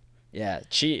 Yeah. Yeah,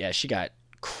 she got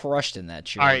crushed in that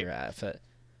cheerleader outfit.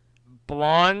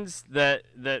 Blondes that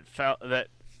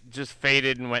just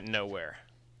faded and went nowhere.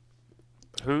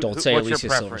 Don't say what's Alicia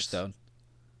your preference? Silverstone.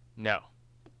 No.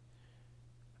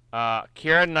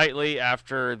 Keira Knightley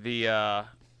after the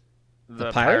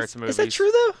Pirates movies. Is that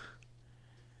true though?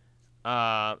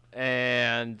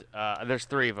 And there's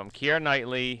 3 of them. Keira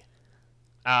Knightley,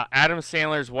 Adam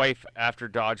Sandler's wife after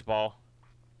Dodgeball.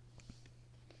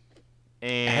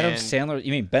 And Adam Sandler?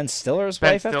 You mean Ben Stiller's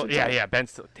wife after Dodgeball? Yeah, Ben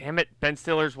Stiller. Damn it, Ben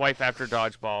Stiller's wife after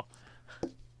Dodgeball.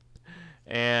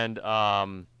 And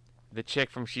the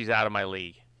chick from She's Out of My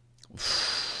League.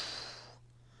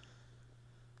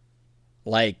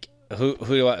 Like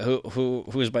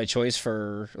who's my choice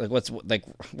for like what's like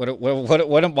what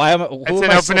why am I? It's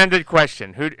an open-ended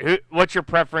question. Who what's your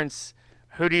preference?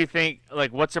 Who do you think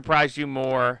like what surprised you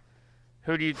more?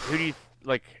 Who do you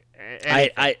like?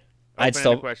 I'd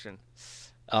still question.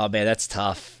 Oh man, that's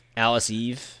tough. Alice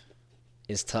Eve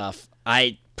is tough.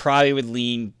 I probably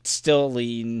would still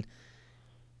lean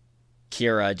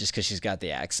Keira just because she's got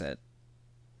the accent.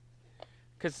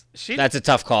 That's a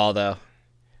tough call though.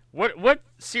 What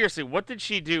seriously? What did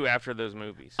she do after those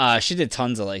movies? She did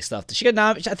tons of like stuff. I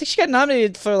think she got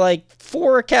nominated for like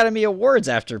 4 Academy Awards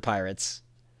after Pirates.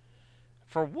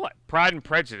 For what? Pride and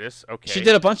Prejudice. Okay. She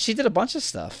did a bunch of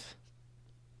stuff.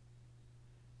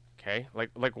 Okay.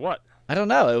 Like what? I don't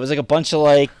know. It was like a bunch of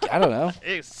like I don't know.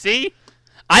 See?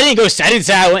 I didn't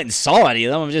say I went and saw any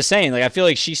of them. I'm just saying like I feel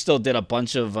like she still did a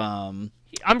bunch of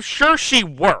I'm sure she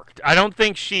worked. I don't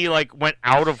think she like went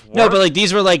out of work. No, but like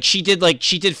these were like she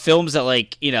did films that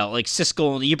like, you know, like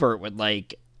Siskel and Ebert would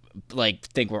like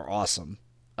think were awesome.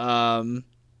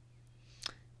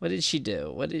 What did she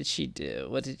do? What did she do?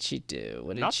 What did she do?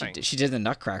 What did Nothing. she do? She did the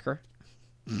Nutcracker.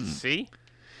 See?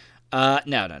 No.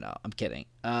 I'm kidding.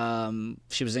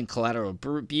 She was in Collateral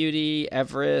Beauty,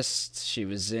 Everest. She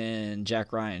was in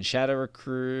Jack Ryan Shadow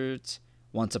Recruit,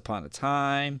 Once Upon a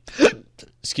Time.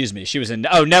 Excuse me. She was in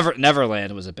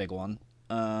Neverland was a big one.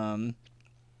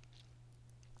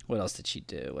 What else did she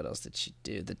do?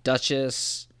 The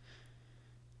Duchess.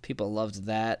 People loved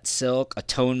that. Silk,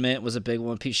 Atonement was a big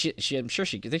one. I think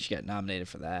she got nominated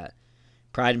for that.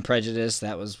 Pride and Prejudice,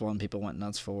 that was one people went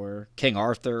nuts for. King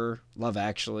Arthur, Love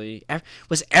Actually.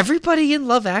 Was everybody in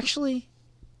Love Actually?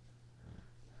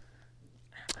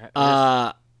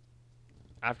 After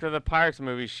the Pirates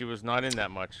movie, she was not in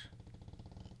that much.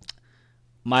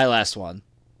 My actual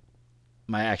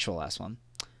last one.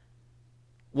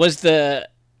 Is it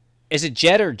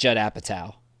Jed or Judd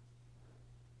Apatow?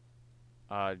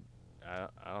 I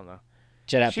don't know.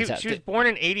 Judd She Apatow. was born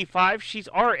in 85. She's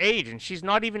our age, and she's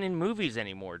not even in movies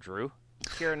anymore, Drew.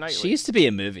 Keira Knightley. She used to be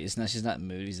in movies. Now she's not in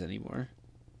movies anymore.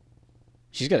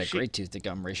 She's got a great tooth to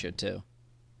gum ratio, too.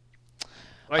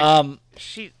 Why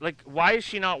is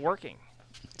she not working?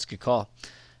 It's a good call.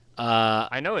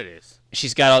 I know it is.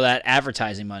 She's got all that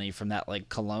advertising money from that like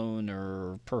cologne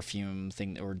or perfume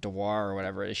thing or Dewar or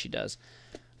whatever it is she does.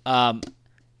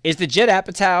 Is the Judd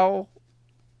Apatow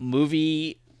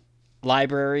movie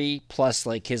library plus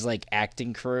like his like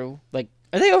acting crew, like,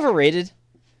 are they overrated?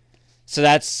 So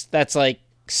that's like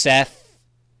Seth,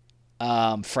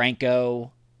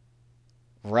 Franco,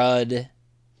 Rudd,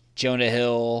 Jonah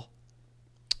Hill,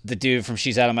 the dude from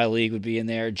She's Out of My League would be in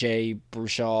there, Jay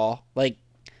Baruchel, like.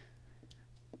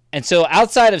 And so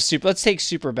outside of let's take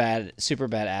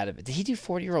Superbad out of it. Did he do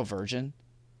 40-Year-Old Virgin?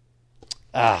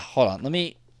 Hold on. Let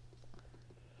me.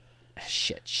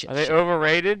 Shit. Are they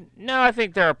overrated? No, I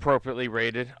think they're appropriately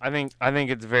rated. I think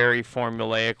it's very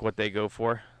formulaic what they go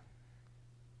for.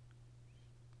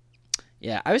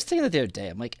 Yeah, I was thinking that the other day.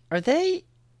 I'm like, is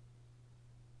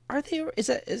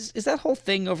that whole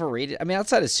thing overrated? I mean,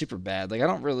 outside of Superbad, like I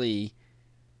don't really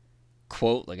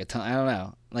quote like a ton. I don't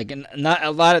know. Like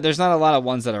there's not a lot of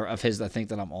ones that are of his. I think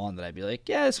that I'm on that I'd be like,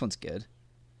 yeah, this one's good.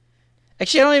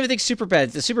 Actually, I don't even think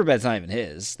Superbad's not even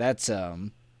his. That's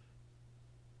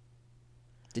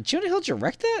Did Jonah Hill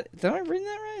direct that? Did I read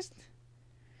that right?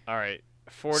 All right,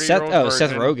 40-year-old Virgin.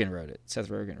 Seth Rogen wrote it,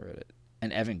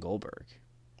 and Evan Goldberg.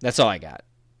 That's all I got.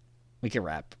 We can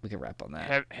wrap on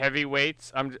that.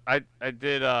 Heavyweights. I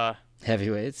did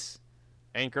Heavyweights.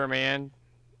 Anchorman.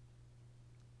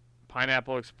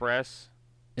 Pineapple Express.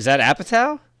 Is that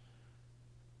Apatow?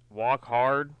 Walk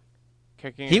Hard.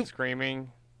 Kicking and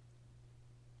Screaming.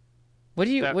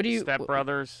 Step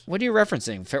Brothers. What are you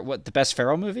referencing? What, the best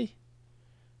Ferrell movie?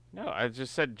 No, I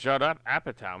just said Judd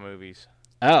Apatow movies.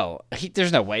 Oh,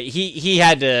 there's no way. He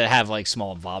had to have like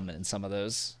small involvement in some of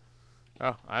those.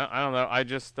 Oh, I don't know. I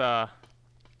just All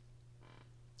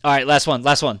right, last one.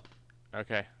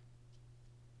 Okay.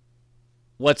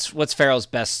 What's Ferrell's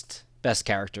best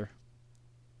character?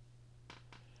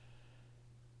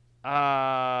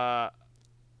 I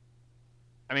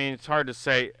mean, it's hard to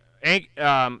say.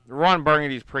 Ron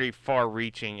Burgundy's pretty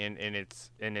far-reaching in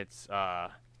its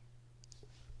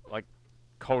like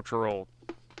cultural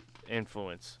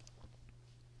influence.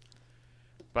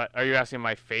 But are you asking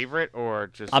my favorite or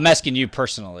just? I'm asking you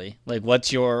personally. Like,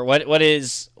 what's your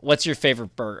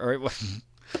favorite burger? Or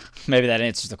maybe that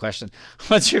answers the question.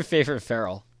 What's your favorite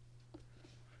Ferrell?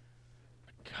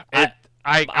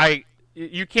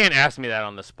 You can't ask me that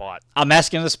on the spot. I'm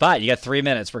asking on the spot. You got 3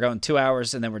 minutes. We're going 2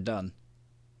 hours and then we're done.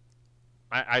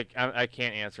 I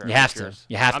can't answer it. You have to.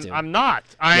 You have to. I'm not.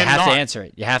 You have to answer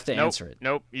it. You have to answer it.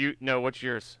 Nope. What's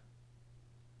yours?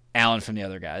 Alan from The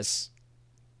Other Guys.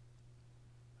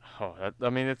 Oh,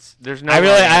 there's no.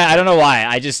 I don't know why.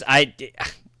 I don't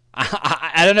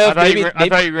know. I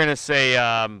thought you were gonna say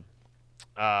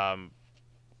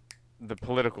the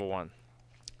political one.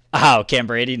 Oh, Cam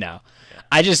Brady? No. Yeah.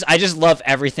 I just love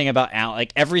everything about Alan.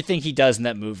 Like everything he does in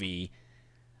that movie.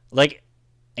 Like,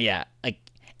 yeah, like.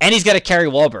 And he's got to carry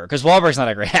Wahlberg because Wahlberg's not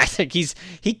a great actor.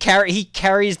 He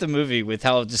carries the movie with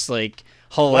how just like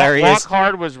hilarious. Walk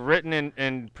Hard was written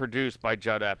and produced by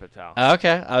Judd Apatow.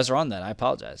 Okay, I was wrong then. I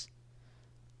apologize.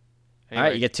 Anyway. All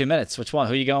right, you get 2 minutes. Which one?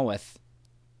 Who are you going with?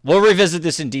 We'll revisit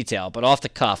this in detail, but off the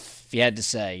cuff, if you had to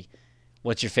say,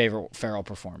 what's your favorite Ferrell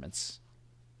performance?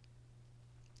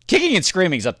 Kicking and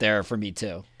Screaming's up there for me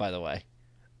too. By the way,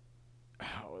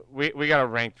 we gotta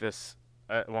rank this.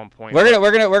 At one point,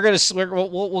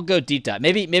 we'll go deep dive.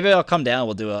 Maybe I'll come down.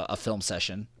 We'll do a film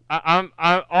session. I'm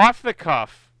off the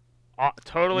cuff,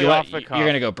 totally off the cuff. You're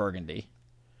gonna go Burgundy.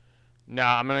 No,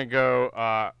 I'm gonna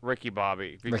go Ricky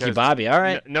Bobby. Ricky Bobby, all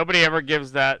right. Nobody ever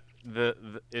gives that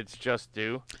the it's just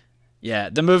due. Yeah,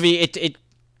 the movie it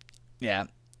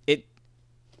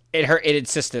hurt. It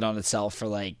insisted on itself for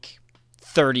like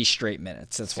 30 straight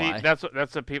minutes. That's why.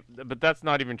 That's a people, but that's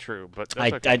not even true. But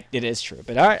that's okay. It is true.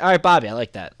 But all right, Bobby, I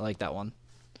like that. I like that one.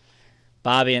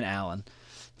 Bobby and Allen.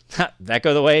 That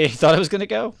go the way he thought it was gonna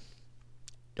go?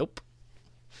 Nope.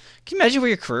 Can you imagine where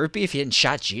your career would be if you hadn't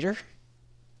shot Jeter?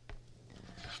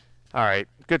 All right,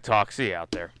 good talk. See you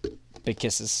out there. Big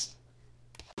kisses.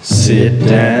 Sit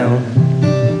down.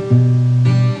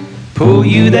 Pull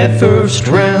you that first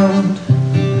round.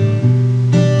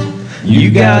 You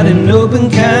got an open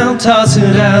count, toss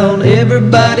it out.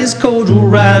 Everybody's cordial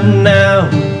right now.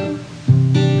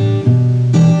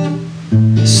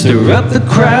 Stir up the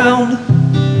crowd.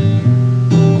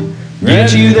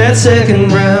 Get you that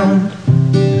second round.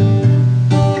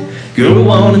 Go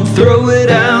on and throw it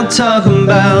out. Talking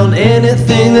about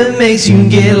anything that makes you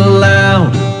get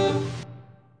loud.